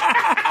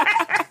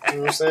 You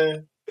know what I'm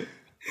saying?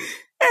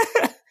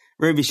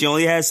 Remy, she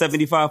only has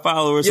 75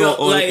 followers on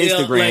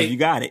Instagram. You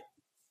got it.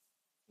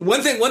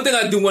 One thing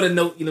I do want to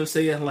note, you know what I'm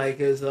saying, like,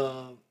 is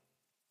a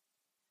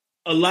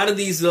lot of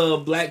these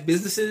black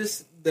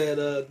businesses,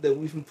 that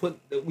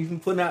we've been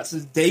putting out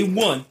since day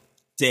one.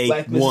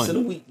 Black Misses of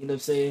the Week. You know what I'm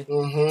saying?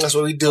 Mm-hmm, that's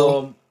what we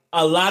do.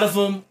 A lot of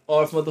them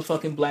are for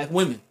motherfucking black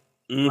women.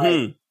 Mm-hmm.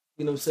 Right?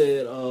 You know what I'm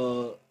saying?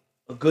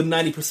 A good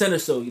 90% or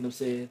so. You know what I'm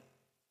saying?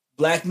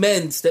 Black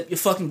men, step your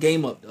fucking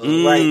game up, dog.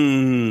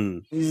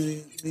 Mm.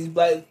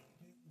 Right?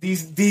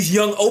 These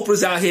young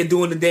Oprahs out here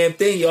doing the damn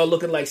thing. Y'all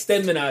looking like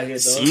Stedman out here,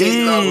 dog. Do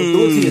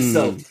it to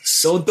yourself.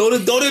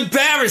 Don't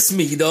embarrass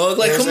me, dog.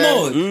 Like, come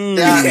on.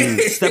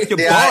 Step your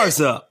bars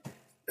up.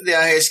 They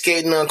out here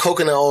skating on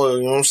coconut oil,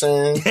 you know what I'm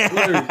saying?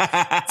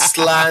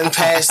 Sliding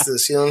past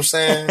us, you know what I'm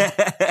saying?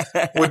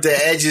 With the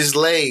edges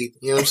laid,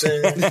 you know what I'm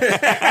saying?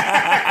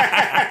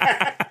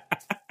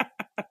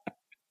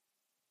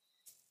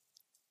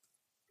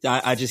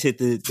 I just hit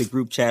the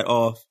group chat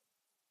off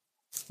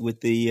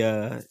with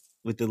the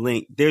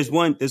link. There's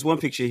one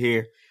picture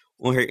here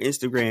on her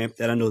Instagram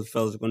that I know the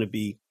fellas are going to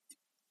be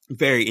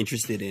very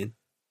interested in.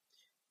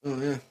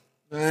 Oh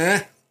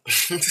yeah.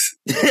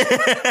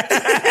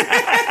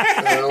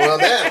 Well,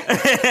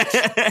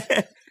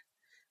 damn.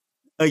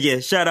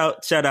 Again, shout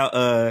out,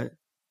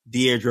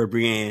 Deidre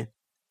Brienne.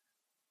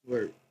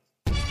 Word.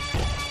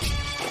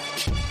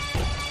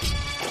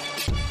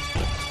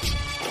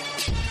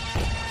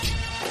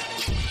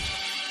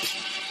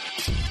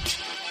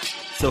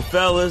 So,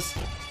 fellas,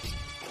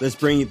 let's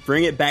bring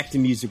it back to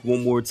music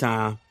one more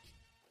time.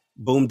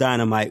 Boom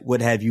Dynamite,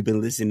 what have you been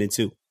listening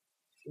to?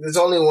 There's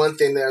only one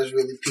thing that has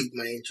really piqued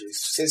my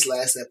interest since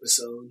last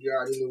episode. You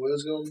already knew what it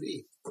was going to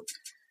be.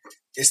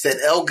 It's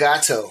that El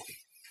Gato,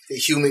 the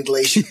human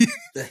glacier.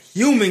 The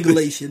human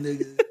glacier,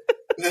 nigga.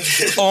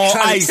 All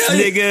ice,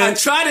 nigga. I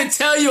tried to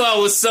tell you I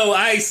was so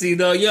icy,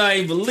 though. Y'all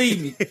ain't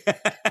believe me. You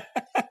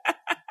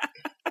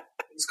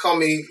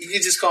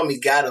can just call me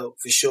Gato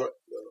for short.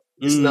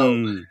 Just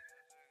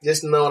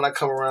know when I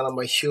come around, I'm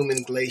a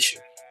human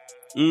glacier.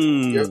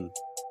 Yep.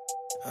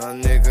 A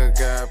nigga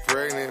got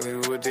pregnant, we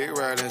were dick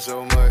riding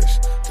so much.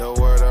 The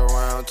word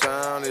around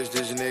town is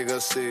this nigga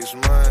 6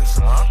 months.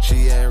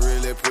 She ain't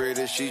really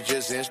pretty, she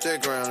just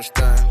Instagram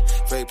stunt.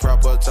 Fake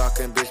proper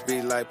talking, bitch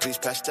be like, please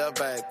pass the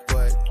back.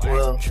 But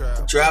well,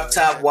 Drop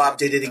Top WAP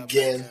did it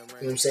again. You know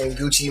what I'm saying?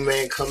 Gucci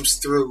Mane comes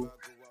through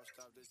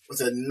with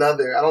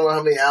another. I don't know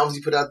how many albums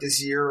he put out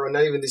this year, or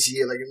not even this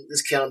year, like in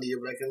this calendar year,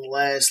 but like in the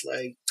last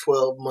like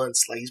 12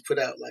 months. Like he's put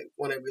out like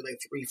one every like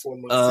 3-4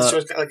 months. This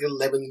one's got like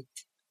 11.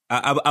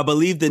 I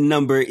believe the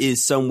number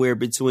is somewhere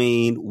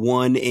between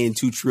 1 and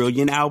 2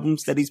 trillion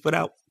albums that he's put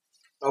out.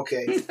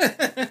 Okay.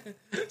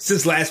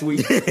 Since last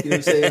week. You know what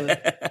I'm saying?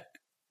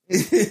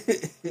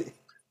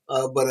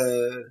 But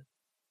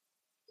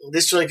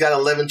this joint got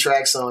 11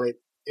 tracks on it.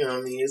 You know what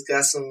I mean? It's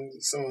got some.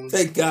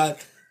 Thank God.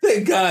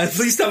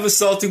 Please stop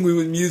assaulting me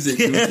with music.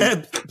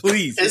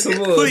 Please.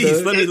 Come on,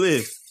 please, let me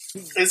live.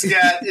 It's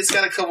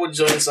got a couple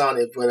joints on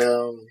it, but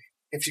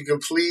if you can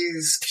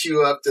please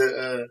cue up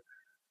the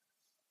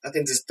I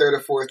think this third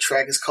or fourth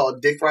track is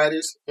called Dick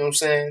Riders. You know what I'm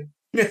saying?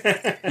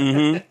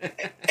 Mm-hmm.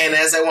 And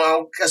as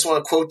I just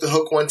want to quote the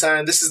hook one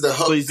time. This is the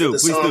hook. Please do.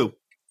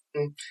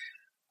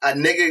 A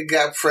nigga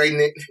got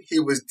pregnant. He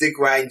was dick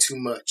riding too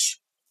much.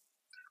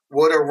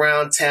 Word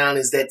around town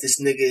is that this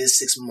nigga is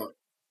 6 months.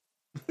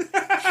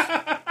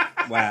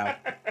 Wow.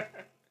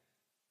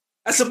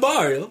 That's a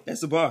bar, yo.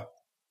 That's a bar.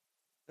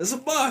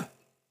 Can't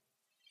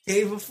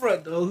even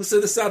front, though. Who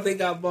said the South ain't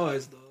got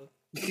bars, dog?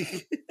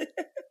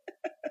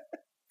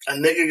 A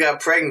nigga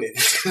got pregnant.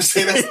 that's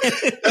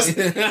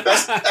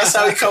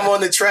how he come on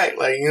the track.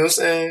 Like, you know what I'm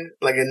saying?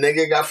 Like a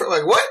nigga got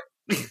pregnant. Like, what?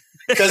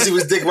 Because he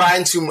was dick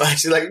riding too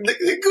much. He's like,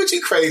 Gucci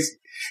crazy.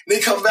 They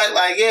come back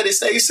like, yeah, they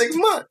say he's 6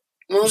 months.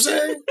 You know what I'm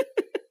saying?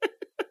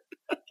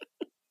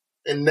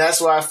 And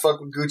that's why I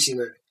fuck with Gucci,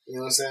 man. You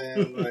know what I'm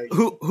saying? Like,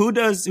 who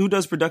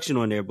does production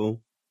on there,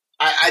 Boom?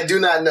 I do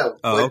not know.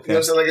 Oh, but, you know what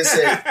I'm saying? Like I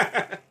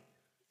said,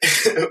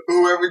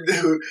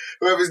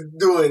 whoever's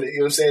doing it, you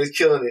know what I'm saying, is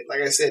killing it.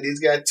 Like I said, he's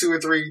got 2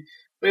 or 3,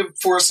 maybe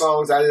 4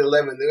 songs out of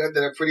 11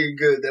 that are pretty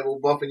good that will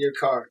bump in your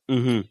car.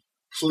 Mm-hmm.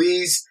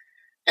 Please,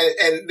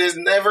 and there's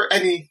never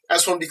any. I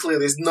just want to be clear.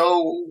 There's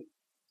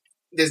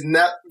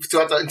not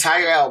throughout the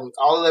entire album,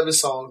 all 11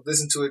 songs.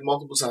 Listen to it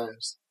multiple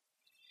times.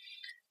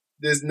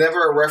 There's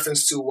never a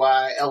reference to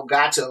why El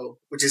Gato,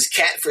 which is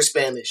cat for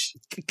Spanish,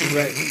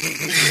 right?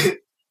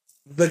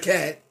 The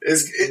cat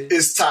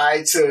is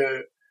tied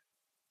to.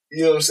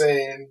 You know what I'm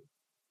saying?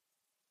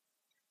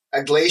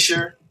 A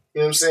glacier,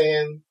 you know what I'm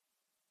saying?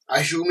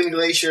 A human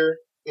glacier,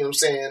 you know what I'm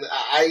saying? An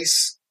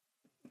ice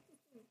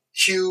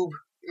cube,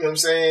 you know what I'm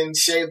saying?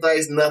 Shaped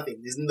like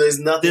nothing. There's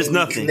nothing. There's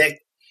nothing.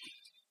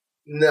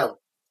 No.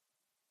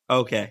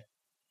 Okay.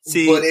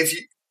 See, but if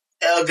you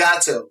El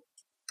Gato,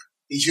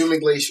 the human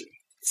glacier.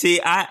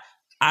 See, I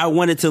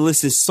wanted to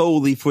listen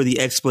solely for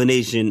the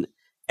explanation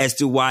as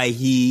to why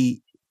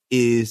he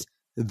is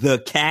the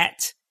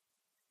cat,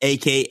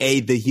 aka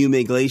the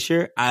human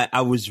glacier.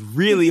 I was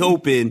really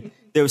hoping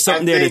there was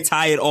something there to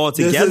tie it all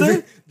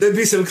together. There'd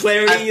be some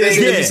clarity.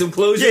 There'd be some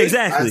closure. Yeah,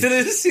 exactly.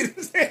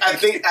 I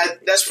think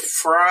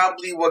that's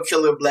probably what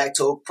Killer Black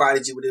told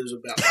Prodigy what it was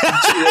about.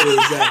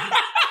 Exactly.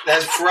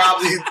 That's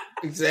probably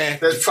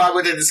Exactly. That's probably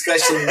what the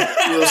discussion, you know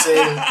what I'm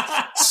saying,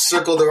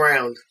 circled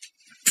around.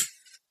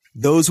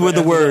 Those were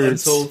the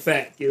words. Untold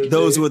fact. You know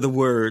Those were the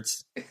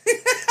words.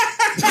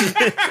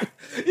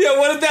 Yeah,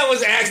 what if that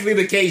was actually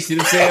the case? You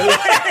know what I'm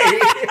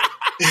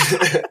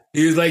saying?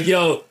 He was like,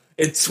 yo,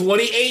 in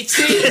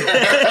 2018,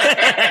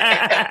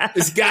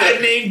 this guy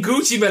named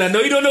Gucci Man, I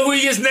know you don't know who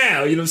he is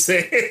now, you know what I'm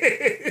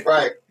saying?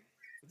 Right.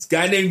 This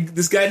guy named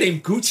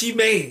Gucci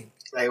Mane.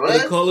 Like, what? They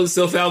call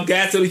himself El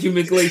Gato the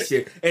Human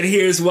Glacier. And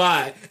here's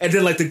why. And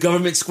then, like, the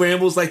government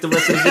scrambles like the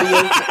rest of the video. You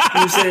know what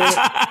I'm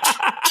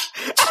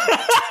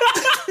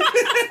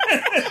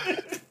saying?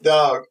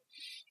 Dog.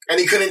 And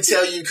he couldn't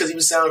tell you because he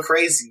was sounding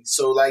crazy.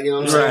 So, like, you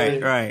know what I'm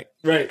saying? Right.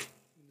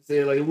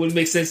 So, like, it wouldn't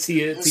make sense to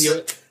your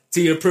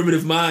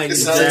primitive mind.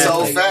 It's an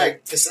untold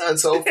fact. It's an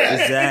untold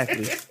fact.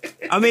 Exactly.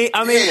 I mean,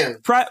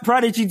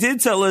 Prodigy did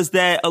tell us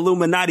that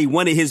Illuminati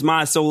wanted his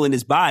mind, soul, and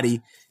his body.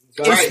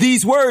 Right. It's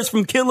these words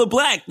from Killer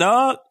Black,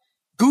 dog.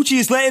 Gucci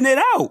is letting it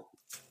out.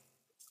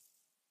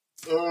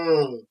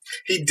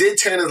 He did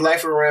turn his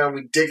life around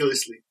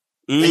ridiculously.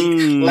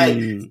 Like,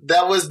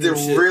 that was the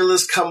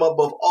realest come up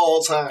of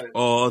all time.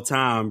 All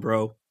time,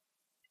 bro.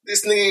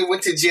 This nigga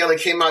went to jail and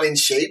came out in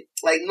shape.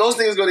 Like, most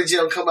niggas go to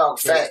jail and come out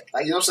fat.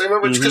 Like, you know what I'm saying?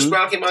 Remember Chris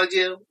Brown came out of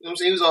jail? You know what I'm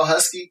saying? He was all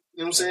husky. You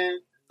know what I'm saying?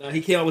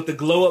 He came out with the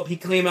glow up. He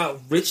came out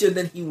richer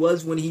than he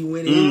was when he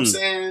went in. You know what I'm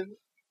saying?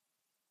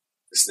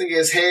 This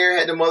nigga's hair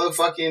had the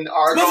motherfucking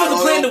argon Motherfucker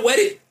oil. playing the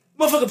wedding.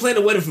 Motherfucker playing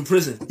the wedding from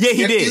prison. Yeah,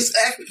 he did.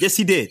 Exactly. Yes,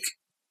 he did.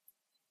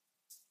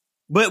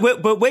 But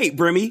wait,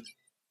 Brimmy.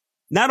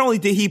 Not only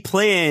did he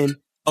plan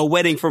a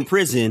wedding from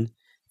prison,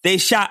 they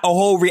shot a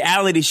whole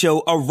reality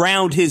show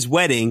around his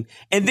wedding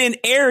and then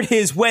aired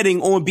his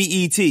wedding on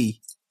BET.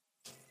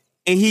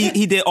 And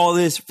he did all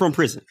this from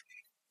prison.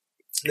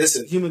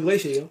 Listen, Human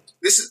Glacier, yo.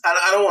 this is.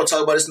 I don't want to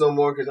talk about this no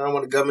more because I don't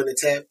want the government to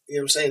tap. You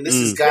know what I'm saying? This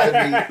has got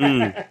to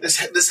be.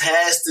 This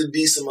has to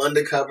be some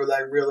undercover,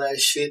 like real ass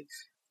shit.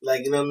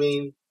 Like, you know what I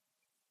mean?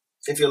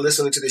 If you're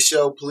listening to the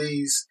show,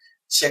 please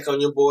check on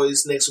your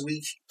boys next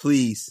week.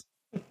 Please.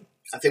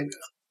 I think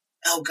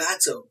El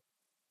Gato,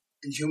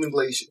 the Human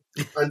Glacier,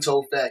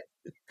 untold fact.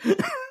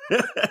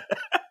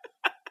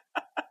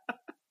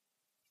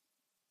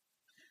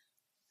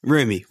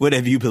 Remy, what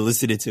have you been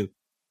listening to?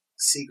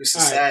 Secret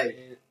Society.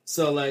 Right.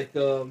 So, like,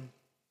 3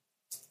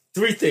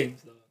 things.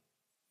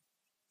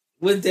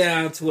 Went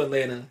down to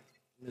Atlanta, you know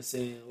what I'm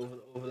saying,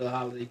 over the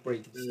holiday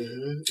break.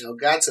 El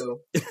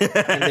Gato.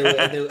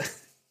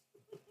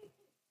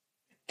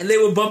 And they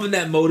were bumping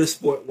that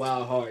motorsport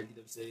wild hard, you know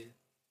what I'm saying?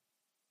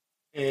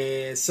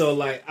 And so,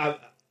 like,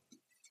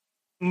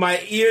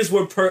 my ears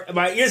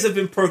have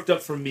been perked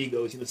up from Migos, you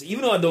know what I'm saying?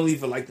 Even though I don't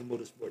even like the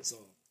motorsport song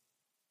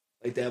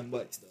like that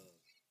much, though.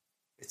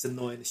 It's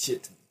annoying as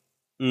shit to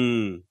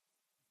me.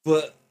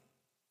 But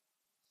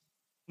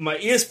my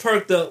ears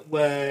perked up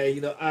when,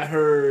 you know, I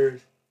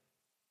heard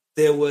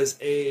there was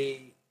a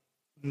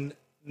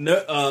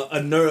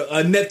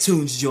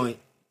Neptune's joint.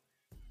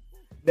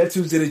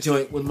 Neptune's did a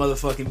joint with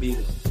motherfucking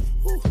Migos.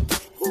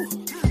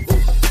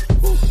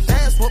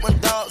 Dance with my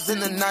dogs in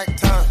the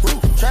nighttime.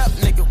 Trap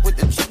nigga with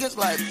the chickens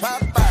like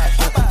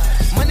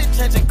Popeye. Money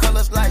changing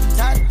colors like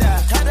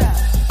tie-dye.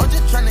 I'm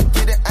just trying to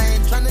get it, I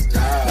ain't trying to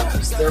die.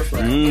 Stir fry.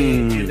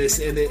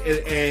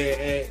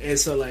 And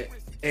so like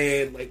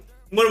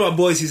one of my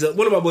boys, he's a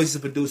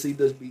producer, he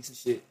does beats and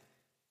shit.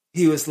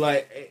 He was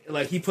like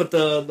he put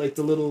the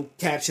little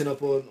caption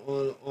up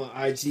on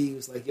IG. He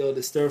was like, yo,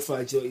 the stir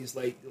fry joint. He's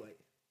like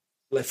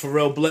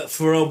Pharrell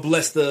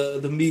blessed the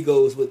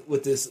Migos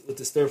with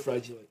the stir fry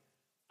joint.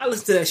 I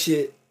listened to that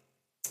shit.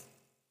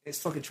 It's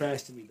fucking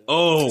trash to me, though.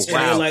 Oh,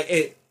 wow. Like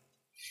it,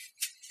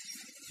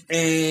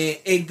 and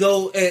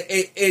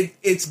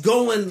it's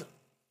going.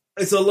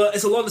 It's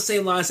along the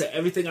same lines that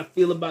everything I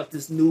feel about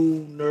this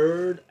new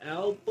Nerd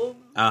album.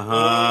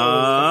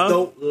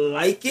 Don't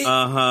like it.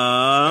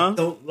 I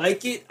don't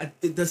like it.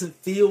 It doesn't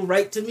feel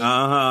right to me.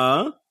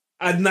 I'm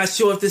not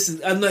sure if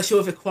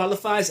it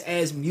qualifies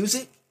as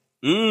music.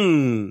 You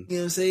know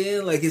what I'm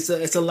saying? Like it's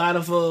a lot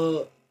of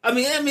I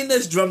mean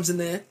there's drums in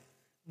there,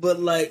 but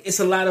like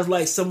it's a lot of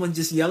like someone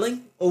just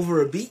yelling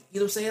over a beat. You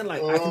know what I'm saying?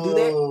 Like I can do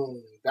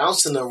that.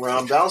 Bouncing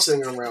around. Yeah.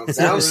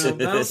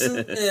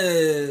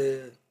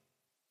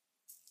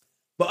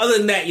 But other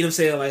than that, you know what I'm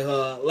saying? Like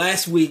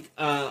last week,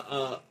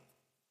 I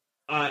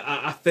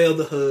failed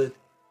the hood,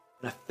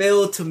 and I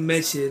failed to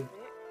mention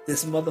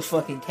this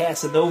motherfucking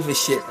Casanova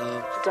shit.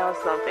 Does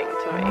something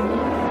to me.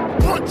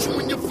 Punch you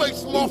in your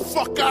face,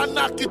 motherfucker, I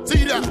knock your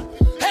teeth out.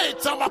 Every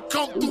time I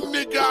come through,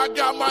 nigga, I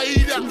got my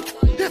heat out.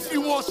 If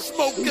you want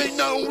smoke, ain't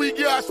nothing we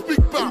gotta speak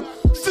about.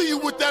 See you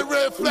with that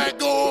red flag,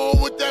 go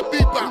on with that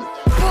beep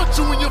out. Punch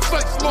you in your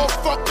face,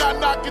 motherfucker, I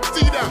knock your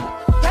teeth out.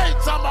 Every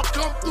time I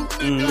come through,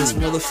 nigga, This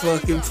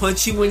motherfucking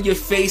punch you in your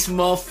face,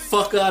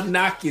 motherfucker, I'll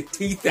knock your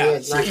teeth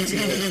out.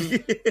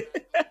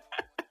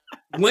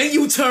 When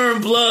you turn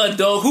blood,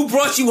 dog, who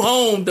brought you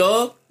home,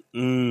 dog?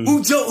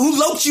 Who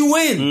loped you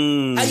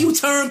in? How you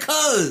turn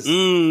cuz?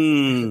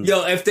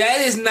 Yo, if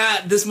that is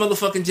not this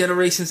motherfucking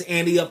generation's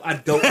Andy Up, I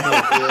don't know.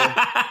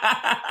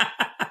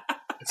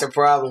 It's a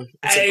problem.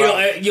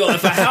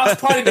 If a house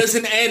party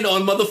doesn't end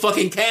on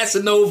motherfucking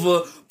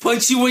Casanova,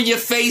 punch you in your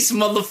face,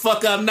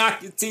 motherfucker, I'll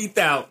knock your teeth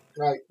out.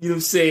 Right. You know what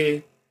I'm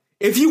saying?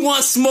 If you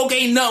want smoke,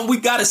 ain't nothing we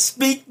gotta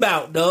speak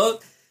about,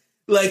 dog.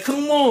 Like,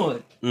 come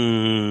on.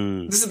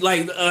 This is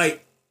like,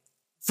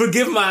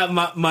 forgive my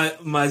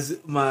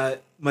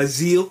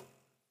zeal.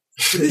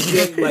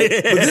 But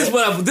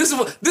this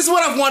is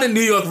what I've wanted New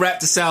York rap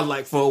to sound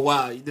like for a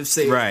while. You just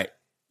say, right.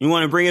 You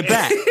want to bring it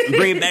back.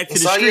 Bring it back to the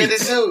streets.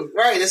 That's all you had to do.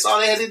 Right. That's all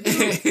they had to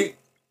do.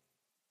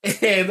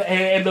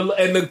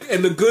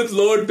 and the good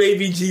Lord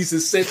baby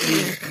Jesus sent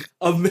me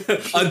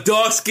a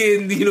dark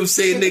skinned, you know what I'm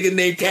saying, nigga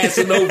named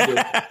Casanova. You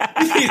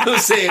know what I'm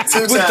saying?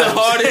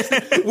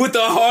 With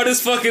the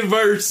hardest fucking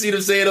verse, you know what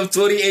I'm saying, of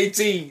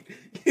 2018.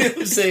 You know what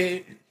I'm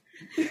saying?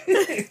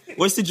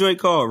 What's the joint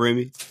called,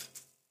 Remy?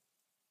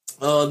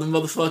 The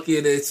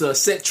motherfucking, it's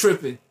Set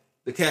Trippin',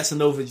 the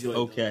Casanova joint.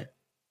 Okay.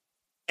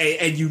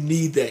 And you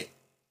need that.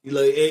 You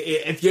know,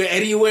 if you're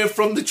anywhere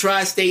from the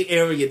tri-state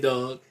area,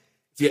 dog,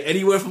 if you're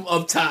anywhere from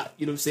up top,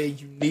 you know what I'm saying,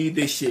 you need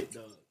this shit,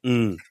 dog.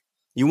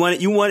 You want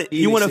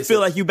to feel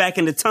like you back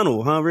in the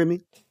tunnel, huh,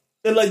 Remy?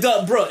 And like,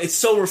 dog, bro, it's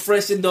so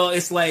refreshing, dog.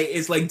 It's like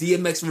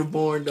DMX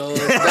Reborn, dog.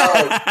 Dog.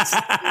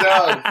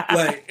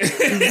 Like, dog,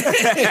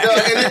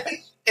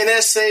 and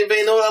that same vein,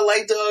 you know what I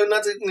like, dog?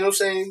 Not to, you know what I'm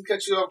saying,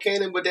 cut you off,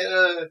 Cannon, but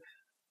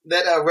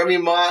that Remy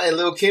Ma and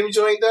Lil Kim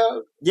joint,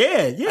 dog.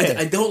 Yeah.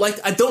 I don't like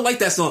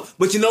that song,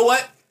 but you know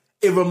what?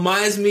 It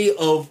reminds me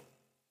of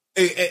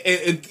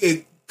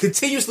it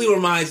continuously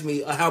reminds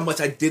me of how much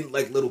I didn't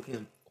like Lil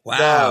Kim. Wow,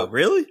 dog.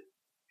 Really?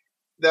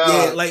 Dog.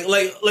 Yeah,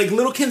 like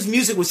Lil Kim's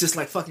music was just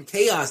like fucking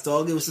chaos,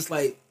 dog. It was just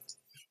like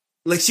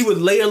she would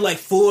layer like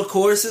 4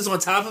 choruses on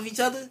top of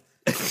each other.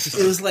 It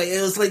was like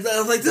this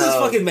is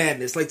fucking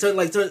madness. Like turn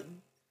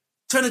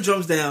the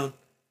drums down.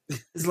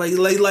 It's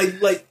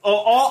like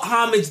all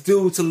homage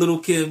due to Lil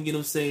Kim, you know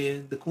what I'm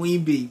saying? The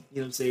Queen Bee, you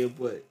know what I'm saying?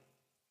 But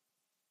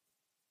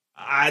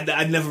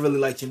I never really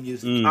liked your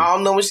music. I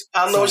don't know when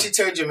she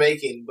turned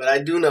Jamaican, but I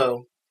do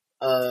know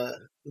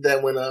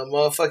that when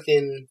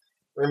motherfucking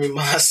Remy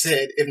Ma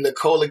said, "If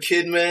Nicole a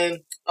kid, man,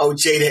 oh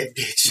Jay that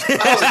bitch."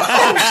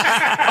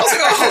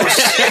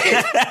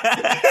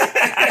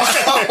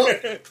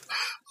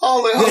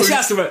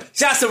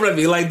 Shouts to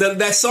Remy. Like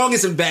that song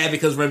isn't bad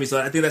because Remy's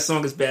on it. I think that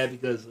song is bad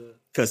because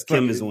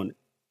Kim is on it.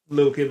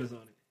 Lil Kim is on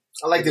it.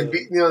 I like the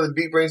beat. You know, the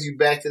beat brings you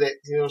back to that.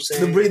 You know what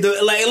I'm saying?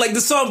 Like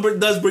the song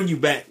does bring you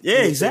back.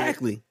 Yeah,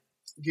 exactly.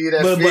 Give you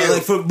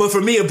that feel. But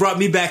for me, it brought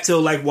me back to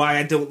like why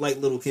I don't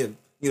like Lil Kim.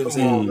 You know what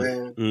I'm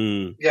saying?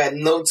 Man. You got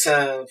no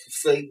time for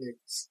fake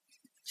niggas.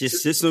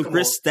 Just System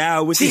Chris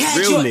style with these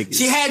real niggas.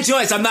 She had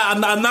joints. I'm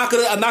not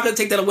gonna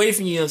take that away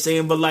from you. You know what I'm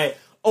saying? But like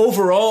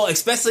overall,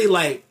 especially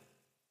like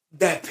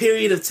that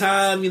period of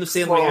time. You know what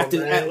I'm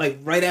saying? Like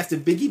right after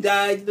Biggie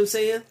died. You know what I'm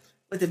saying?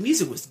 Like the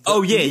music was.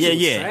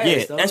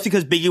 Yeah. That's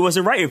because Biggie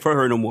wasn't writing for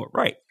her no more,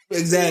 right?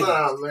 Exactly.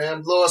 Nah,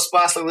 man. Blow up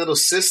spots like little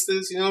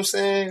sisters. You know what I'm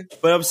saying?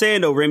 But I'm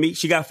saying though, Remy,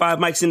 she got 5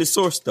 mics in the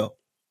source though.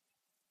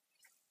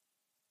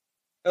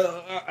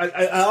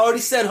 I already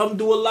said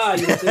Hamdulillah.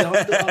 You know what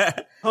I'm saying?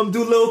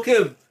 Hamdu Lil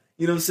Kim.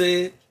 You know what I'm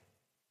saying?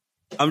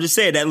 I'm just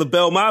saying that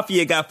LaBelle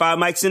Mafia got 5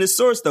 mics in the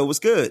source though. What's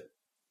good?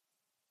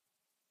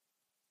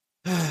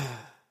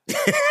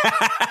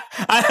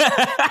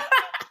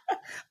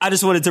 I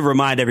just wanted to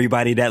remind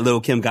everybody that Lil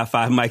Kim got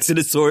 5 mics in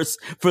the source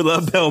for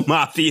LaBelle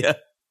Mafia.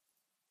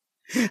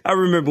 I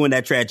remember when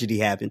that tragedy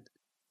happened.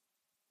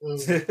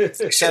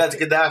 Shout out to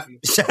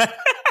Gaddafi.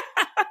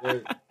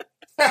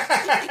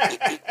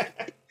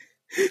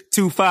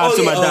 2-5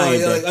 to my dying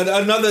day.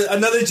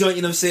 Another joint,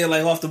 you know what I'm saying,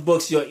 like off the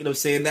books joint, you know what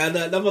I'm saying. That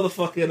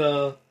motherfucking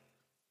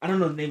I don't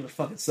know the name of the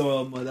fucking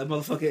song, but that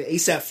motherfucking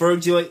ASAP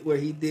Ferg joint where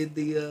he did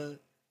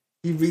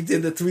he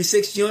redid the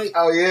 3-6 joint.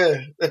 Oh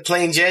yeah, the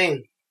Plain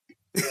Jane.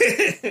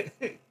 That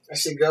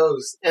shit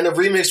goes. And the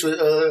remix with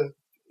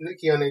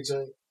Nicki on that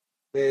joint.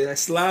 Man, that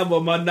slime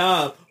on my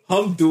knob.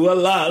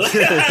 Hamdulillah.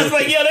 I was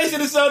like, yo, that shit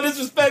is so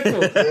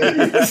disrespectful.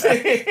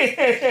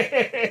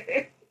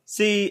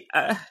 See,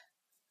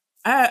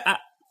 I'm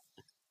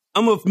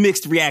a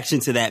mixed reaction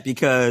to that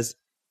because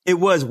it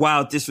was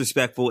wild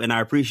disrespectful and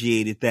I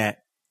appreciated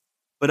that.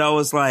 But I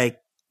was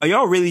like, are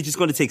y'all really just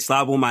going to take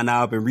Slob on my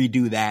knob and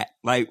redo that?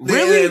 Like,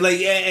 really?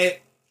 And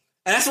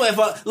that's why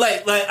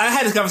I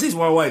had this conversation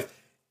with my wife.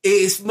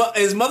 Is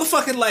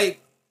motherfucking like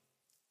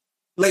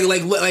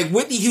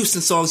Whitney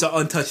Houston songs are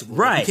untouchable.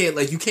 Right.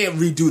 You can't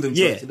redo them.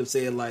 Yeah. You know what I'm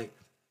saying? Like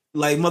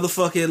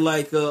motherfucking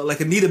like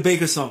Anita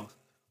Baker songs.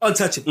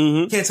 Untouchable.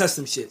 Mm-hmm. Can't touch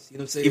them shits. You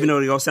know what I'm saying? Even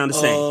though they all sound the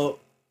same.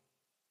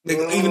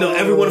 Even though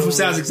every one of them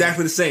sounds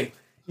exactly the same.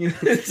 You know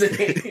what I'm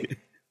saying?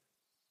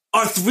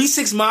 Are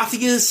 3-6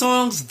 Mafia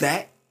songs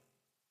that?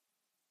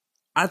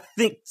 I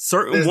think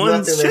certain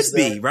ones should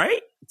be,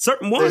 right?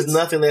 Certain ones. There's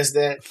nothing that's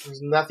that.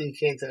 There's nothing you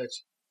can't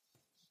touch.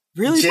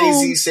 Really?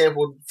 Jay-Z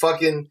sampled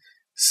fucking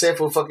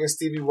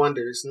Stevie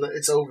Wonder.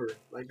 It's over.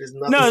 Like there's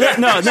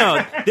nothing.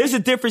 No. There's a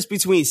difference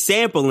between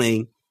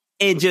sampling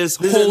and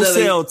just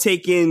wholesale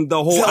taking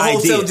the whole idea.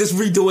 Wholesale just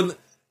redoing.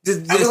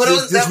 Just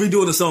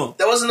redoing the song.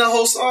 That wasn't the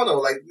whole song though.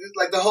 Like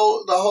the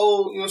whole, you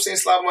know what I'm saying,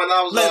 Slap My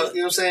Knobs out,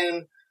 you know what I'm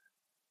saying,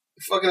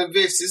 fucking a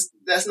bitch.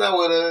 That's not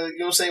what, you know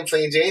what I'm saying,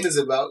 Plain Jane is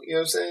about. You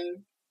know what I'm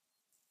saying?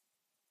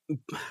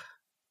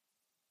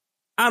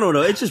 I don't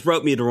know. It just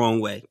rubbed me the wrong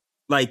way.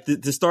 Like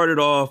to start it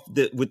off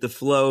with the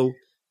flow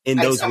and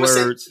those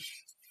words.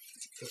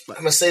 I'm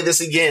going to say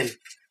this again.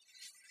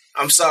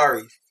 I'm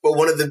sorry, but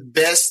one of the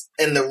best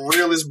and the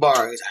realest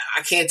bars.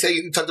 I can't tell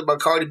you. You talked about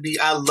Cardi B.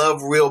 I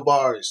love real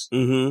bars.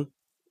 Mm-hmm.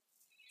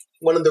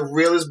 One of the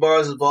realest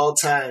bars of all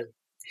time,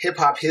 hip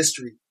hop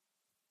history,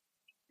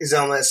 is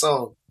on that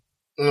song.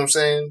 You know what I'm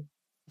saying?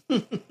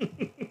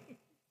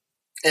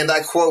 And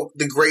I quote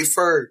the great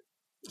Ferg.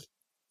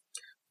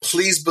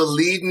 Please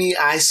believe me,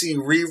 I see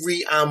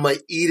Riri, I'ma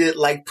eat it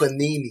like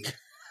panini.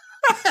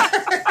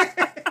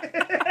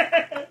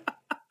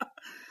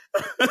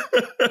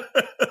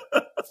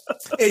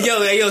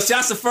 Hey, yo,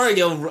 shouts to Ferg.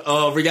 Yo,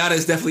 Rihanna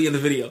is definitely in the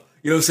video.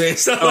 You know what I'm saying?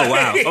 So,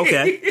 wow.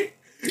 Okay.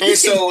 And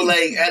so,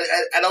 like,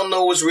 I don't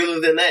know what's realer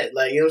than that.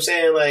 Like, you know what I'm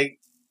saying? Like,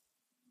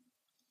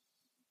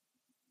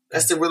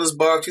 that's the realest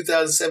bar of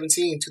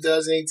 2017,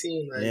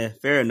 2018. Like, yeah,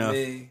 fair enough.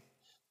 Man.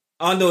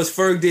 All I know is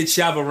Ferg did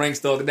Shabba Ranks,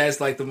 dog, and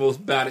that's like the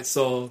most batted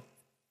song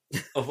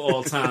of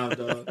all time,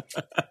 dog.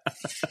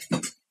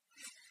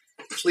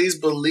 Please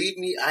believe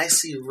me, I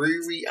see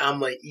Riri,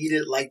 I'ma eat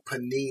it like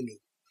panini.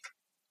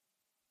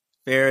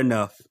 Fair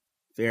enough.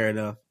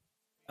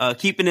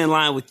 Keeping in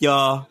line with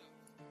y'all,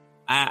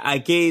 I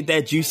gave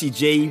that Juicy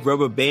J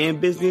Rubber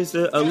Band business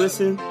a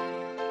listen.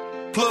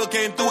 Plug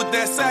came through with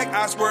that sack,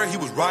 I swear he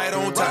was right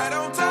on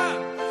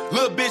time.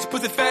 Little bitch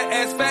pussy fat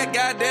ass fat,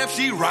 goddamn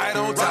she right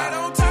on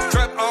time.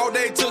 Trap all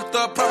day, took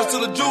the promise to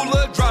the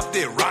jeweler, dropped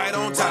it right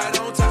on time.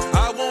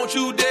 I want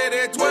you dead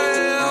at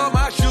 12,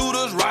 my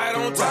shooter's right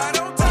on time.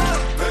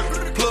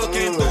 Plug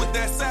came through with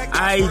that sack.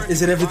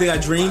 Is it everything I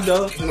dreamed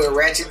of? You went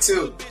Ratchet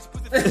too.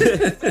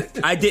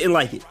 I didn't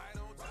like it.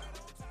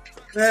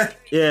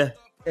 Yeah.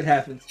 It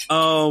happens.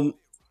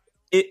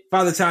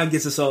 Father Time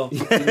gets us all. You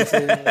know what I'm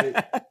saying?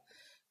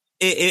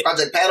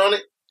 Project Pat on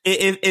it?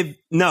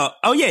 No.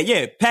 Oh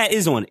yeah. Pat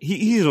is on it.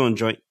 He's on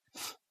joint.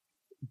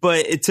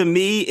 But to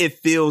me, it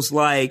feels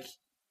like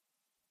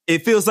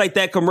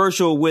that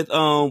commercial with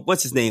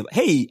what's his name?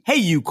 Hey,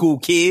 you cool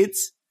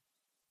kids.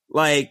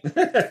 Like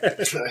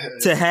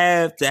to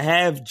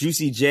have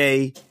Juicy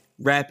J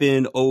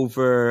rapping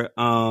over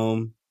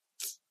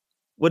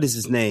what is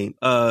his name?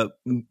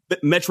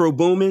 Metro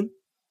Boomin.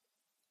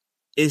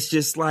 It's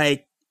just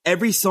like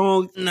every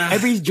song,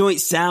 every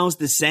joint sounds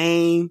the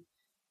same.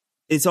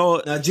 It's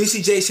all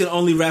Juicy J should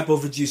only rap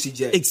over Juicy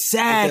J.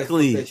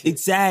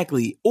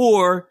 Exactly.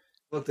 Or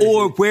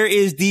where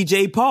is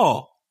DJ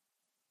Paul?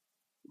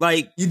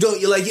 Like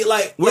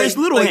like where's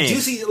Little Hands?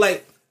 Juicy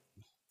like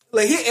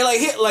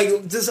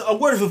just a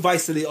word of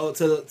advice to the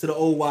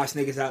old wash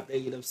niggas out there.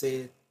 You know what I'm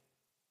saying?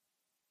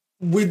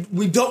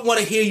 We don't want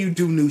to hear you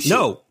do new shit.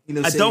 No, you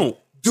know what I'm I saying? don't.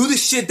 Do the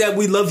shit that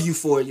we love you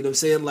for. You know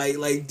what I'm saying? Like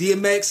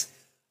DMX.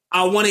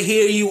 I want to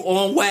hear you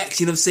on wax,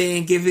 you know what I'm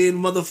saying? Giving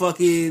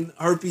motherfucking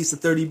herpes to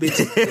 30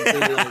 bitches. You know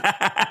what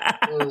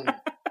I'm saying?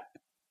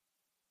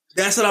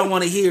 That's what I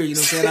want to hear, you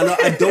know what I'm saying?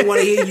 I don't want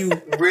to hear you.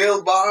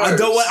 Real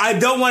bars. I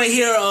don't want to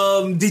hear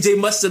DJ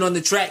Mustard on the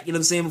track, you know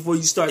what I'm saying, before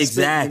you start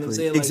spitting, you know what I'm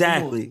saying? Like,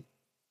 exactly.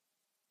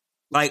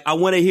 Like, I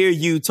want to hear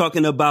you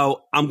talking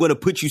about, I'm going to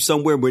put you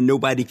somewhere where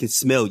nobody can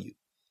smell you.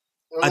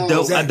 I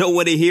don't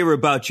want to hear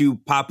about you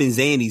popping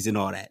Xannies and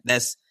all that.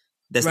 That's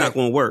not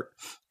going to work.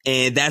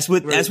 And that's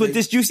what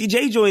this Juicy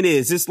J joint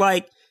is. It's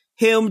like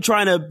him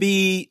trying to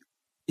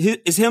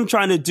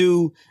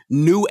do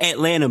new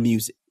Atlanta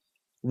music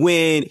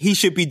when he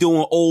should be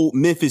doing old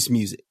Memphis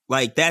music.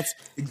 Like that's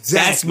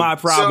my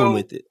problem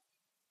with it.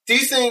 Do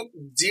you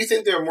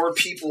think there are more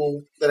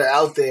people that are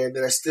out there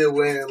that are still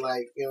wearing,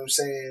 like, you know what I'm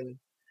saying,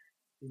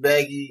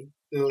 baggy,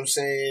 you know what I'm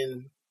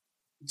saying,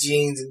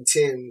 jeans and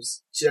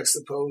Timbs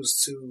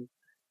juxtaposed to, you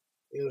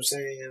know what I'm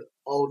saying,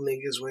 old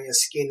niggas wearing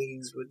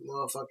skinnies with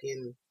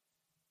motherfucking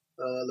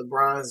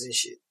LeBrons and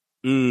shit?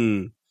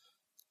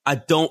 I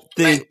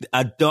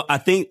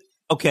think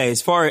okay,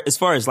 as far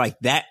as like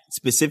that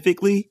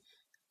specifically,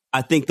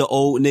 I think the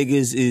old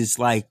niggas is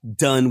like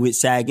done with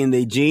sagging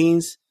their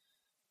jeans,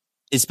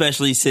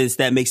 especially since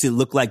that makes it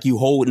look like you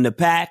holding the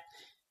pack.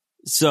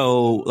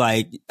 So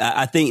like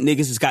I think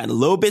niggas has gotten a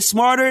little bit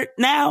smarter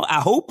now, I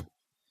hope,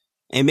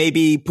 and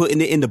maybe putting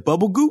it in the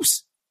bubble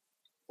goose.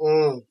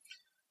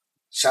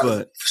 Shout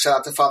out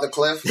to Father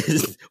Clef.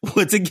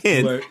 Once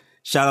again,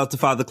 shout out to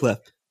Father Clef.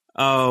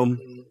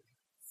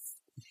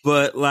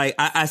 But like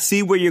I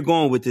see where you're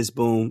going with this,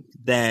 Boom,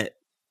 that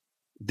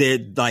they're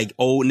like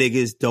old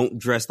niggas don't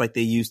dress like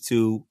they used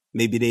to.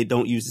 Maybe they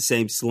don't use the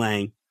same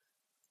slang.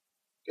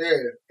 Yeah,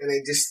 and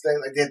they just think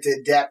like they have to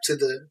adapt to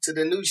the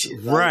new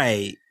shit.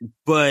 Right.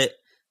 But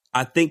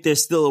I think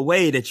there's still a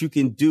way that you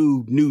can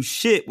do new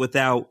shit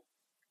without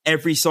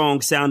every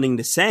song sounding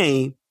the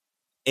same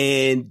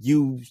and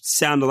you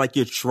sounding like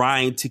you're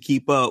trying to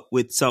keep up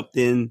with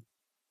something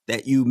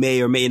that you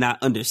may or may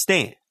not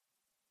understand.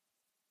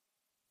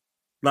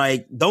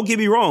 Like, don't get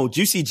me wrong,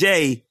 Juicy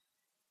J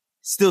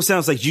still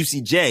sounds like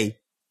Juicy J,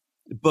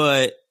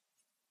 but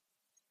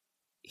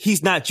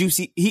he's not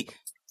Juicy.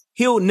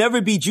 He'll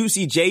never be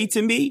Juicy J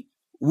to me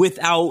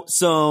without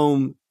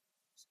some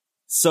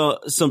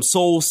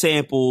soul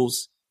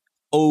samples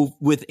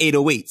with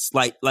 808s,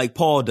 like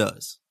Paul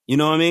does. You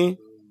know what I mean?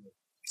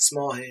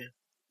 Small hand.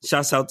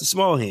 Shouts out to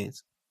Small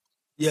Hands.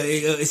 Yeah,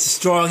 it's a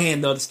strong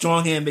hand though. The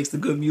strong hand makes the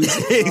good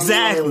music.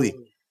 Exactly.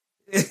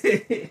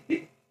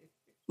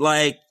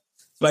 Like,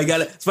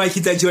 that's why I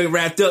keep that joint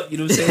wrapped up. You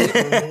know what I'm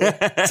saying?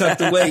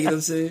 Tucked away. You know what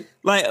I'm saying?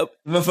 Like,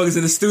 motherfuckers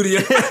in the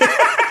studio.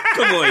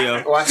 Come on,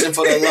 yo. Watching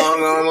for the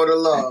long arm of the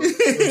law. You know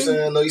what I'm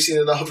saying? I know you've seen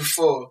it all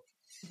before.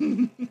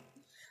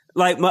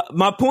 Like,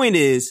 my point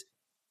is,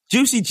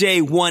 Juicy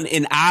J won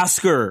an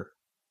Oscar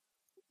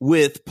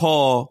with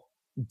Paul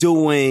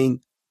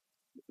doing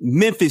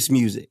Memphis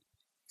music.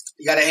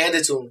 You gotta hand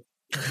it to him.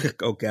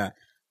 Oh, God.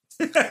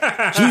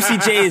 Juicy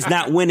J is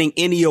not winning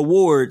any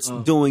awards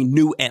doing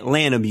new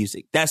Atlanta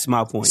music. That's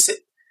my point.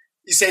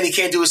 You saying he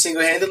can't do it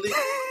single-handedly?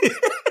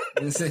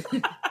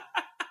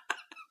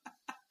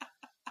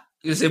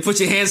 You say put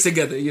your hands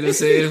together, you know what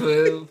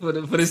I'm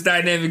saying, for this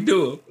dynamic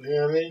duo. You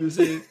know what I mean? You know what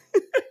I'm saying?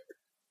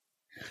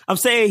 I'm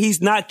saying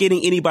he's not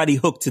getting anybody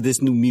hooked to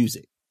this new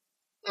music.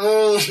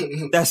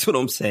 That's what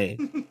I'm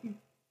saying.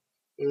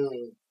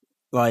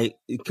 Like,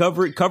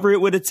 cover it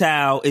with a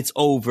towel. It's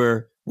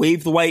over.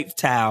 Wave the white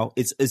towel.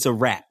 It's a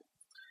wrap.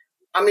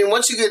 I mean,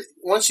 once you get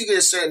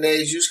a certain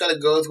age, you just gotta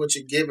go with what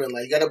you're given.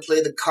 Like, you gotta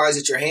play the cards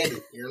that you're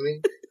handed. You know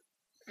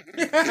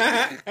what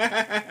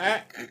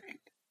I mean?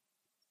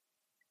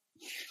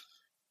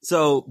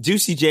 So,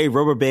 Juicy J,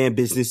 Rubber Band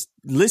Business.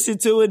 Listen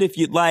to it if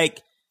you'd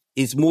like.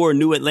 It's more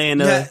New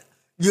Atlanta.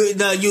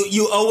 Yeah,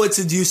 you owe it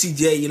to Juicy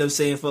J, you know what I'm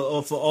saying, for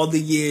all the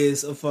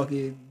years of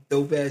fucking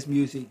dope ass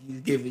music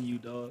he's giving you,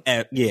 dog.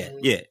 Yeah.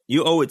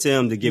 You owe it to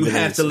him to give it.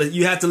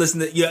 You have to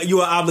listen to.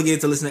 You are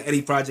obligated to listen to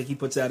any project he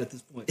puts out at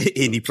this point.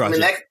 Any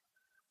project. I mean,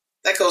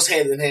 that goes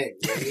hand in hand.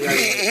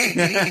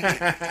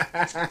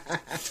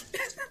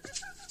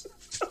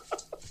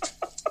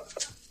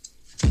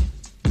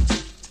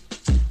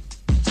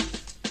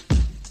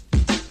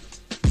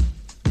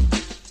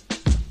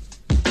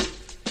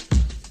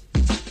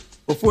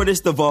 Before this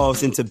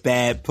devolves into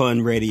bad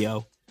pun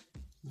radio,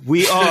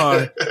 we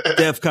are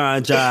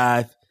DefCon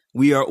Jive.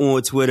 We are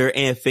on Twitter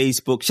and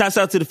Facebook. Shouts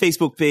out to the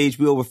Facebook page.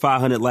 We over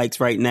 500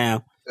 likes right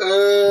now.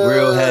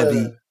 Real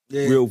heavy.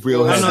 Yeah.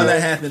 Real heavy. I know how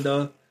that happened,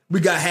 dog. We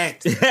got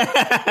hacked.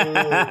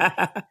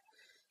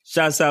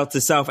 Shouts out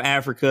to South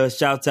Africa.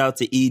 Shouts out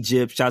to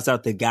Egypt. Shouts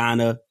out to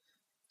Ghana.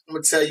 I'm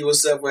gonna tell you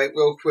what's up right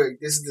real quick.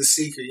 This is the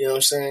secret, you know what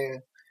I'm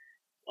saying?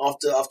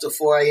 After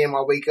 4 a.m.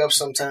 I wake up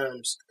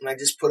sometimes and I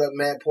just put up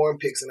mad porn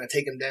pics and I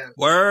take them down.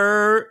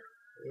 Word.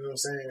 You know what I'm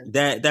saying?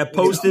 That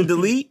post and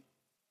delete?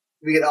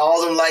 We get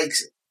all them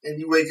likes and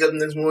you wake up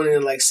this morning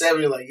at like 7,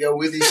 you're like, yo,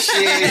 with this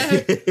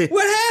shit.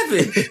 What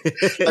happened?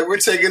 Like, we're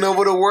taking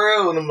over the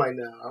world. And I'm like,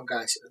 no, I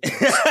got you.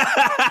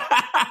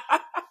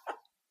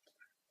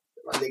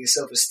 My nigga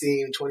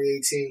self-esteem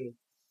 2018.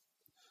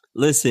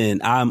 Listen,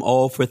 I'm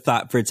all for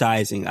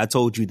thoughtvertising. I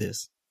told you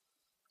this.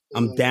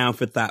 I'm down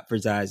for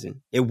thoughtvertising.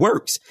 It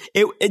works.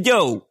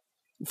 Yo,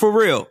 for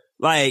real.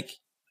 Like,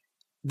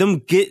 them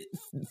get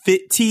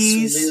fit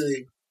tees. Sweet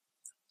Lily.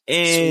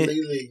 And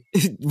Sweet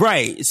Lily.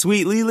 Right,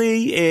 Sweet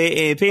Lily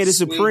and Panda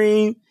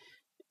Supreme,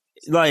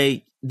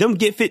 like them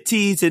get fit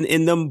tees and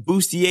them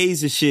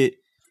bustiers and shit,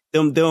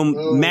 them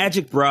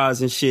magic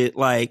bras and shit,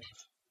 like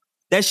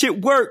that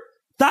shit worked.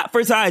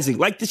 Thoughtvertising,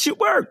 like the shit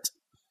worked.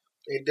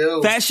 They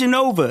do. Fashion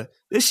Nova,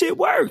 this shit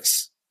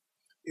works.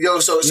 Yo,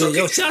 so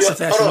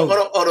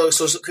hold on.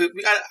 So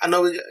I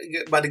know we're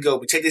about to go,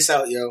 but check this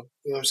out, yo. You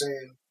know what I'm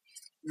saying?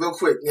 Real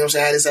quick, you know what I'm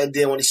saying? I had this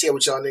idea I want to share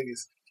with y'all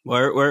niggas.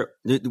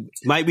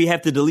 Might we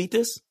have to delete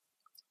this?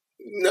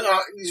 No,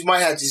 you might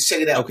have to just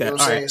check it out. Okay, you know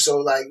what I'm saying? right. So,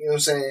 like, you know what I'm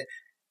saying?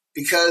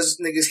 Because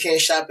niggas can't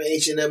shop at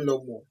H&M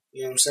no more.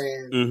 You know what I'm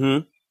saying?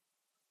 Mm-hmm.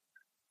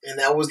 And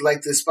that was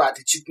like the spot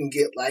that you can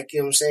get, like, you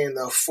know what I'm saying,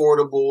 the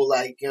affordable,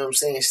 like, you know what I'm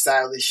saying,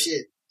 stylish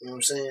shit. You know what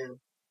I'm saying?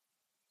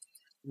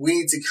 We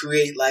need to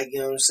create, like, you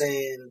know what I'm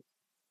saying,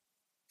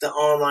 the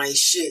online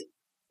shit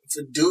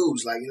for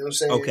dudes, like, you know what I'm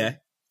saying? Okay.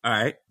 All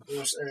right. You know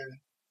what I'm saying?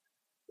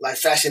 Like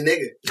fashion nigga.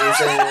 You know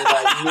what I'm saying?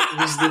 Like, we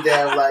just did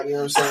that, like, you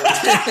know what I'm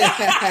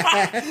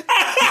saying?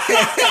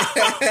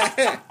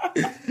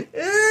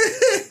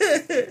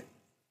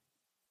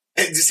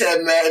 And just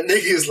had mad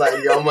niggas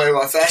like, yo, I'm wearing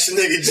my fashion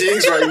nigga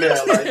jeans right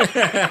now. Like,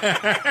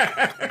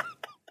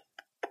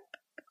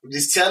 I'm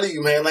just telling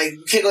you, man. Like,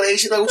 you can't go to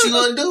H&M. Like, what you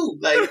gonna do?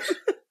 Like,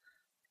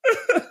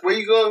 where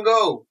you gonna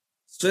go?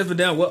 Straight for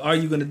down. What are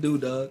you gonna do,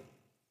 dog?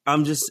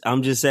 I'm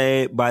just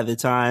saying. By the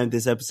time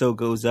this episode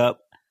goes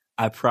up,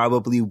 I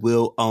probably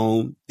will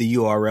own the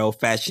URL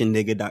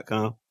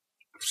fashionnigga.com.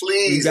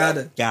 Please, you got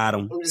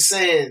him. I'm just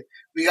saying,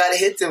 we gotta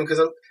hit them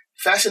because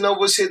Fashion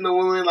Nova's hitting the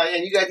women like,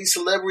 and you got these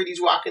celebrities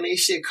walking their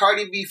shit.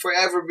 Cardi B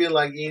forever been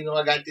like, you know,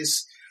 I got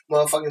this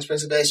motherfucking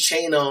expensive ass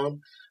chain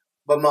on,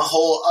 but my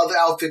whole other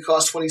outfit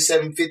costs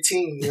 $27.15.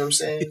 You know what I'm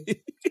saying?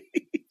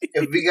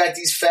 if we got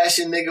these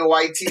fashion nigga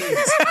white tees. You know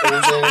what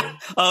I'm saying?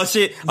 Oh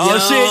shit! Oh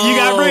shit! You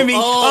got Remy!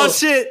 Oh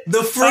shit!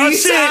 The free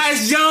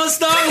size John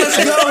Stark.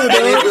 Let's go, And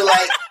dude.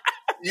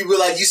 you be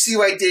like, you see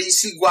right there, you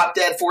see Guap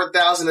Dad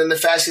 4000 in the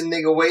fashion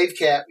nigga wave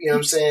cap. You know what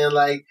I'm saying?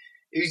 Like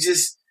you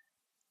just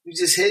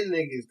hit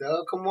niggas,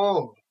 dog. Come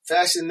on,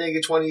 fashion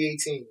nigga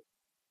 2018.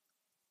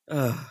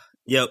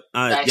 Yep.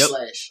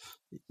 Backslash.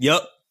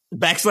 Yep.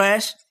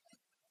 Backslash.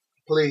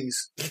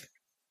 Please.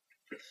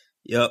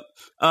 Yep.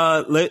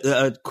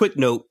 Quick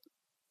note.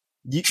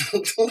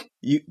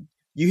 You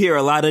hear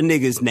a lot of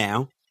niggas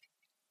now.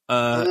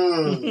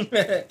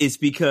 It's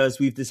because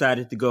we've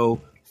decided to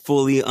go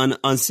fully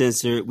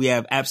uncensored. We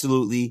have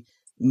absolutely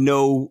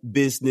no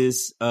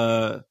business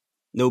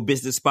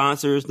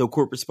sponsors, no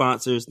corporate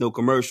sponsors, no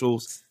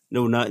commercials,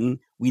 no nothing.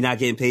 We not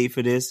getting paid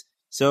for this.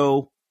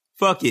 So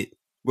fuck it.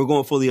 We're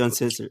going fully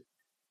uncensored.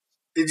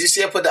 Did you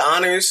see I put the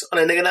honors on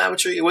a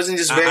niggonometry? It wasn't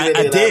just regular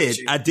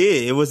niggonometry. I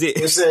did. It was it.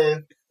 You know what I'm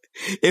saying?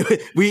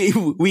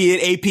 We in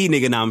AP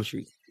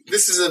niggonometry.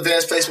 This is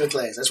advanced placement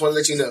class. I just want to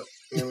let you know.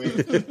 You know what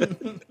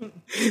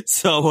I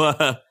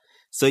mean?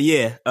 So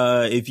yeah,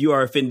 if you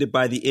are offended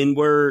by the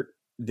N-word,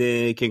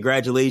 then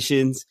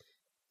congratulations.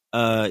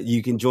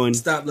 You can join.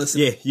 Stop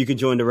listening. Yeah, you can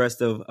join the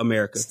rest of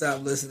America.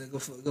 Stop listening. Go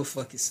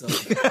fuck yourself.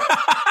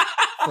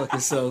 Fuck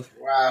yourself.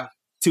 Wow.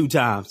 2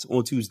 times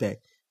on Tuesday.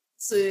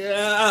 See,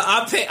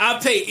 I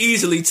pay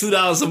easily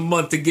 $2 a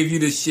month to give you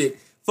this shit.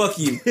 Fuck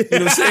you. You know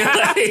what I'm saying?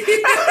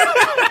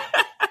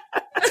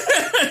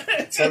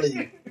 I'm telling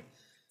you.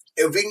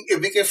 If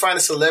we can find a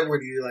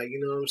celebrity, like, you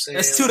know what I'm saying?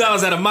 That's $2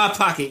 out of my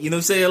pocket. You know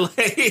what I'm saying?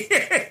 Like,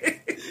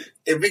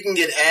 if we can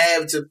get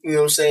Ab to, you know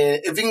what I'm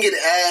saying? If we can get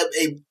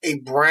Ab a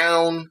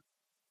brown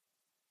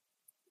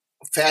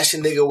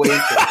fashion nigga wave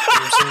cap, you know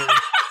what I'm saying?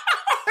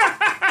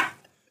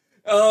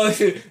 Oh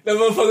shit, that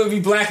motherfucker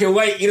be black and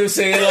white. You know what I'm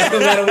saying? Like, no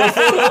matter what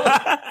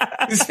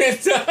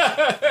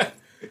photo.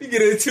 You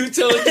get a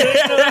two-tone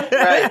dress.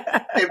 Right.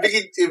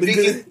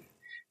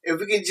 If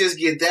we can just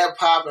get that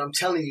popping, I'm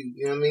telling you,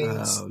 you know what I mean?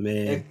 Oh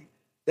man,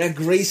 that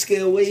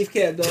grayscale wave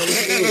cap, dog.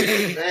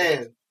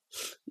 Man.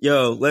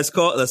 Yo, let's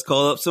call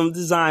up some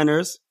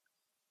designers.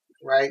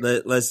 Right.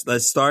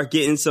 Let's start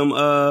getting some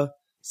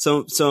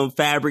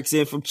fabrics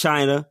in from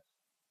China.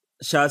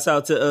 Shouts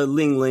out to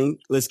Ling Ling.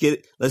 Let's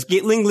get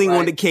Ling Ling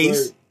on the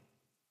case. Right.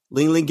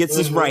 Ling Ling gets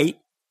us right.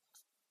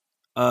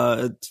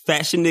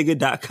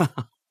 Fashionnigga.com.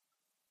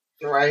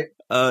 Right.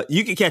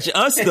 You can catch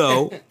us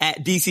though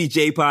at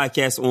DCJ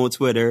Podcast on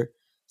Twitter.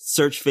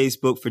 Search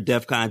Facebook for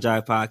DefCon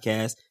Jive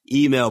Podcast.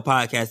 Email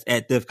podcast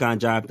at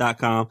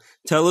defconjive.com.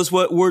 Tell us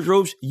what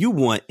wardrobes you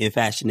want in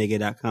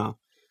fashionnigga.com.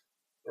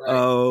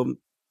 Right.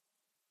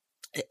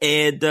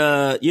 And,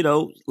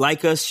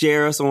 like us,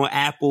 share us on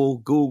Apple,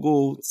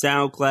 Google,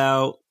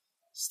 SoundCloud,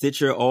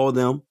 Stitcher, all of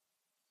them.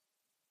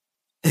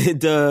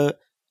 And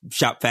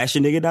shop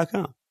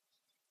fashionnigga.com. I'm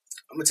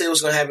going to tell you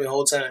what's going to happen the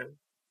whole time.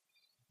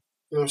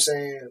 You know what I'm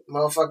saying?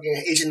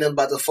 Motherfucking H&M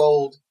about to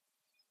fold.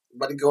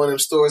 About to go in them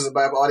stores and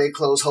buy all their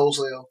clothes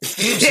wholesale.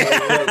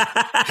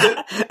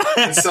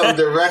 And sell them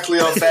directly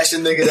on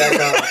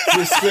fashionnigga.com.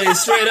 Just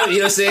straight up, you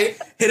know what I'm saying?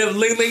 Hit up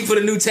Ling Ling, put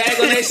a new tag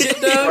on that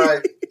shit,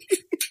 dog.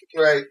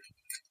 Right.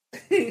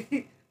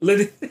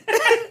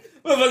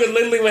 Motherfucking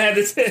Ling Ling would have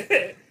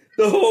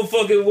the whole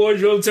fucking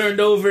wardrobe turned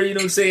over, you know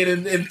what I'm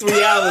saying, in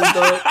 3 hours,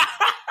 dog.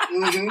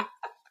 Mm-hmm.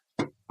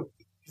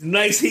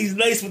 He's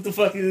nice with the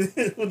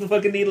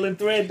fucking needle and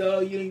thread,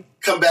 dog. You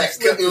come back,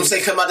 you know what I'm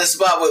saying? Come out that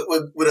spot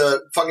with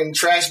a fucking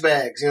trash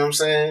bags, you know what I'm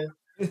saying?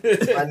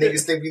 My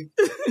niggas think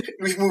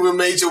we moving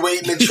major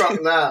weight in the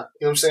trunk now,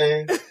 you know what I'm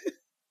saying?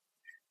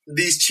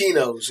 These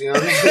chinos, you know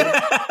what I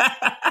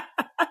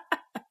mean?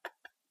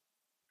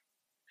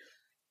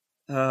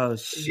 Oh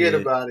shit! Forget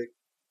about it.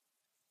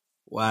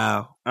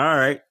 Wow. All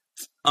right.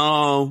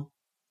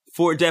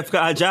 For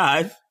DefCon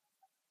Jive,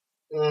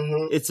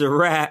 It's a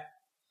wrap.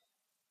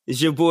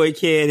 It's your boy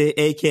Kid,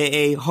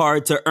 aka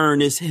Hard to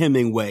Ernest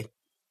Hemingway.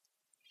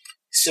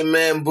 It's your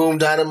man Boom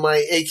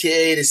Dynamite,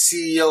 aka the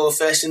CEO of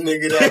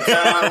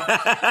FashionNigga.com,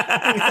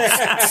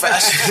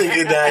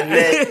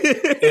 FashionNigga.net. You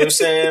know what I'm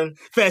saying?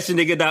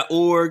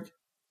 FashionNigga.org.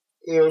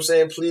 You know what I'm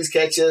saying? Please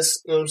catch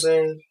us. You know what I'm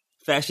saying?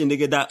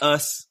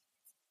 FashionNigga.us.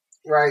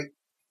 Right.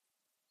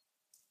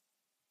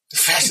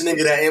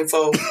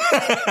 FashionNigga.info.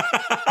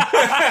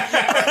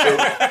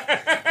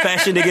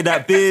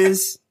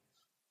 FashionNigga.biz.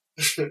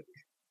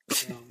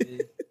 Oh, man.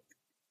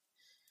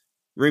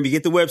 Remy,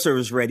 get the web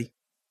service ready.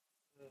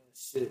 Oh,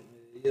 shit,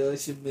 man. Yo,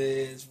 it's your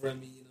man's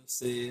Remy, you know what I'm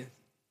saying?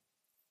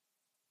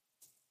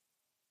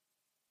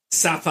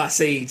 Sapa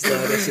Sage,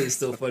 dog. That shit's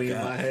still funny in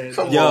my head.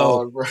 Come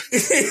on, bro.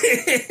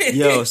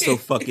 Yo, so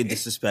fucking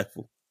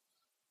disrespectful.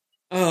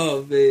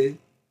 Oh, man.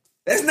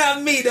 That's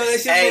not me, dog.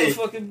 That's your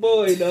motherfucking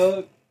boy,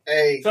 dog.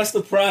 Hey. Trust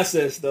the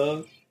process,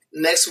 dog.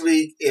 Next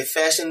week, if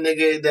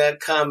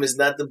FashionNigga.com is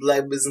not the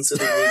black business of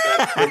the week,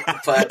 I quit the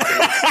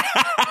podcast.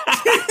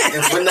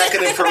 If we're not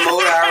going to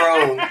promote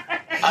our own,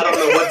 I don't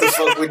know what the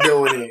fuck we're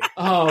doing here.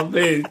 Oh,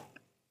 man.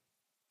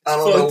 I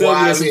don't know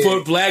why.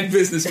 Support black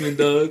businessmen,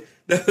 dog.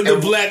 the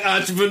black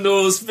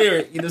entrepreneurial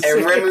spirit. You know what I'm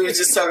And saying? Remy was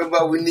just talking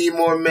about we need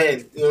more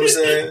men. You know what I'm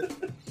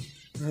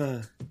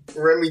saying?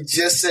 Remy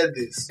just said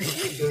this. You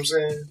know what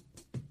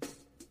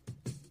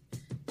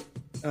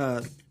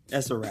I'm saying?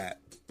 That's a wrap.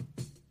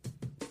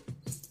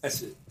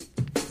 That's it.